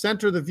I can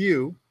center the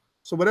view.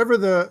 So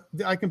whatever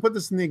I can put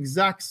this in the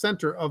exact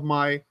center of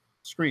my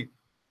screen.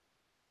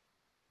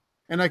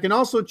 And I can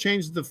also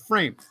change the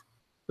frame,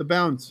 the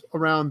bounds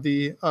around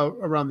the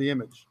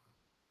image.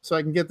 So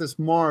I can get this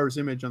Mars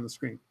image on the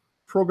screen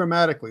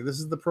programmatically. This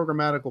is the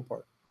programmatical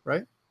part,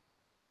 right?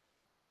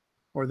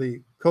 Or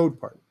the code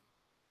part.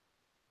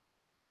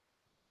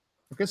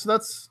 Okay, so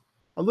that's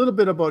a little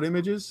bit about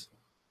images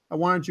I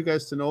wanted you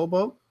guys to know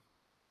about.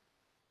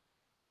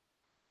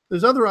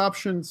 There's other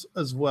options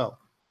as well,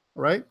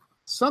 right?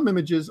 Some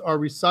images are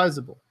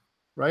resizable,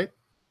 right?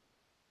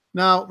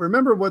 Now,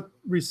 remember what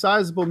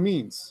resizable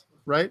means,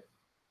 right?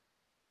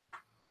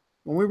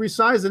 When we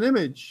resize an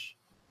image,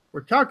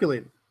 we're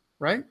calculating,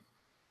 right?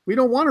 We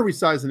don't want to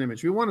resize an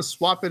image. We want to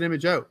swap an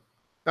image out.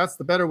 That's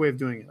the better way of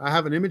doing it. I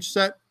have an image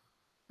set,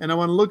 and I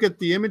want to look at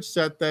the image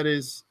set that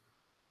is,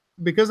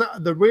 because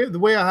the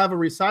way I have a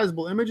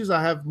resizable image is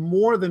I have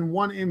more than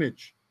one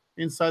image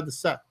inside the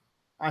set.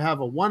 I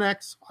have a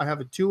 1x, I have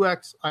a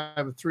 2x, I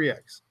have a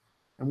 3x.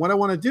 And what I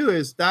want to do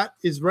is that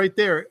is right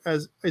there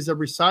as a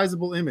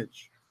resizable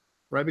image,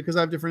 right? Because I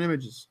have different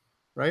images,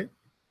 right?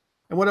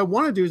 And what I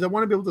want to do is I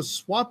want to be able to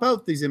swap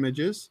out these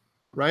images,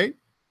 right?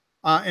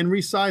 And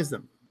resize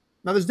them.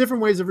 Now, there's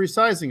different ways of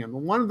resizing them.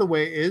 One of the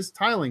way is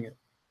tiling it.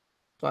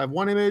 So I have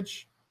one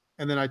image,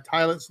 and then I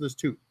tile it, so there's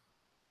two.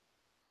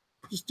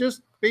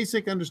 Just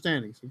basic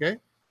understandings, okay?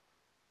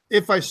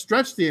 If I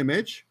stretch the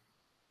image,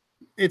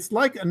 it's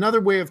like another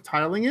way of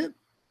tiling it,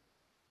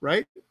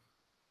 right?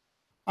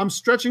 I'm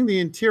stretching the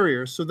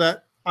interior so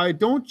that I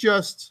don't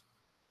just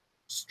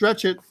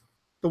stretch it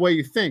the way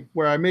you think,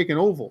 where I make an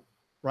oval,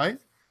 right?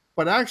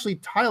 But I actually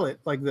tile it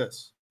like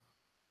this.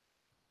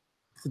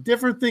 It's a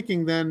different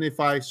thinking than if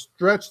I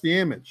stretch the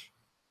image,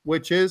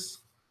 which is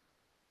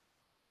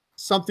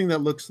something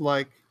that looks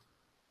like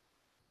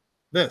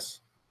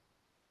this.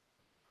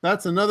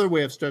 That's another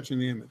way of stretching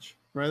the image,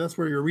 right? That's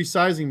where you're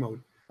resizing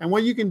mode. And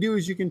what you can do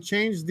is you can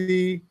change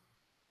the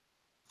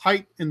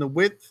height and the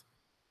width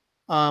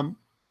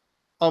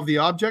of the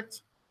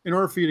object in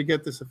order for you to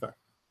get this effect.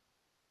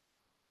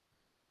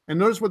 And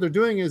notice what they're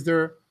doing is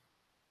they're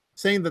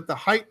saying that the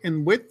height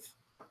and width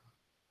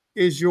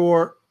is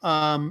you're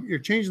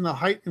changing the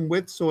height and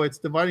width, so it's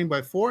dividing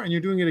by 4, and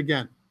you're doing it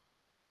again.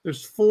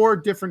 There's 4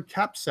 different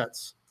cap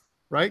sets,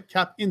 right?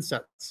 Cap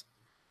insets.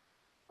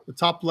 The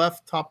top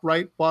left, top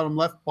right, bottom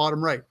left,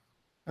 bottom right.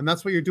 And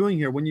that's what you're doing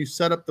here when you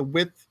set up the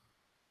width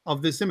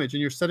of this image,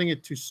 and you're setting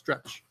it to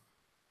stretch.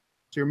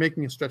 So you're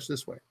making it stretch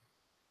this way.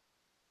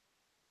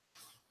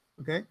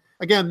 Okay.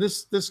 Again,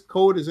 this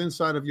code is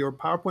inside of your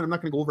PowerPoint. I'm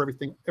not going to go over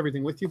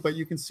everything with you, but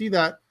you can see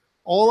that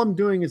all I'm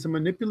doing is I'm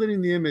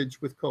manipulating the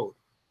image with code,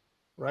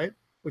 right?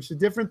 Which is a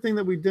different thing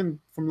that we did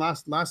from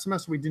last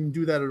semester. We didn't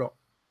do that at all.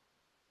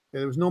 Okay,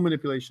 there was no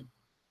manipulation.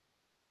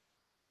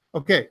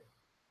 Okay,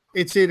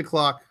 it's 8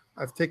 o'clock.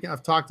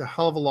 I've talked a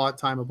hell of a lot of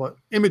time about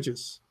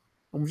images.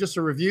 And just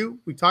a review,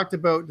 we talked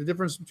about the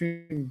difference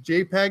between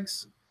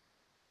JPEGs,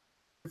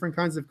 different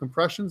kinds of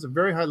compressions, a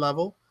very high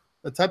level,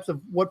 the types of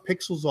what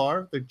pixels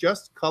are. They're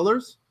just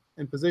colors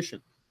and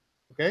position,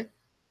 okay?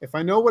 If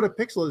I know what a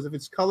pixel is, if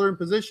it's color and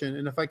position,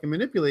 and if I can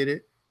manipulate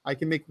it, I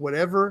can make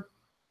whatever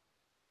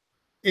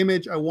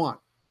image I want.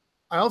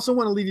 I also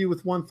want to leave you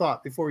with one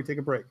thought before we take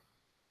a break,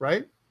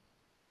 right?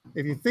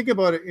 If you think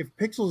about it, if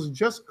pixels is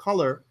just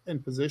color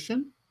and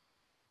position,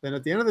 then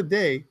at the end of the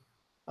day,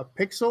 a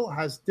pixel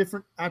has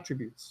different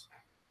attributes.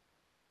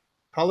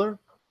 Color,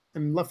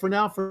 and for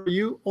now, for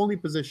you, only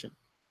position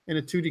in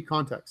a 2D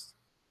context.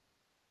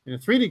 In a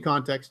 3D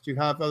context, you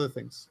have other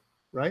things,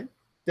 right?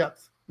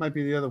 Depth might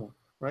be the other one,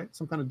 right?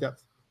 Some kind of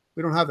depth.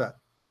 We don't have that.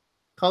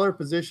 Color,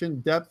 position,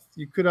 depth.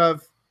 You could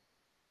have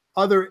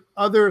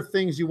other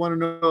things you want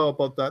to know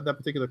about that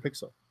particular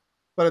pixel.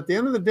 But at the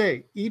end of the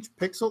day, each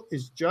pixel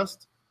is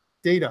just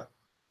data.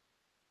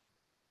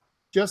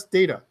 Just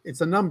data.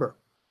 It's a number.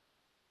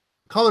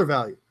 Color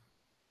value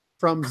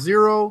from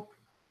 0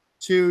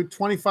 to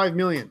 25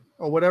 million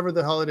or whatever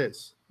the hell it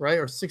is, right?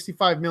 Or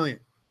 65 million,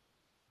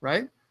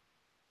 right?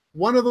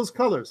 One of those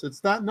colors,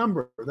 it's that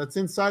number that's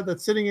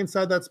sitting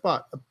inside that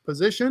spot, a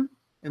position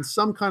and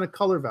some kind of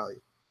color value,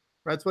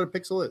 right? That's what a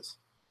pixel is.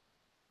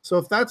 So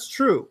if that's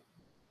true,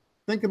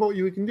 think about what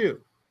you can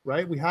do,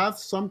 right? We have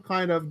some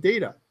kind of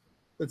data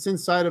that's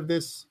inside of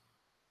this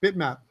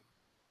bitmap.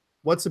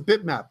 What's a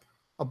bitmap?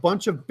 A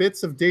bunch of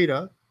bits of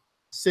data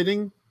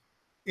sitting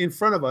in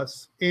front of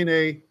us in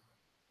a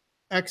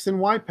X and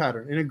Y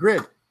pattern, in a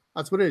grid.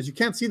 That's what it is. You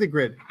can't see the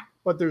grid,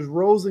 but there's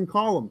rows and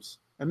columns.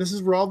 And this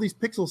is where all these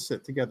pixels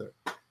sit together.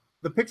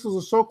 The pixels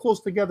are so close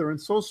together and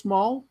so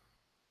small,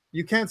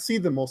 you can't see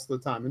them most of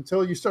the time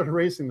until you start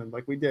erasing them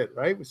like we did,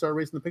 right? We start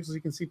erasing the pixels,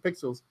 you can see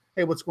pixels.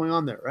 Hey, what's going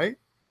on there, right?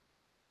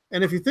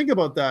 And if you think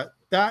about that,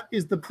 that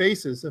is the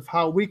basis of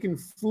how we can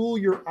fool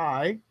your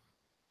eye,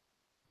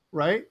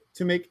 right?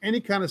 To make any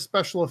kind of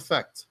special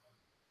effect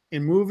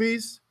in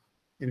movies,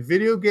 in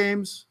video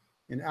games,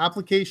 in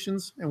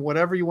applications, and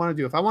whatever you want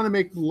to do. If I want to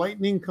make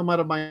lightning come out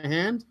of my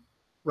hand,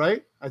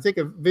 right? I take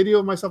a video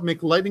of myself,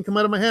 make lightning come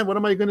out of my hand. What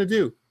am I going to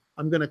do?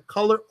 I'm going to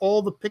color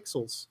all the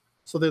pixels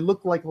so they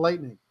look like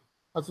lightning.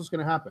 That's what's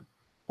going to happen.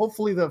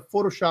 Hopefully the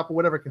Photoshop or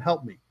whatever can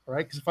help me, all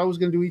right? Because if I was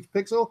going to do each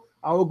pixel,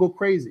 I would go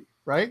crazy,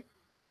 right?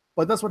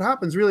 But that's what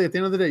happens really at the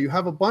end of the day. You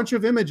have a bunch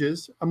of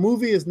images. A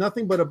movie is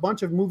nothing but a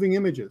bunch of moving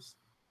images.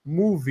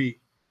 Moving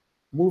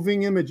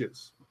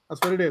images.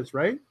 That's what it is,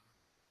 right?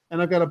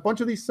 And I've got a bunch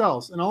of these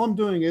cells. And all I'm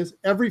doing is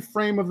every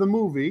frame of the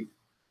movie,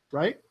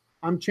 right?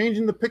 I'm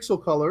changing the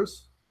pixel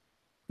colors,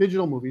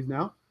 digital movies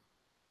now.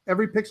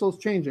 Every pixel is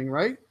changing,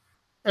 right?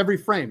 Every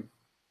frame.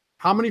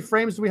 How many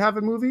frames do we have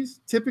in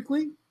movies?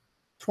 Typically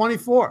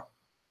 24,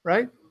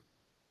 right?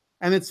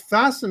 And it's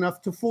fast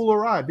enough to fool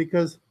our eye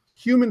because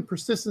human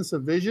persistence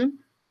of vision,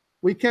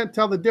 we can't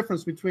tell the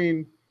difference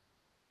between,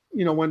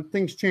 you know, when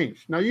things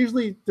change. Now,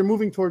 usually they're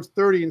moving towards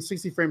 30 and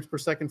 60 frames per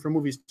second for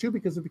movies too,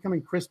 because they're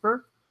becoming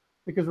crisper,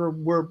 because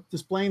we're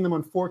displaying them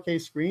on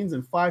 4K screens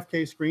and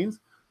 5K screens.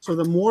 So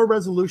the more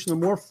resolution,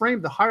 the more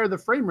frame, the higher the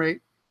frame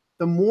rate,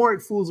 the more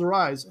it fools our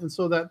eyes. And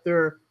so that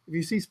if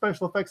you see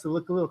special effects, they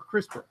look a little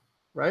crisper,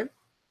 right?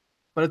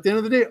 But at the end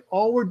of the day,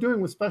 all we're doing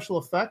with special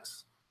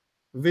effects,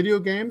 video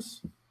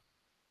games,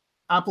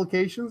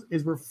 applications,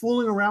 is we're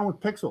fooling around with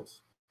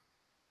pixels,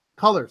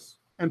 colors,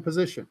 and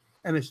position.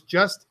 And it's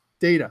just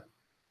data.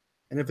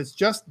 And if it's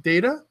just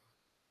data,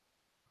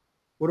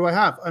 what do I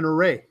have? An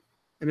array.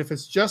 And if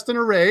it's just an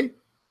array,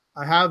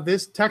 I have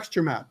this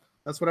texture map.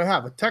 That's what I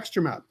have, a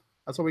texture map.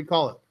 That's what we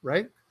call it,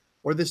 right?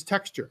 Or this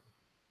texture.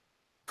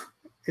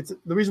 It's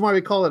the reason why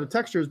we call it a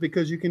texture is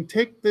because you can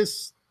take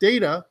this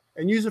data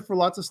and use it for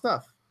lots of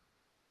stuff.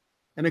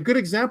 And a good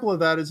example of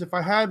that is if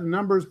I had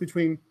numbers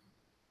between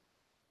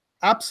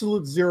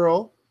absolute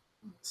 0,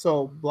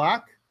 so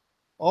black,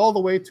 all the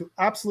way to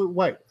absolute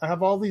white. I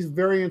have all these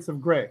variants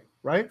of gray,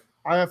 right?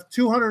 I have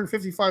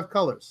 255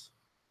 colors.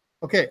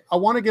 Okay, I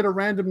want to get a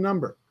random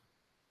number.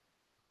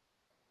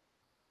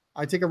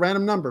 I take a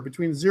random number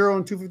between 0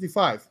 and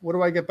 255. What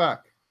do I get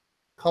back?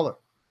 Color.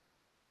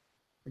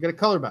 I get a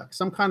color back,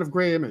 some kind of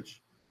gray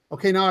image.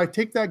 Okay, now I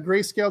take that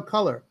grayscale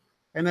color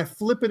and I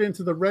flip it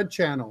into the red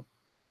channel,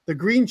 the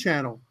green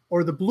channel,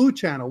 or the blue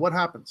channel. What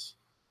happens?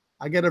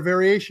 I get a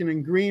variation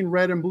in green,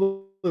 red, and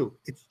blue.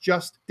 It's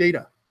just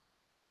data.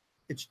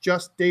 It's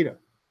just data,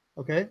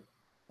 okay?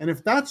 And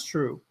if that's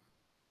true,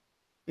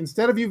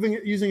 instead of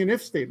using an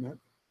if statement,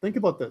 think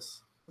about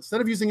this.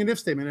 Instead of using an if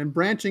statement and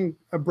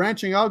a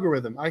branching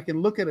algorithm, I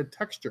can look at a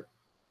texture,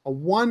 a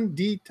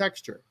 1D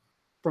texture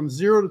from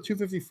 0 to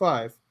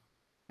 255,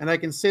 and I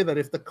can say that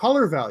if the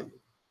color value,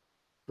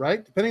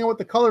 right, depending on what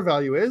the color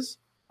value is,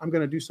 I'm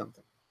going to do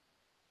something,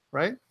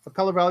 right? If the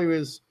color value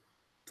is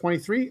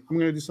 23, I'm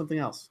going to do something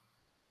else.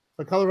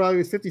 If the color value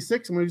is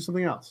 56, I'm going to do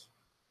something else.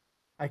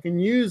 I can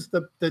use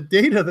the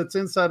data that's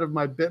inside of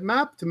my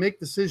bitmap to make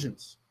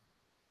decisions.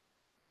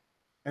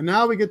 And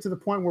now we get to the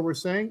point where we're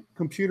saying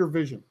computer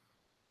vision.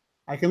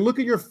 I can look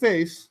at your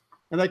face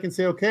and I can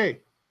say, okay,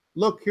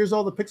 look, here's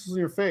all the pixels in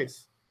your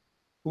face.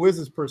 Who is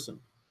this person?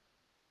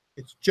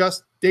 It's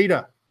just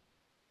data.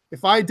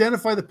 If I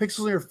identify the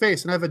pixels in your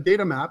face and I have a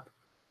data map,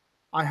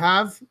 I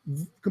have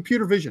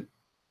computer vision,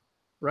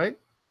 right?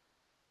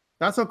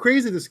 That's how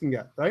crazy this can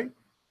get, right?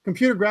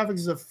 Computer graphics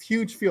is a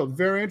huge field,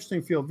 very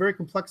interesting field, very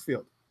complex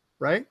field,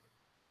 right?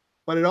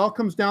 But it all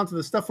comes down to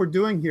the stuff we're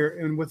doing here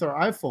and with our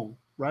iPhone,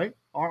 right?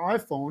 Our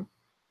iPhone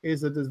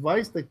is a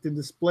device that can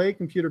display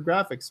computer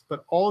graphics,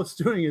 but all it's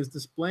doing is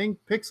displaying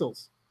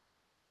pixels.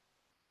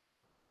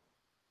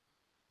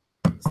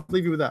 Let's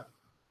leave you with that,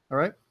 all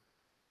right?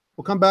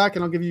 We'll come back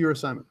and I'll give you your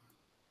assignment.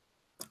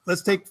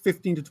 Let's take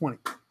 15 to 20.